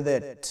you with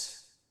it,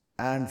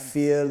 and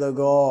fear the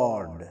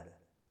God,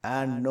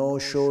 and know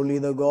surely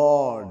the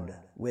God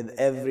with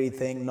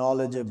everything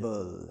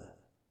knowledgeable.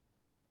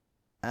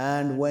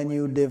 And when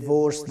you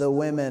divorce the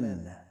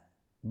women,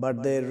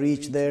 but they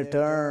reach their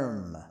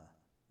term,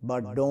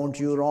 but don't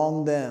you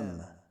wrong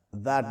them,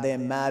 that they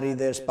marry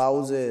their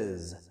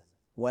spouses,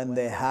 when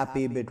they're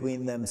happy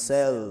between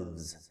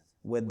themselves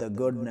with the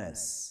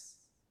goodness.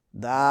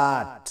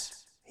 That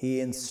he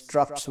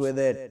instructs with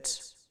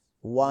it,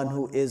 one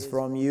who is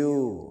from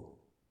you,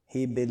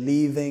 he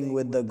believing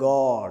with the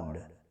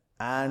God,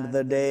 and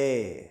the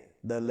day,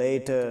 the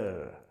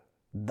later,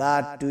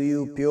 that to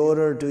you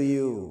purer to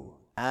you,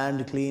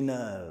 and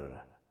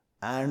cleaner,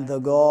 and the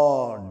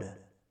God,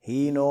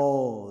 he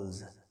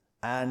knows,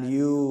 and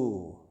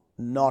you,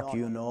 not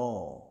you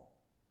know.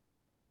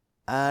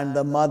 And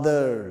the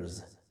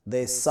mothers,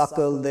 they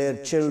suckle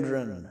their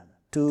children,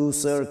 2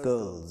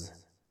 circles,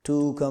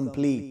 2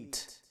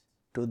 complete,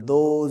 to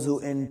those who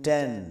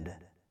intend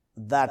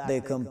that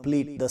they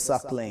complete the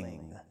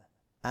suckling,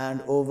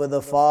 and over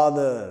the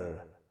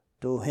father,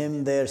 to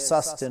him their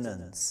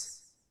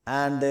sustenance,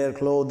 and their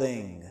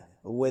clothing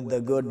with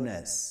the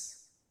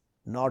goodness.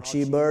 Not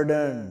she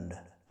burdened,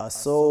 a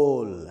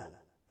soul,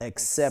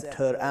 except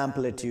her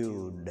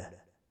amplitude.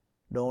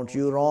 Don't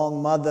you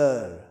wrong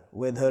mother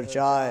with her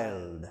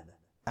child,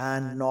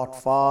 and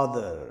not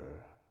father,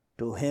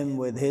 to him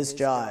with his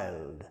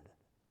child,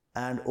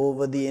 and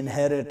over the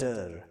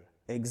inheritor,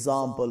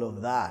 example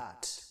of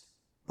that.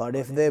 But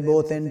if they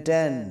both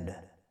intend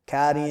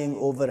carrying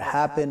over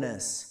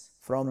happiness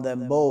from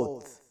them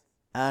both,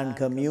 and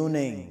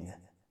communing,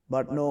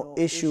 but no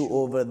issue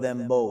over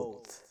them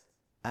both,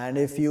 and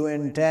if you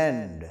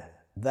intend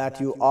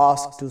that you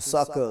ask to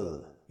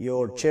suckle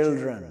your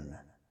children,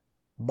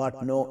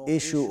 but no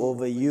issue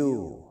over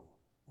you,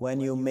 when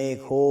you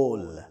make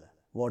whole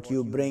what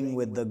you bring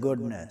with the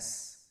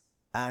goodness,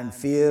 and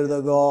fear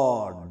the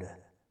God,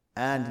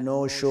 and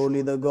know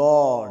surely the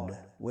God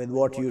with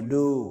what you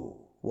do,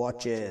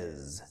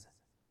 watches.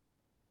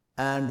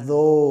 And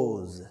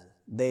those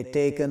they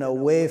taken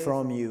away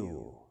from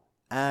you,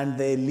 and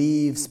they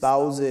leave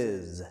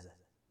spouses,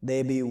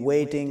 they be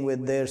waiting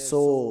with their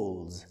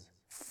souls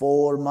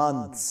 4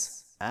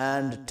 months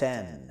and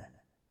 10.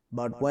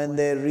 But when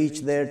they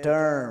reach their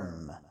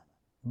term,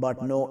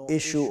 but no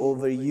issue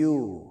over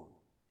you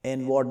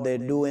in what they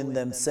do in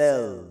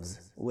themselves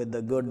with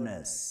the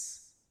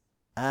goodness,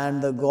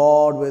 and the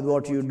God with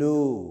what you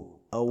do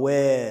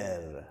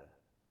aware,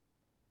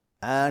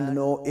 and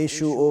no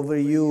issue over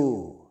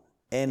you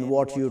in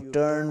what you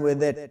turn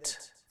with it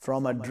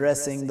from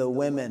addressing the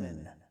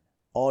women,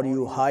 or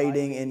you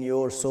hiding in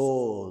your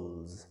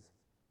souls.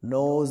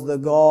 Knows the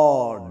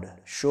God,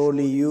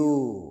 surely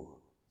you,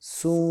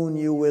 soon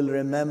you will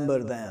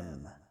remember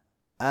them.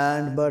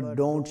 And but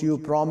don't you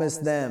promise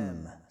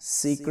them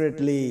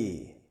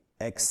secretly,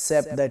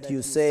 except that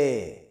you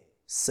say,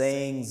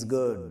 sayings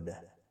good.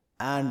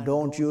 And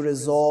don't you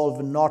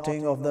resolve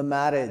knotting of the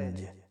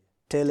marriage,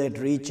 till it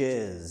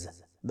reaches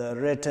the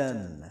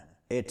written,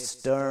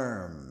 its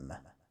term.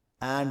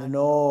 And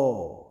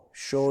know,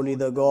 surely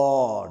the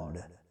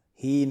God,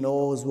 he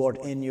knows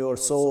what in your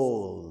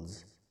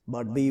souls,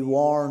 but be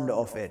warned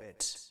of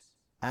it.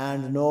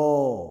 And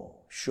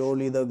know,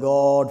 surely the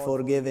God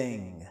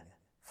forgiving,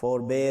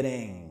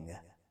 forbearing.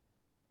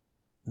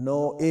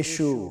 No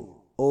issue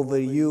over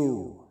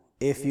you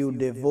if you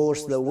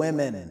divorce the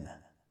women,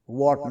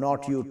 what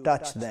not you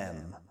touch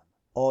them,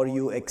 or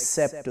you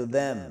accept to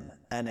them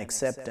an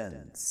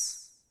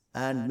acceptance,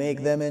 and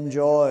make them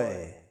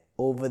enjoy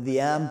over the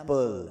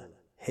ample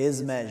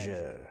his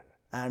measure,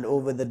 and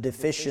over the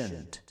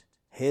deficient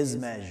his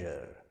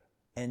measure,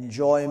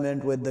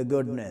 enjoyment with the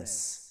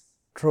goodness,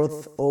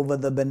 truth over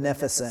the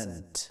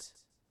beneficent.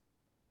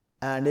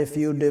 And if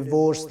you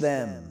divorce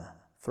them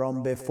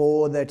from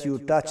before that you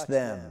touch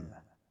them,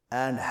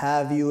 and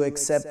have you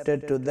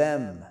accepted to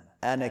them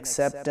an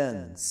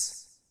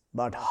acceptance,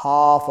 but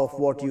half of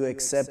what you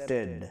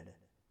accepted,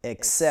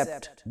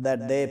 except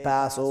that they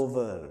pass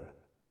over,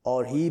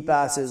 or he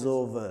passes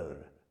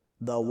over,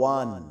 the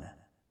one,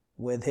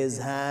 with his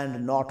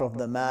hand not of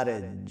the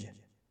marriage,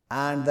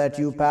 and that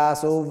you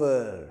pass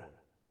over,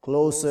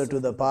 closer to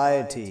the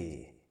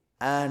piety,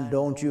 and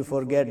don't you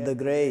forget the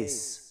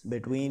grace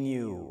between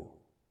you.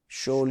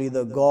 Surely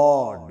the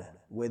God,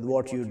 with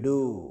what you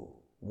do,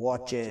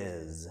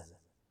 watches.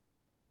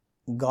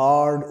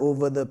 Guard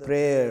over the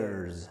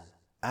prayers,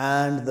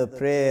 and the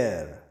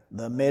prayer,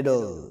 the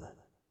middle,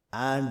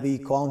 and be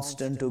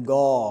constant to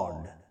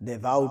God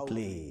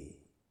devoutly.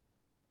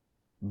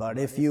 But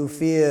if you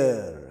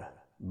fear,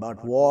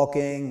 but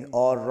walking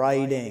or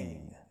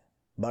riding,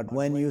 but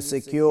when you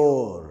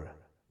secure,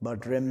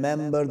 but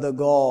remember the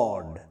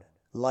God,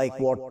 like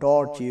what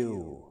taught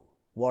you,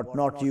 what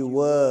not you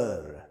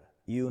were,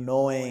 you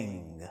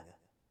knowing.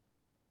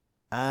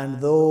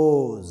 And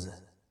those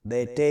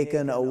they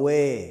taken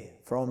away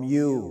from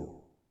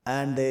you,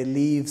 and they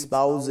leave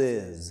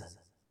spouses,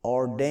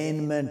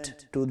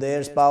 ordainment to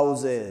their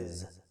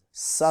spouses,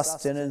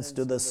 sustenance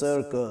to the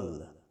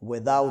circle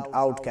without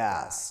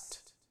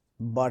outcast.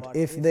 But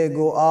if they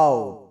go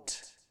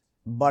out,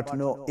 but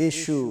no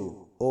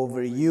issue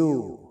over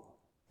you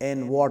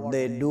in what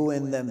they do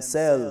in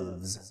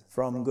themselves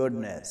from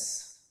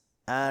goodness,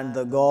 and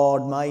the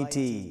God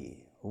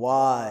mighty,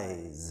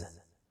 wise,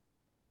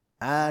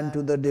 and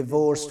to the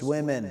divorced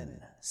women,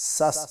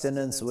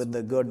 sustenance with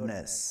the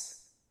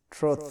goodness,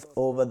 truth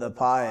over the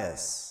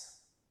pious.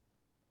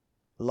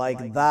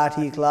 Like that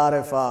he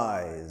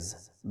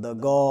clarifies, the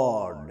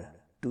God,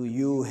 to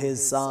you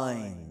his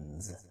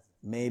signs.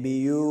 Maybe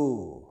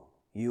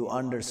you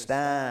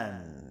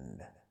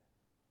understand.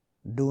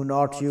 Do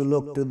not you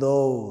look to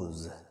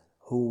those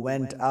who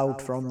went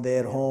out from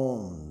their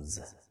homes,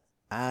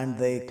 and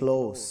they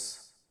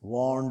close,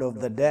 warned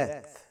of the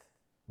death,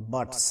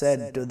 but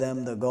said to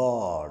them the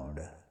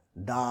God,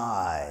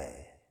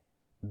 die,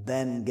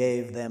 then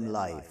gave them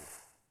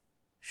life.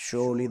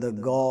 Surely the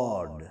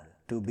God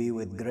to be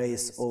with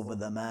grace over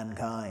the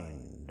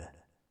mankind,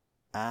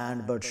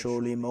 and but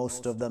surely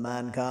most of the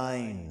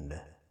mankind,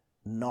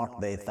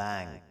 not they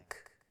thank,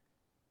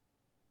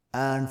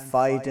 and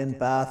fight in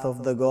path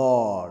of the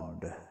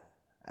God,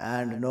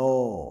 and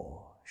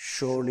know,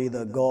 surely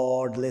the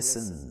God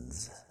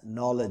listens,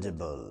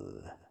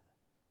 knowledgeable,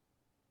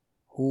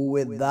 who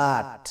with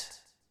that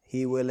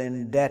he will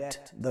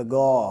indebt the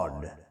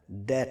God,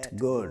 debt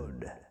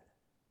good,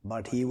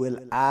 but he will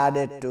add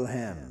it to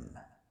him,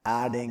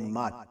 adding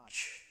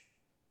much,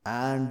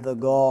 and the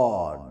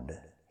God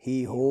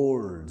he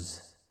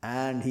holds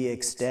and he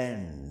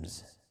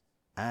extends,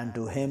 and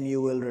to him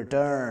you will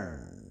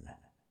return.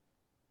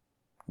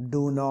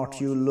 Do not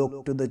you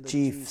look to the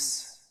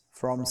chiefs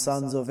from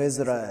sons of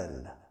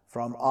Israel,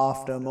 from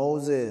after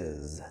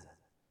Moses?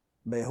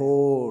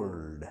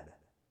 Behold,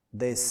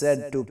 they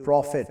said to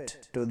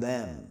prophet to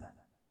them,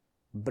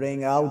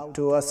 bring out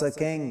to us a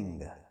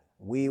king,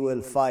 we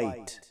will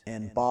fight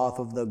in path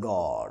of the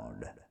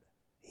God.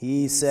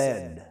 He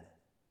said,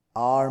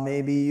 are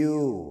maybe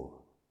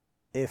you,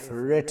 if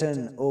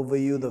written over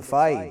you the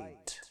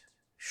fight,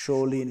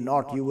 surely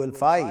not you will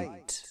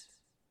fight.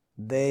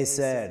 They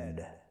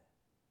said,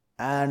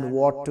 and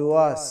what to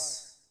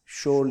us?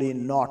 Surely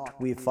not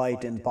we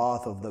fight in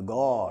path of the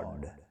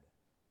God.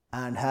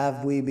 And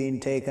have we been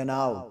taken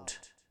out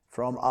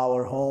from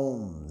our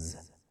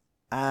homes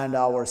and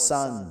our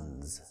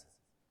sons?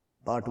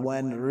 But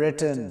when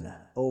written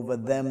over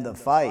them the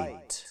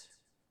fight,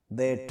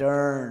 they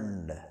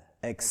turned,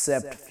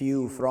 except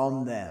few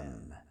from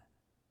them,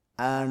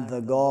 and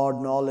the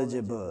God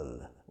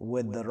knowledgeable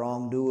with the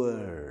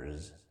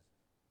wrongdoers,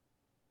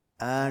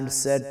 and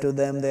said to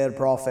them their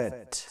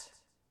prophet,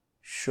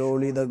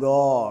 surely the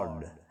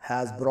God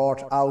has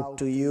brought out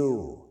to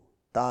you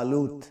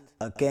Talut,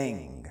 a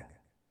king.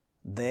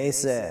 They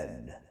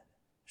said,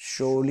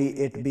 surely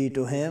it be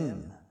to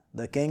him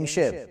the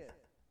kingship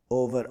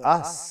over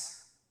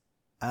us,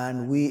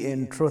 and we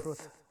in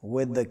truth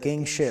with the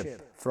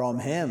kingship from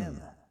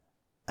him,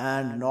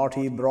 and not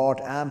he brought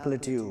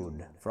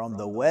amplitude from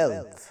the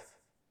wealth.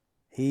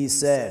 He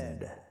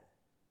said,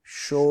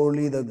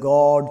 surely the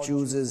God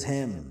chooses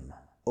him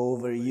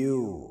over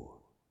you,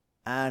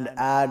 and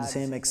adds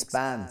him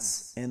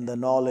expanse in the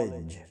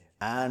knowledge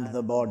and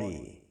the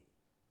body.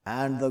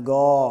 And the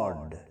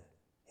God,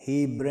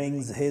 he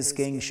brings his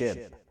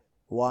kingship,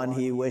 one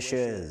he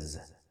wishes,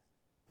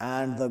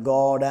 and the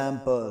God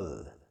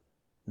ample,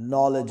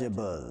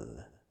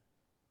 knowledgeable.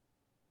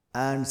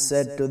 And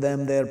said to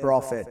them their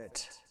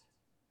prophet,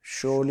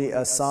 surely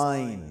a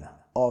sign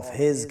of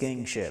his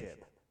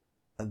kingship,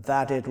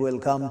 that it will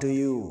come to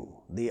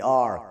you, the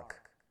ark,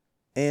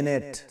 in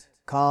it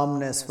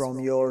calmness from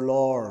your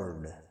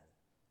Lord,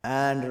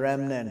 and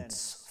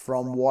remnants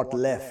from what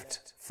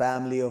left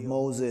family of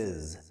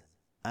Moses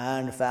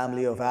and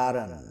family of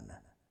Aaron,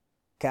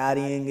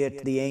 carrying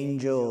it the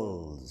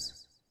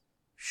angels.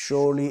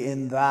 Surely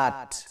in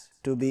that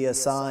to be a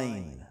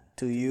sign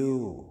to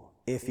you,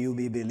 if you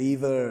be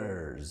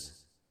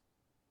believers.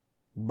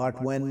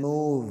 But when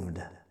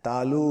moved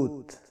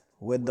Talut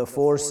with the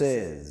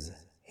forces,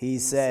 he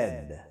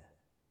said,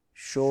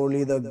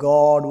 surely the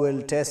God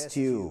will test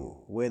you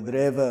with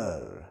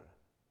river,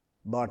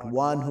 but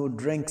one who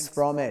drinks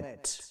from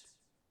it,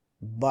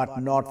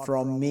 but not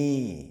from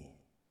me,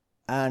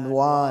 and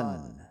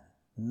one,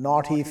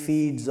 not he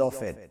feeds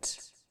of it,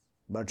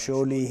 but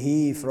surely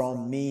he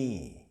from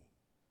me,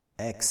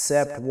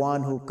 except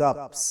one who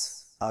cups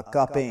a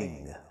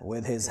cupping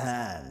with his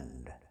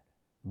hand.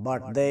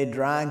 But they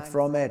drank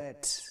from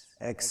it,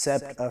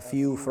 except a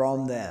few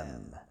from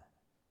them.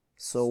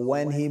 So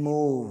when he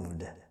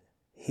moved,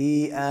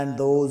 he and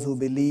those who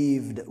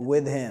believed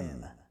with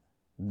him,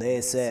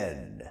 they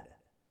said,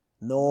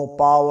 no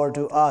power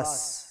to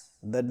us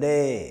the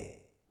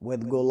day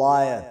with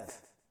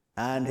Goliath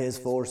and his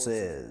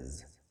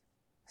forces.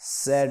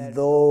 Said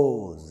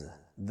those,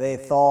 they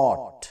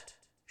thought,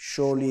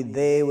 surely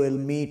they will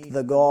meet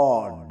the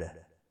God.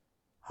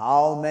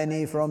 How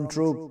many from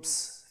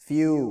troops?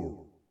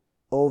 Few.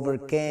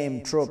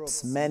 Overcame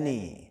troops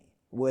many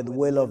with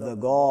will of the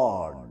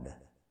God.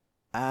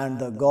 and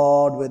the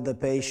God with the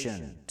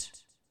patient.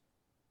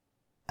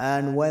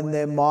 And when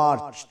they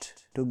marched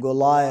to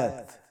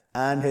Goliath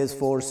and his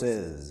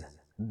forces,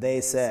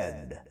 they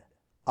said,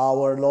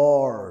 Our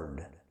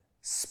Lord,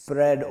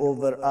 spread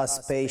over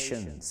us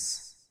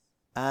patience,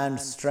 and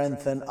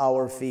strengthen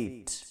our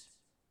feet,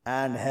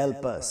 and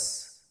help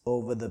us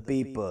over the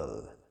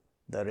people,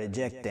 the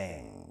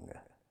rejecting.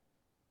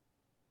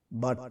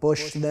 But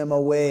pushed them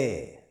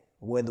away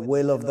with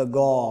will of the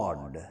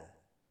God,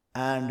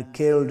 and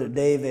killed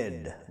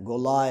David,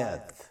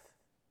 Goliath,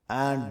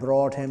 and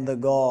brought him the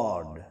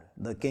God,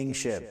 the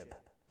kingship,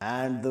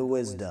 and the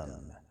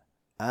wisdom,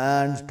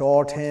 and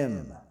taught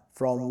him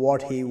from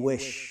what he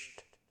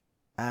wished.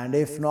 And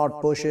if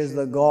not pushes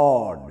the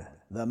God,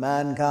 the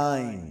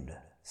mankind,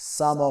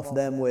 some of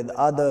them with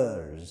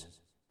others,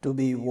 to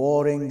be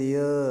warring the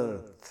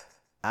earth,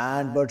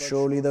 and but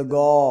surely the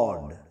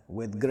God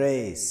with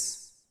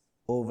grace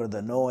over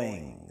the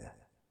knowing.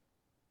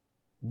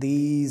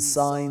 These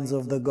signs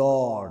of the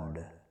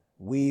God,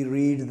 we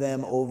read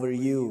them over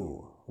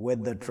you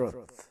with the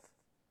truth,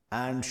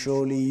 and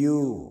surely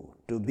you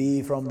to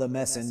be from the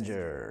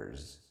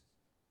messengers.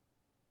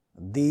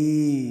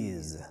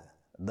 These,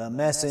 the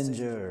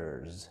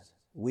messengers,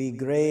 we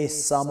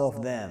grace some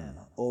of them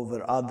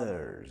over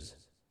others.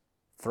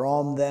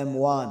 From them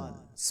one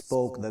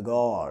spoke the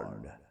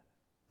God,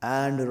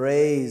 and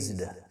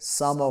raised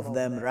some of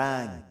them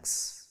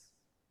ranks.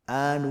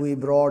 And we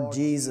brought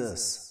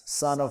Jesus,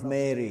 Son of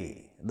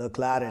Mary, the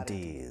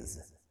clarities,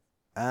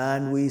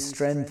 and we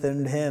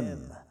strengthened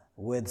him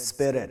with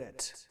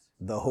Spirit,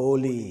 the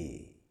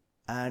Holy,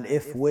 and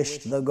if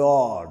wished the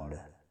God,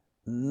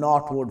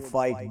 not would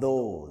fight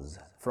those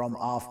from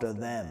after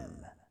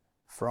them,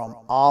 from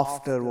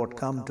after what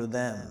come to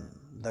them,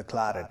 the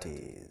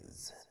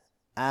clarities.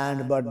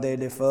 And but they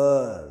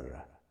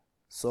differ,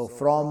 so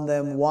from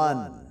them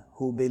one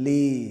who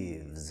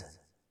believes,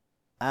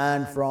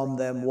 and from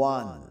them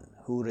one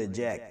who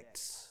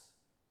rejects.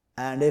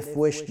 And if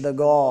wished the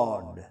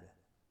God,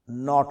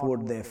 not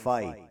would they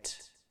fight,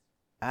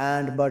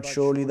 and but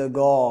surely the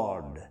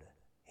God,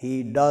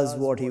 he does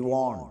what he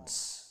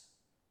wants.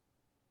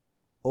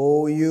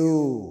 O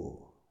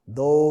you,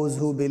 those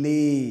who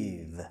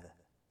believe,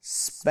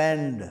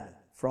 spend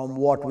from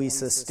what we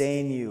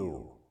sustain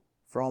you,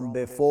 from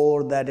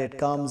before that it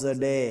comes a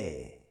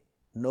day,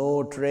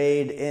 no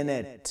trade in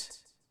it,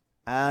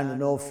 and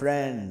no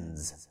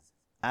friends,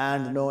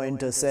 and no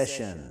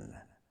intercession,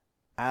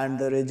 and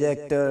the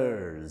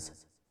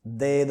rejectors,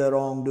 they the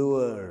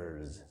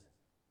wrongdoers.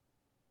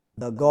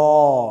 The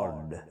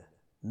God,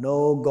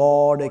 no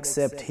God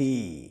except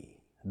He,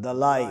 the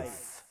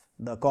life,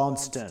 the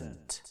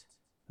constant,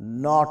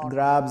 not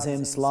grabs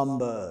him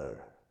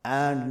slumber,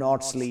 and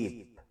not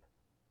sleep.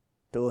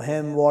 To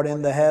him what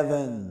in the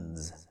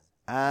heavens,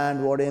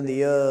 and what in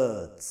the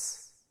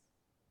earths,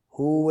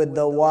 who with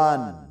the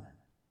one,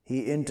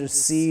 he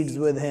intercedes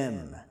with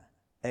him,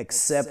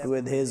 except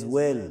with his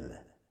will.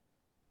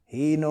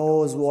 He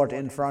knows what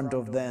in front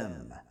of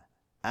them,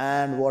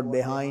 and what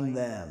behind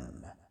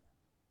them,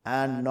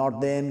 and not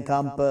they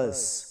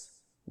encompass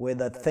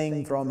with a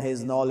thing from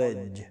his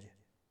knowledge,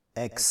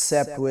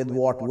 except with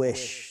what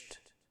wished.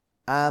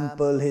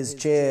 Ample his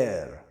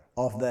chair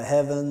of the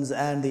heavens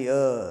and the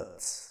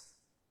earths,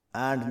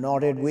 and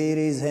not it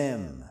wearies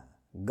him,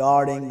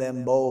 guarding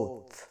them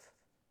both,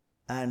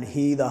 and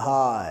he the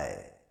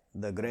high,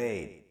 the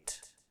great.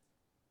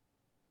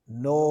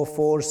 No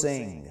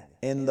forcing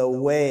in the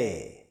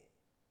way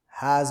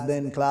has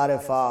been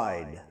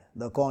clarified,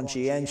 the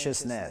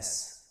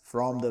conscientiousness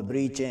from the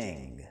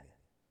breaching,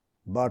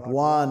 but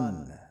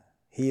one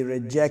he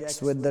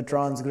rejects with the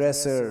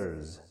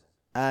transgressors,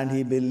 and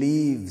he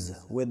believes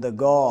with the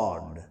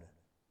God,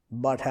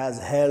 but has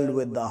held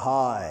with the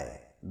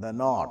high, the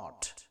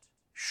not,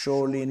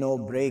 surely no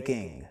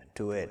breaking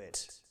to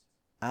it,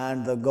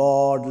 and the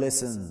God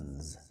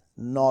listens,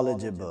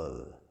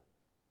 knowledgeable.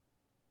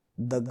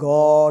 The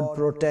God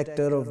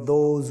protector of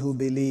those who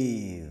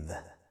believe,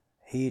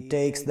 he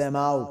takes them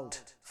out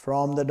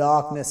from the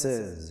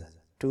darknesses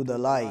to the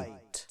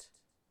light,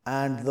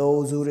 and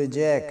those who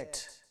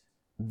reject,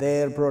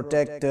 their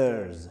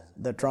protectors,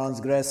 the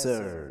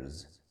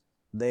transgressors,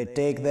 they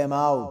take them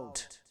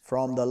out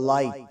from the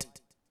light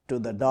to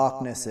the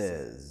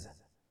darknesses.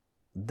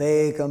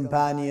 They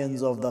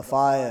companions of the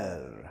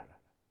fire,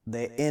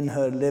 they in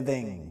her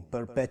living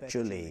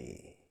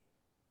perpetually.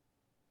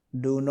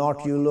 Do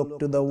not you look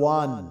to the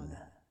one,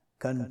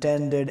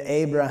 contended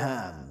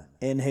Abraham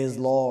in his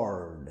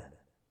Lord,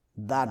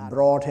 that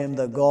brought him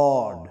the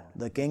God,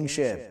 the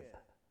kingship?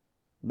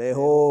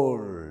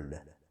 Behold,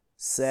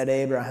 said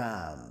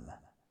Abraham,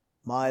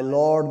 my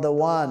Lord the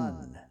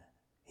one,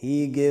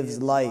 he gives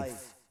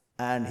life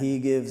and he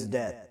gives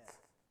death.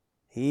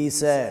 He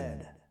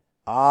said,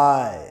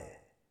 I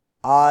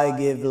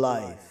give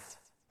life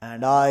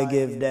and I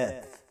give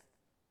death.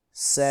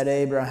 Said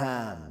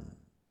Abraham,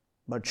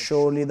 but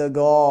surely the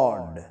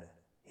God,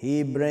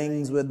 he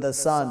brings with the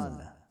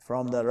sun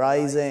from the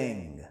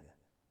rising,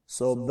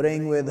 so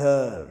bring with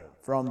her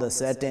from the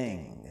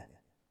setting.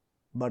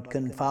 but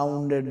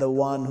confounded the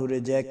one who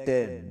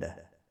rejected.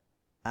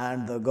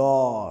 And the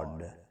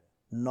God,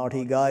 not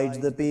he guides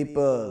the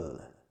people,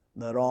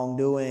 the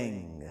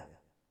wrongdoing.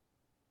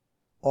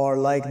 Or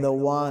like the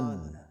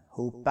one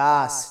who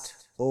passed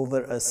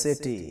over a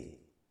city,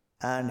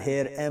 and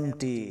here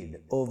emptied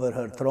over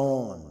her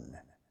throne.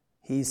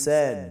 He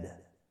said,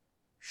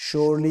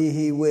 surely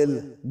he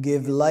will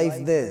give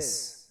life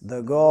this,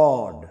 the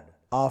God,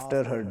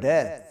 after her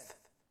death.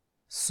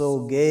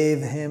 So gave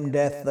him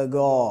death the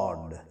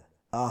God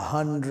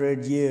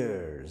 100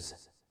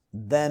 years,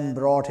 then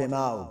brought him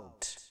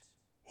out.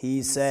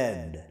 He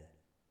said,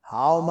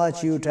 how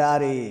much you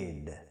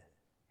tarried?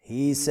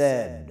 He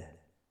said,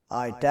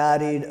 I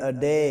tarried a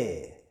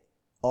day,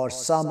 or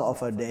some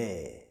of a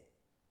day.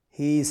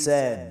 He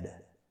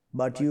said,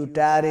 but you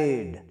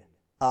tarried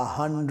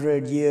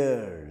 100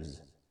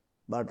 years.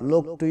 But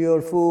look to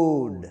your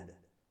food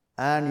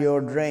and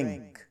your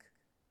drink,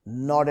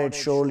 not it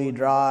surely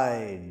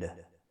dried.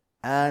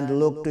 And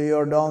look to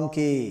your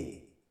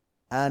donkey,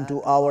 and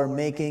to our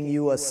making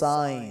you a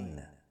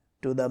sign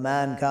to the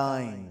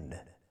mankind.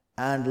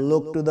 And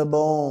look to the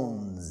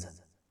bones,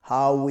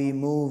 how we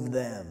move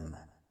them,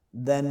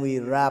 then we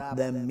wrap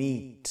them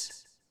meat.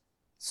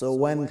 So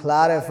when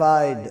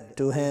clarified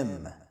to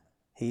him,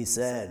 he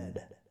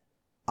said,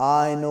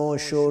 I know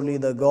surely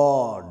the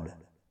God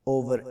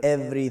over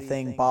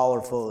everything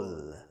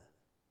powerful.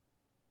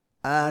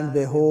 And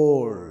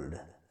behold,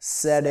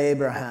 said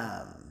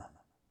Abraham,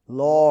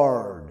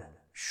 Lord,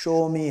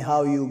 show me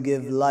how you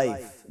give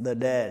life the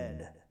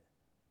dead.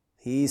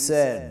 He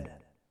said,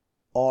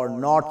 or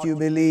not you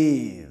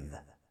believe?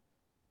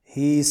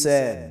 He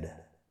said,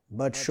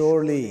 but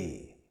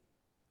surely,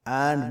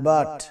 and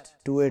but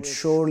to it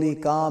surely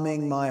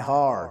calming my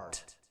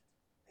heart.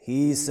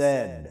 He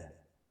said,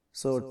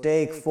 so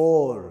take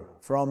 4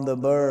 from the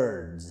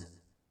birds,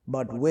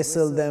 but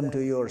whistle them to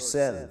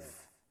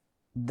yourself.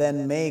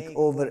 Then make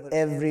over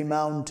every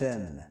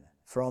mountain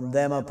from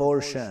them a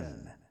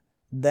portion.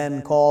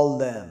 Then call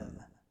them.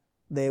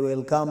 They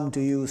will come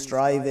to you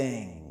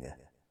striving.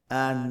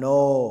 And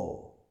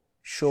know,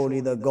 surely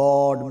the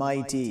God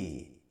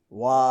mighty,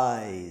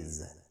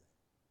 wise.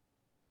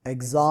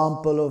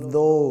 Example of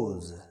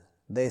those,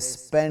 they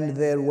spend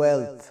their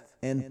wealth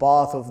in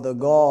path of the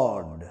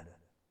God,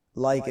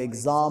 like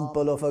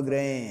example of a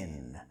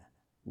grain,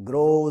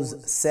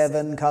 grows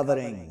 7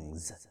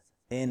 coverings,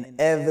 in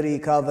every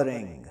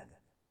covering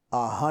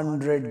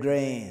 100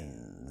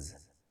 grains.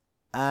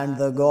 And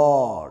the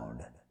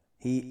God,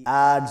 he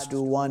adds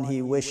to one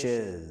he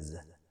wishes,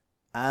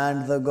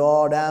 and the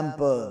God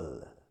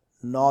ample,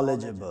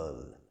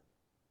 knowledgeable.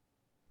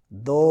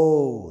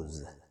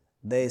 Those,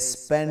 they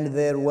spend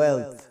their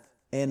wealth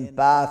in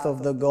path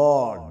of the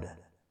God,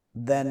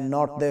 then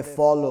not they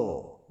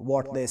follow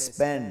what they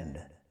spend,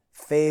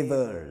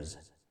 favors,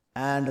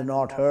 and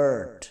not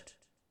hurt,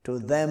 to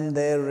them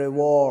their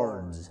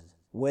rewards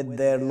with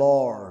their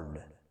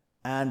Lord,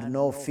 and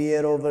no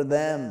fear over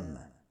them,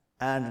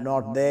 and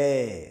not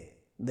they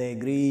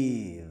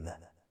grieve.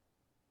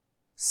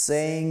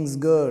 Sayings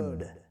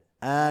good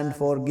and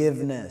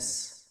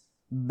forgiveness,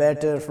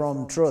 better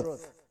from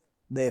truth,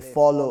 they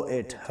follow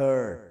it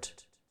hurt,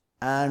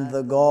 and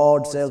the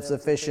God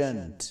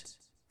self-sufficient,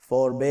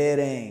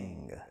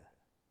 forbearing.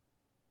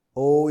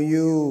 O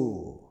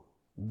you,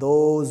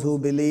 those who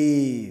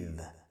believe,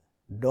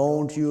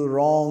 don't you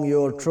wrong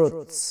your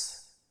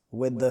truths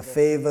with the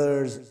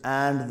favors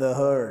and the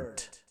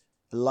hurt,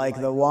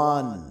 like the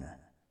one,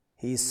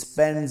 he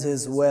spends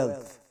his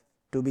wealth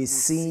to be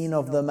seen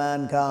of the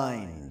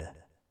mankind,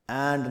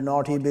 and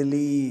not he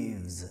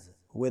believes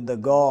with the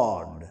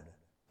God,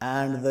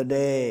 and the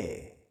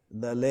day,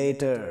 the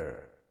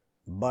later.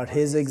 But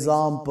his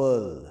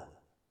example,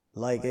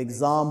 like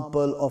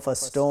example of a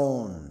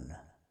stone,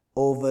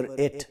 over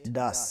it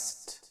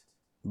dust,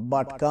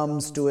 but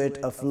comes to it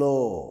a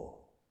flow,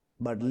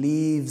 but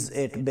leaves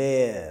it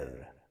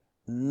bare.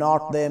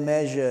 Not they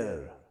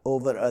measure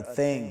over a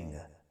thing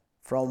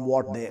from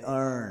what they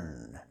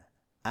earn.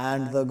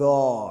 And the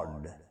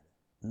God,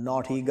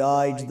 not he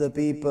guides the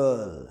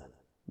people,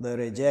 the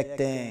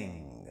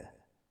rejecting.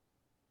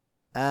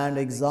 And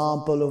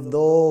example of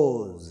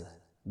those,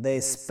 they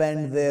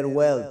spend their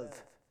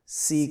wealth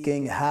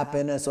seeking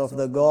happiness of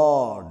the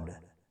God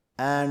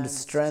and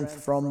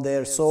strength from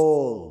their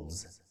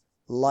souls,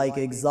 like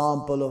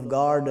example of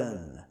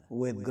garden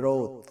with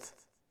growth.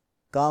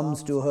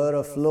 Comes to her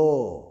a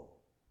flow,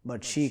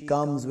 but she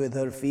comes with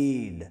her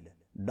feed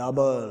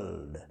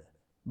doubled.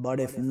 But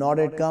if not,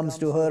 it comes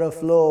to her a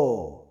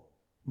flow,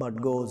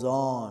 but goes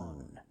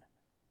on.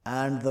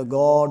 And the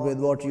God with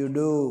what you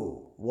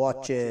do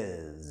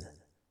watches.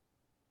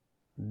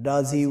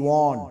 Does he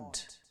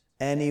want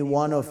any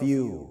one of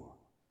you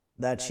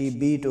that she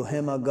be to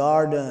him a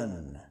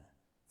garden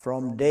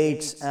from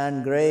dates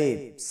and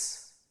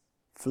grapes,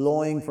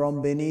 flowing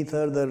from beneath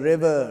her the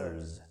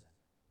rivers,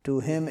 to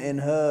him in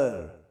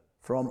her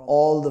from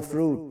all the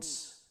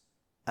fruits,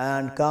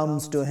 and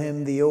comes to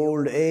him the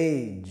old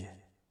age,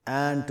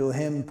 and to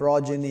him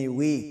progeny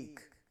weak,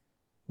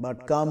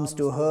 but comes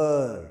to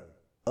her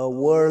a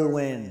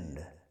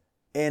whirlwind,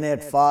 in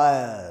it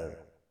fire,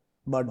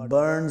 but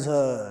burns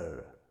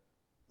her.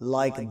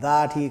 Like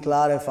that he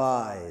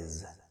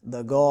clarifies,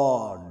 the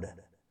God,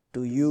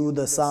 to you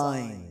the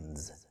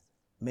signs.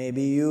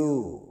 Maybe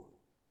you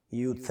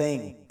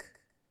think.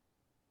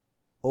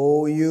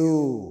 O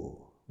you,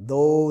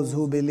 those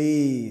who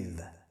believe,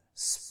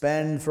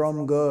 spend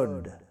from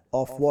good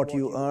of what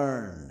you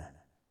earn,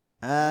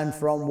 and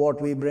from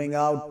what we bring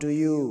out to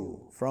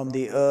you from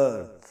the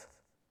earth.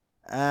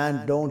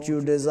 And don't you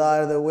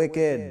desire the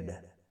wicked,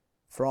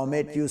 from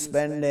it you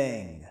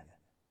spending,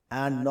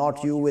 and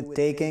not you with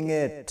taking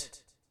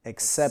it,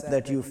 except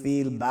that you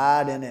feel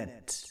bad in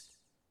it.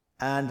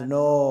 And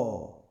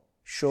know,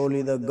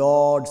 surely the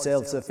God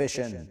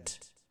self-sufficient,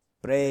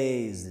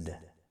 praised.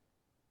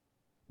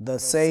 The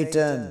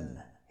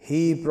Satan,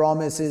 he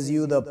promises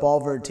you the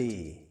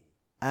poverty,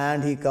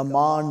 and he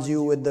commands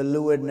you with the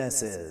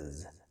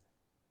lewdnesses.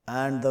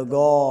 And the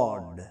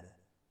God,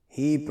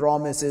 he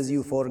promises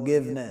you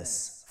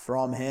forgiveness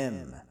from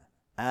him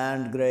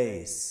and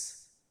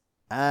grace.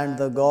 And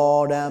the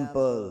God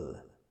ample,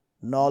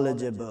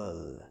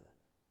 knowledgeable,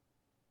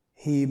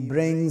 he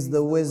brings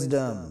the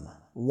wisdom,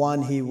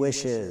 one he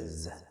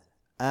wishes,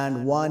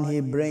 and one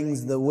he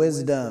brings the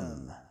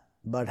wisdom,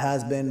 but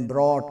has been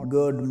brought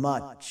good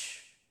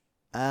much,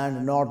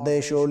 and not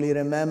they surely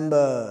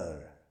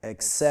remember,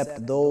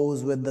 except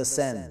those with the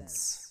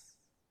sense.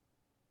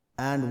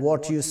 And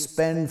what you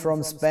spend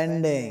from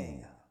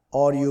spending,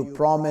 or you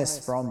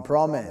promise from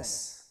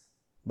promise,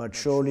 but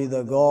surely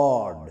the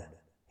God,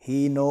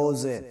 he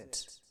knows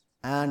it,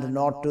 and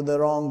not to the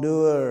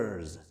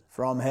wrongdoers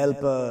from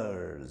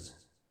helpers.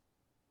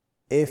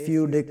 If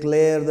you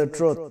declare the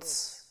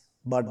truths,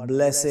 but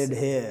blessed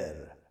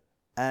hear,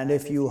 and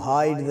if you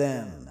hide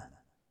them,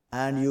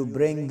 and you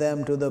bring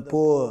them to the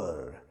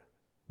poor,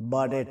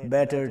 but it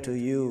better to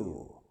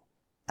you,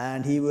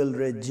 and he will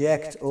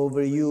reject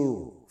over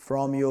you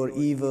from your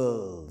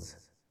evils,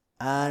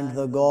 and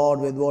the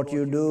God with what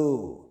you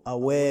do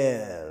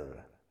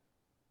aware.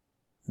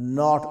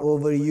 Not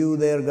over you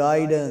their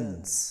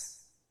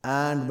guidance,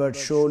 and but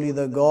surely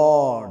the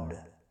God,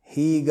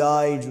 he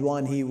guides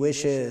one he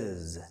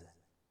wishes,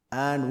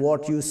 and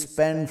what you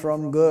spend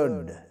from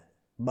good,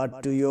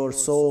 but to your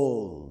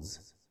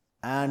souls,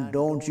 and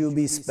don't you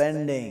be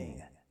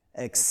spending,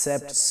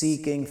 except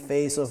seeking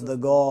face of the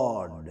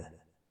God,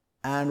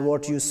 and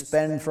what you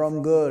spend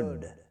from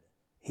good,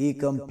 he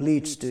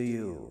completes to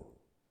you,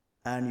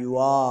 and you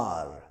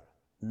are,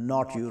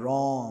 not you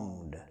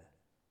wronged.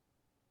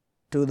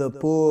 To the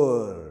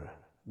poor,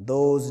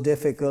 those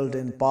difficult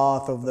in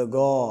path of the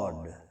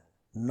God,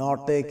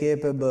 not they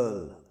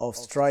capable of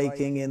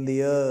striking in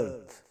the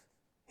earth,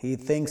 he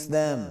thinks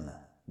them,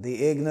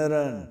 the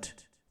ignorant,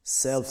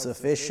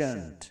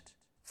 self-sufficient,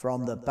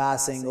 from the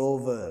passing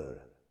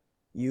over.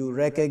 You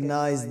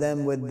recognize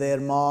them with their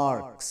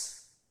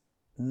marks,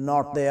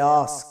 not they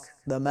ask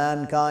the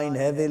mankind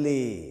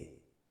heavily,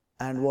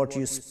 and what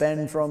you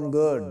spend from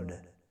good,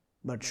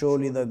 but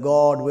surely the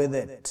God with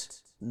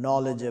it,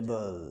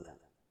 knowledgeable.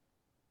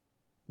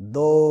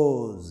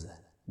 Those,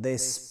 they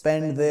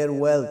spend their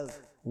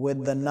wealth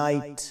with the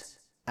night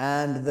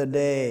and the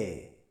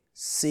day,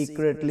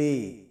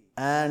 secretly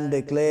and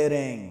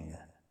declaring,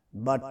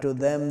 but to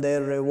them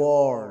their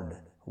reward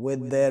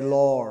with their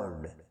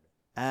Lord,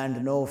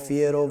 and no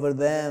fear over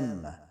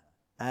them,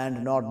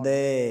 and not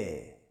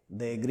they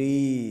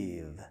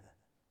grieve.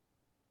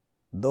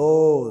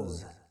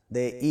 Those,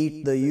 they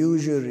eat the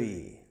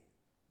usury,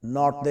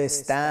 not they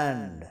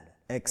stand,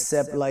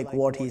 except like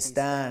what he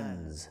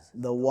stands,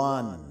 the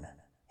one,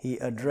 he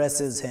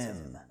addresses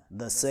him,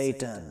 the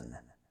Satan,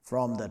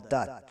 from the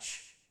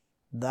touch.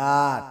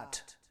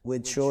 That,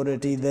 with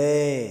surety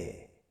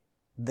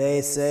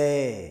they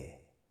say,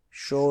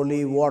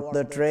 surely what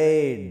the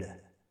trade,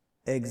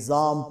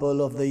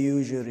 example of the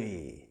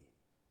usury,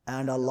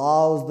 and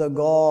allows the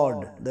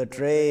God the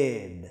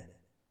trade,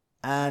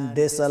 and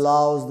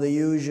disallows the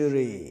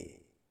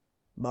usury.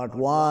 But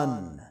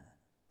one,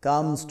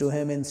 comes to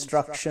him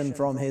instruction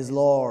from his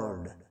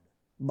Lord,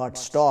 but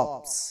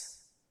stops,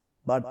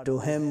 but to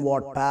him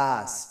what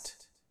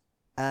passed,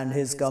 and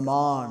his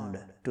command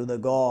to the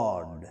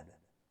God.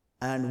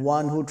 And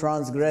one who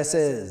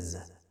transgresses,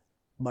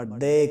 but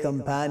they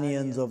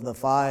companions of the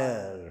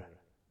fire,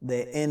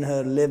 they in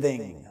her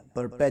living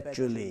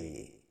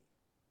perpetually.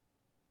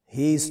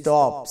 He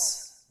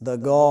stops, the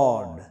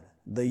God,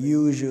 the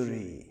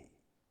usury,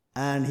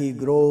 and he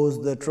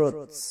grows the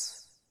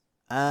truths,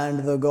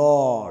 and the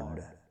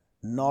God,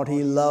 not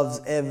he loves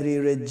every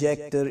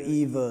rejecter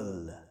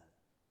evil.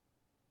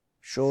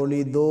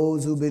 Surely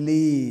those who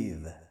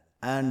believe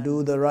and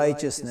do the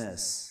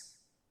righteousness,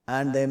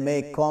 and they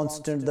make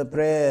constant the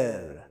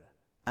prayer,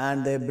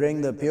 and they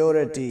bring the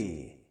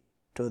purity,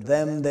 to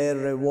them their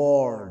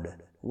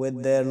reward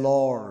with their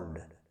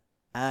Lord,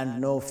 and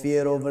no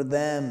fear over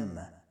them,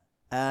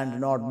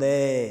 and not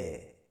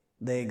they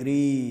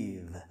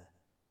grieve.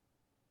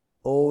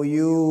 O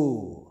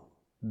you,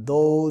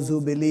 those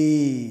who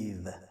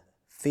believe,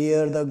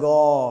 fear the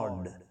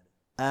God,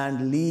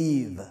 and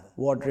leave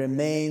what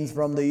remains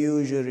from the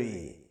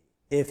usury,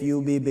 if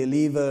you be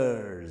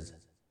believers.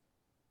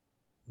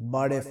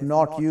 But if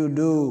not you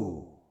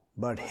do,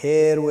 but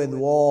hear with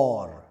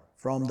war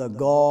from the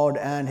God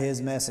and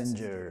his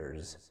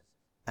messengers.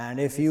 And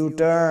if you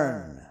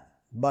turn,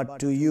 but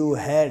to you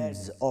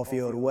heads of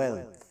your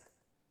wealth,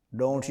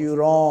 don't you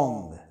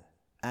wrong,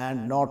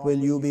 and not will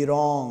you be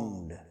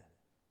wronged.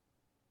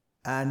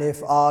 And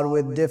if are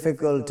with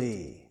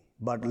difficulty,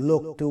 but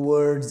look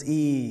towards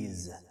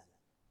ease,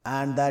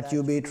 and that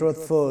you be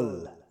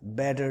truthful,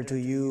 better to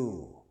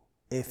you,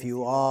 if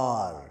you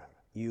are,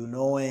 you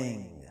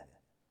knowing.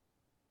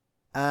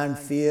 And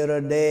fear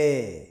a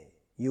day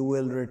you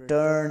will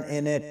return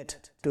in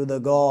it to the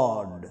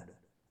God.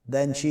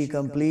 Then she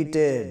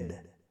completed,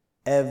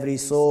 every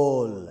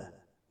soul,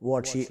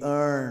 what she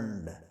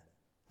earned,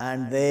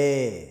 and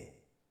they,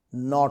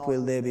 not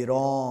will they be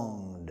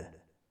wronged.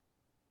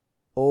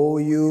 O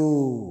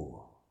you,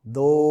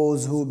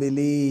 those who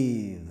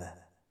believe,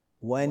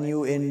 when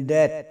you in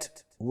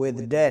debt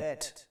with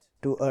debt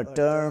to a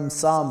term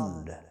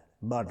summed,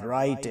 but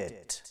write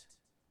it,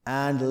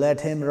 and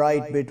let him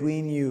write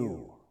between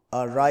you,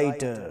 a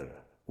writer,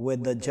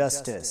 with the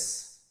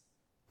justice,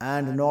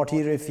 and not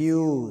he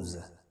refuse,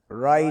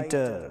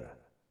 writer,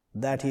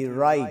 that he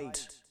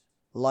write,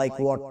 like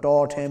what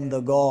taught him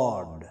the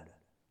God.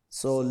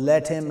 So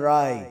let him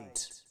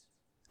write,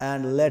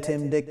 and let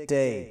him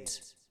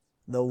dictate,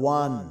 the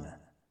one,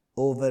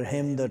 over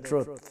him the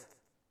truth,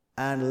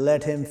 and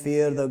let him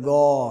fear the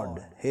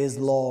God, his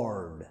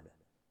Lord,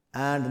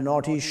 and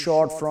not he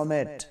short from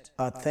it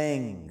a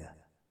thing.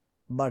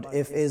 But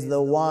if is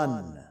the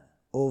one,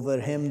 over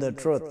him the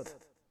truth,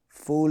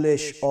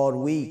 foolish or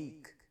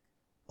weak,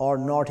 or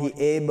not he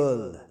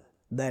able,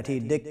 that he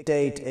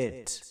dictate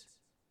it,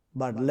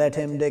 but let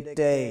him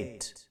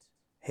dictate,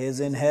 his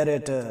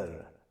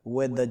inheritor,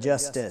 with the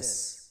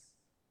justice,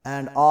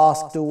 and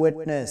ask to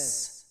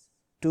witness,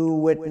 2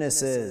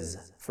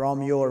 witnesses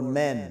from your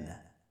men.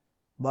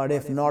 But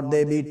if not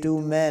they be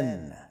 2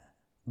 men,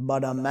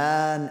 but a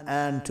man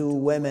and 2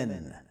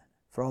 women,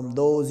 from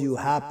those you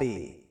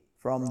happy,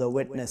 from the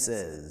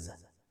witnesses,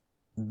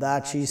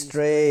 that she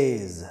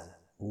strays,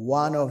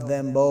 one of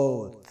them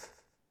both,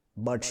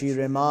 but she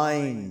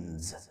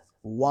reminds,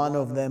 one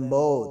of them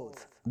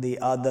both, the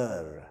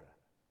other.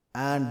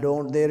 And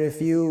don't they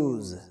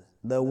refuse,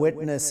 the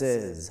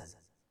witnesses,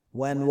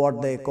 when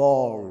what they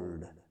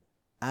called,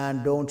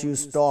 and don't you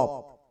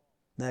stop,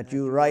 that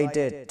you write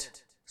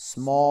it,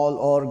 small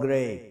or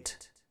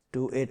great,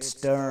 to its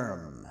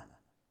term,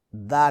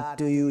 that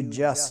do you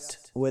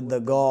just with the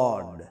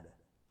God,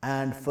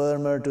 and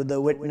firmer to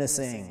the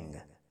witnessing,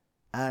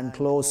 and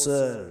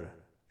closer,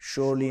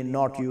 surely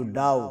not you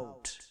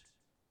doubt,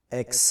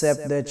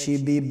 except that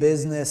she be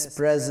business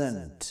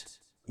present,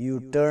 you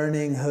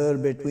turning her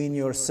between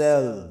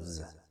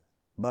yourselves,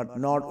 but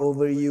not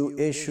over you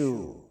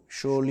issue,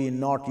 surely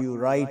not you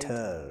write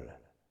her,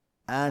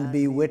 and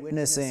be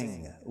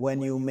witnessing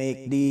when you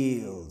make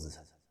deals,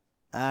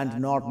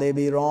 and not they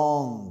be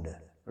wronged,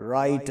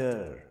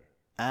 writer,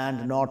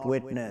 and not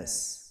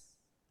witness.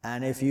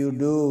 And if you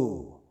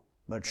do,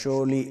 but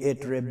surely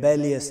it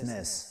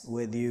rebelliousness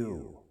with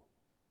you.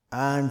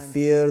 And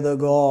fear the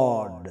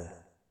God,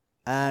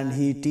 and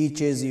he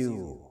teaches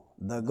you,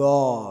 the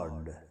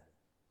God,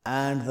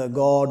 and the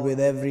God with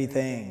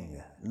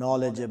everything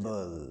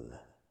knowledgeable.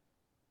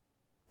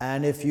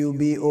 And if you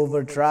be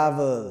over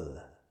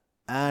travel,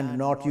 and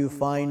not you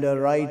find a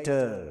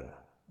writer,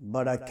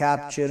 but a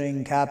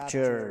capturing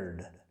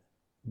captured,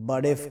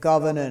 but if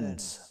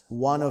covenants,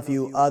 one of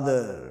you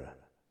other,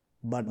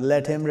 but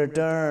let him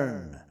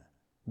return,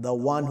 the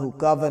one who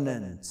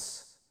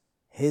covenants,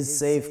 his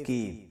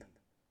safekeep,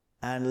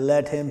 and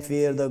let him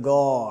fear the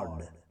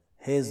God,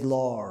 his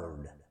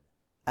Lord,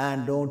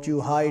 and don't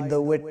you hide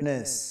the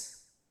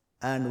witness,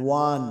 and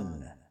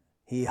one,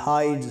 he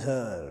hides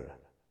her,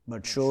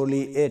 but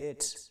surely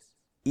it,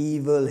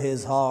 evil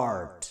his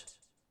heart,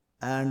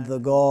 and the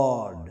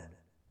God,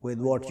 with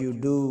what you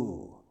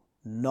do,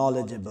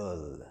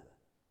 knowledgeable.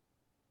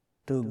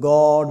 To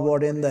God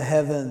what in the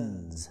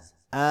heavens,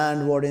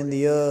 and what in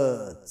the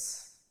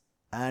earths,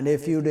 and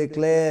if you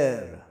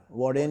declare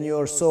what in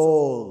your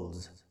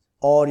souls,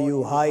 or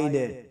you hide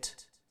it,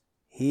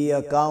 he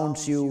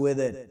accounts you with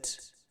it,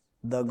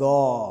 the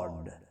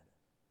God.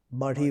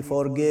 But he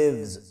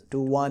forgives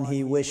to one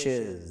he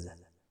wishes,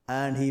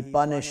 and he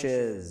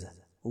punishes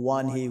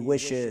one he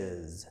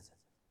wishes,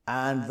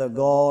 and the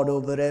God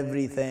over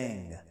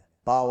everything,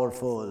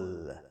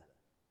 powerful.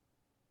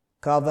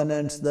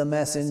 Covenants the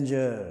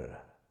messenger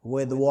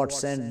with what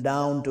sent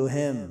down to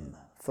him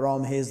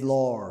from his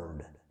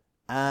Lord,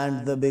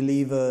 and the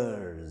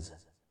believers,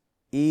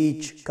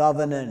 each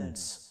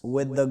covenants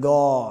with the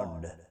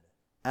God,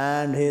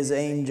 and his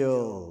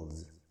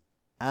angels,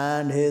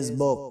 and his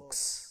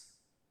books,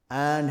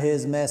 and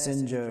his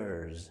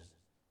messengers.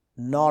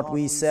 Not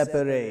we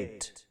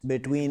separate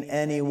between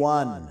any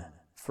one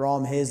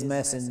from his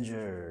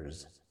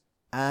messengers.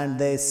 And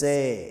they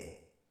say,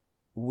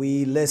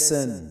 we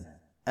listen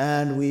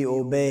and we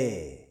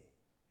obey.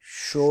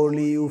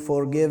 Surely you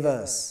forgive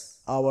us,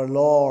 our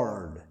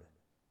Lord,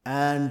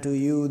 and to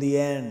you the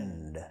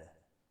end.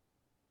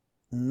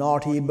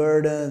 Not he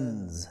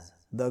burdens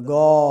the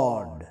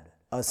God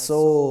a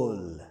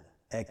soul,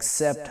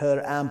 except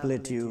her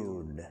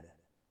amplitude.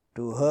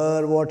 To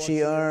her what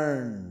she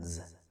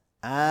earns,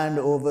 and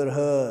over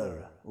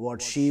her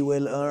what she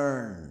will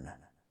earn.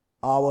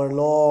 Our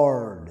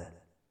Lord,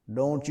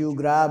 don't you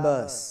grab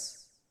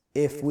us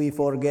if we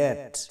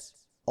forget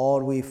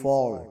or we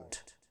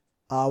fault.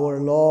 Our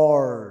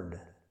Lord,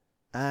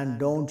 and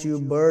don't you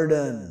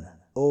burden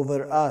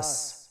over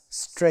us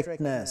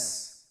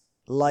strictness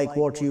like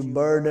what you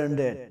burdened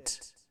it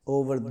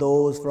over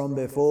those from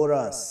before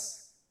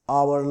us.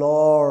 Our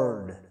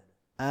Lord,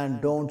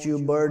 and don't you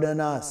burden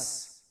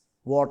us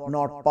what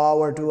not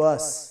power to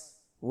us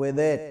with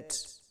it,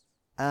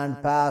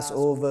 and pass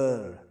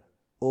over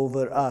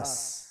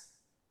us,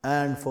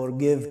 and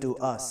forgive to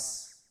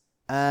us,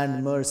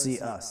 and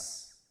mercy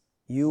us.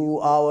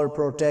 You our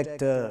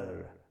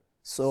protector,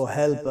 so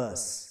help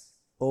us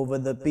over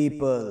the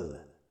people,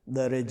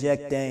 the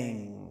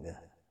rejecting.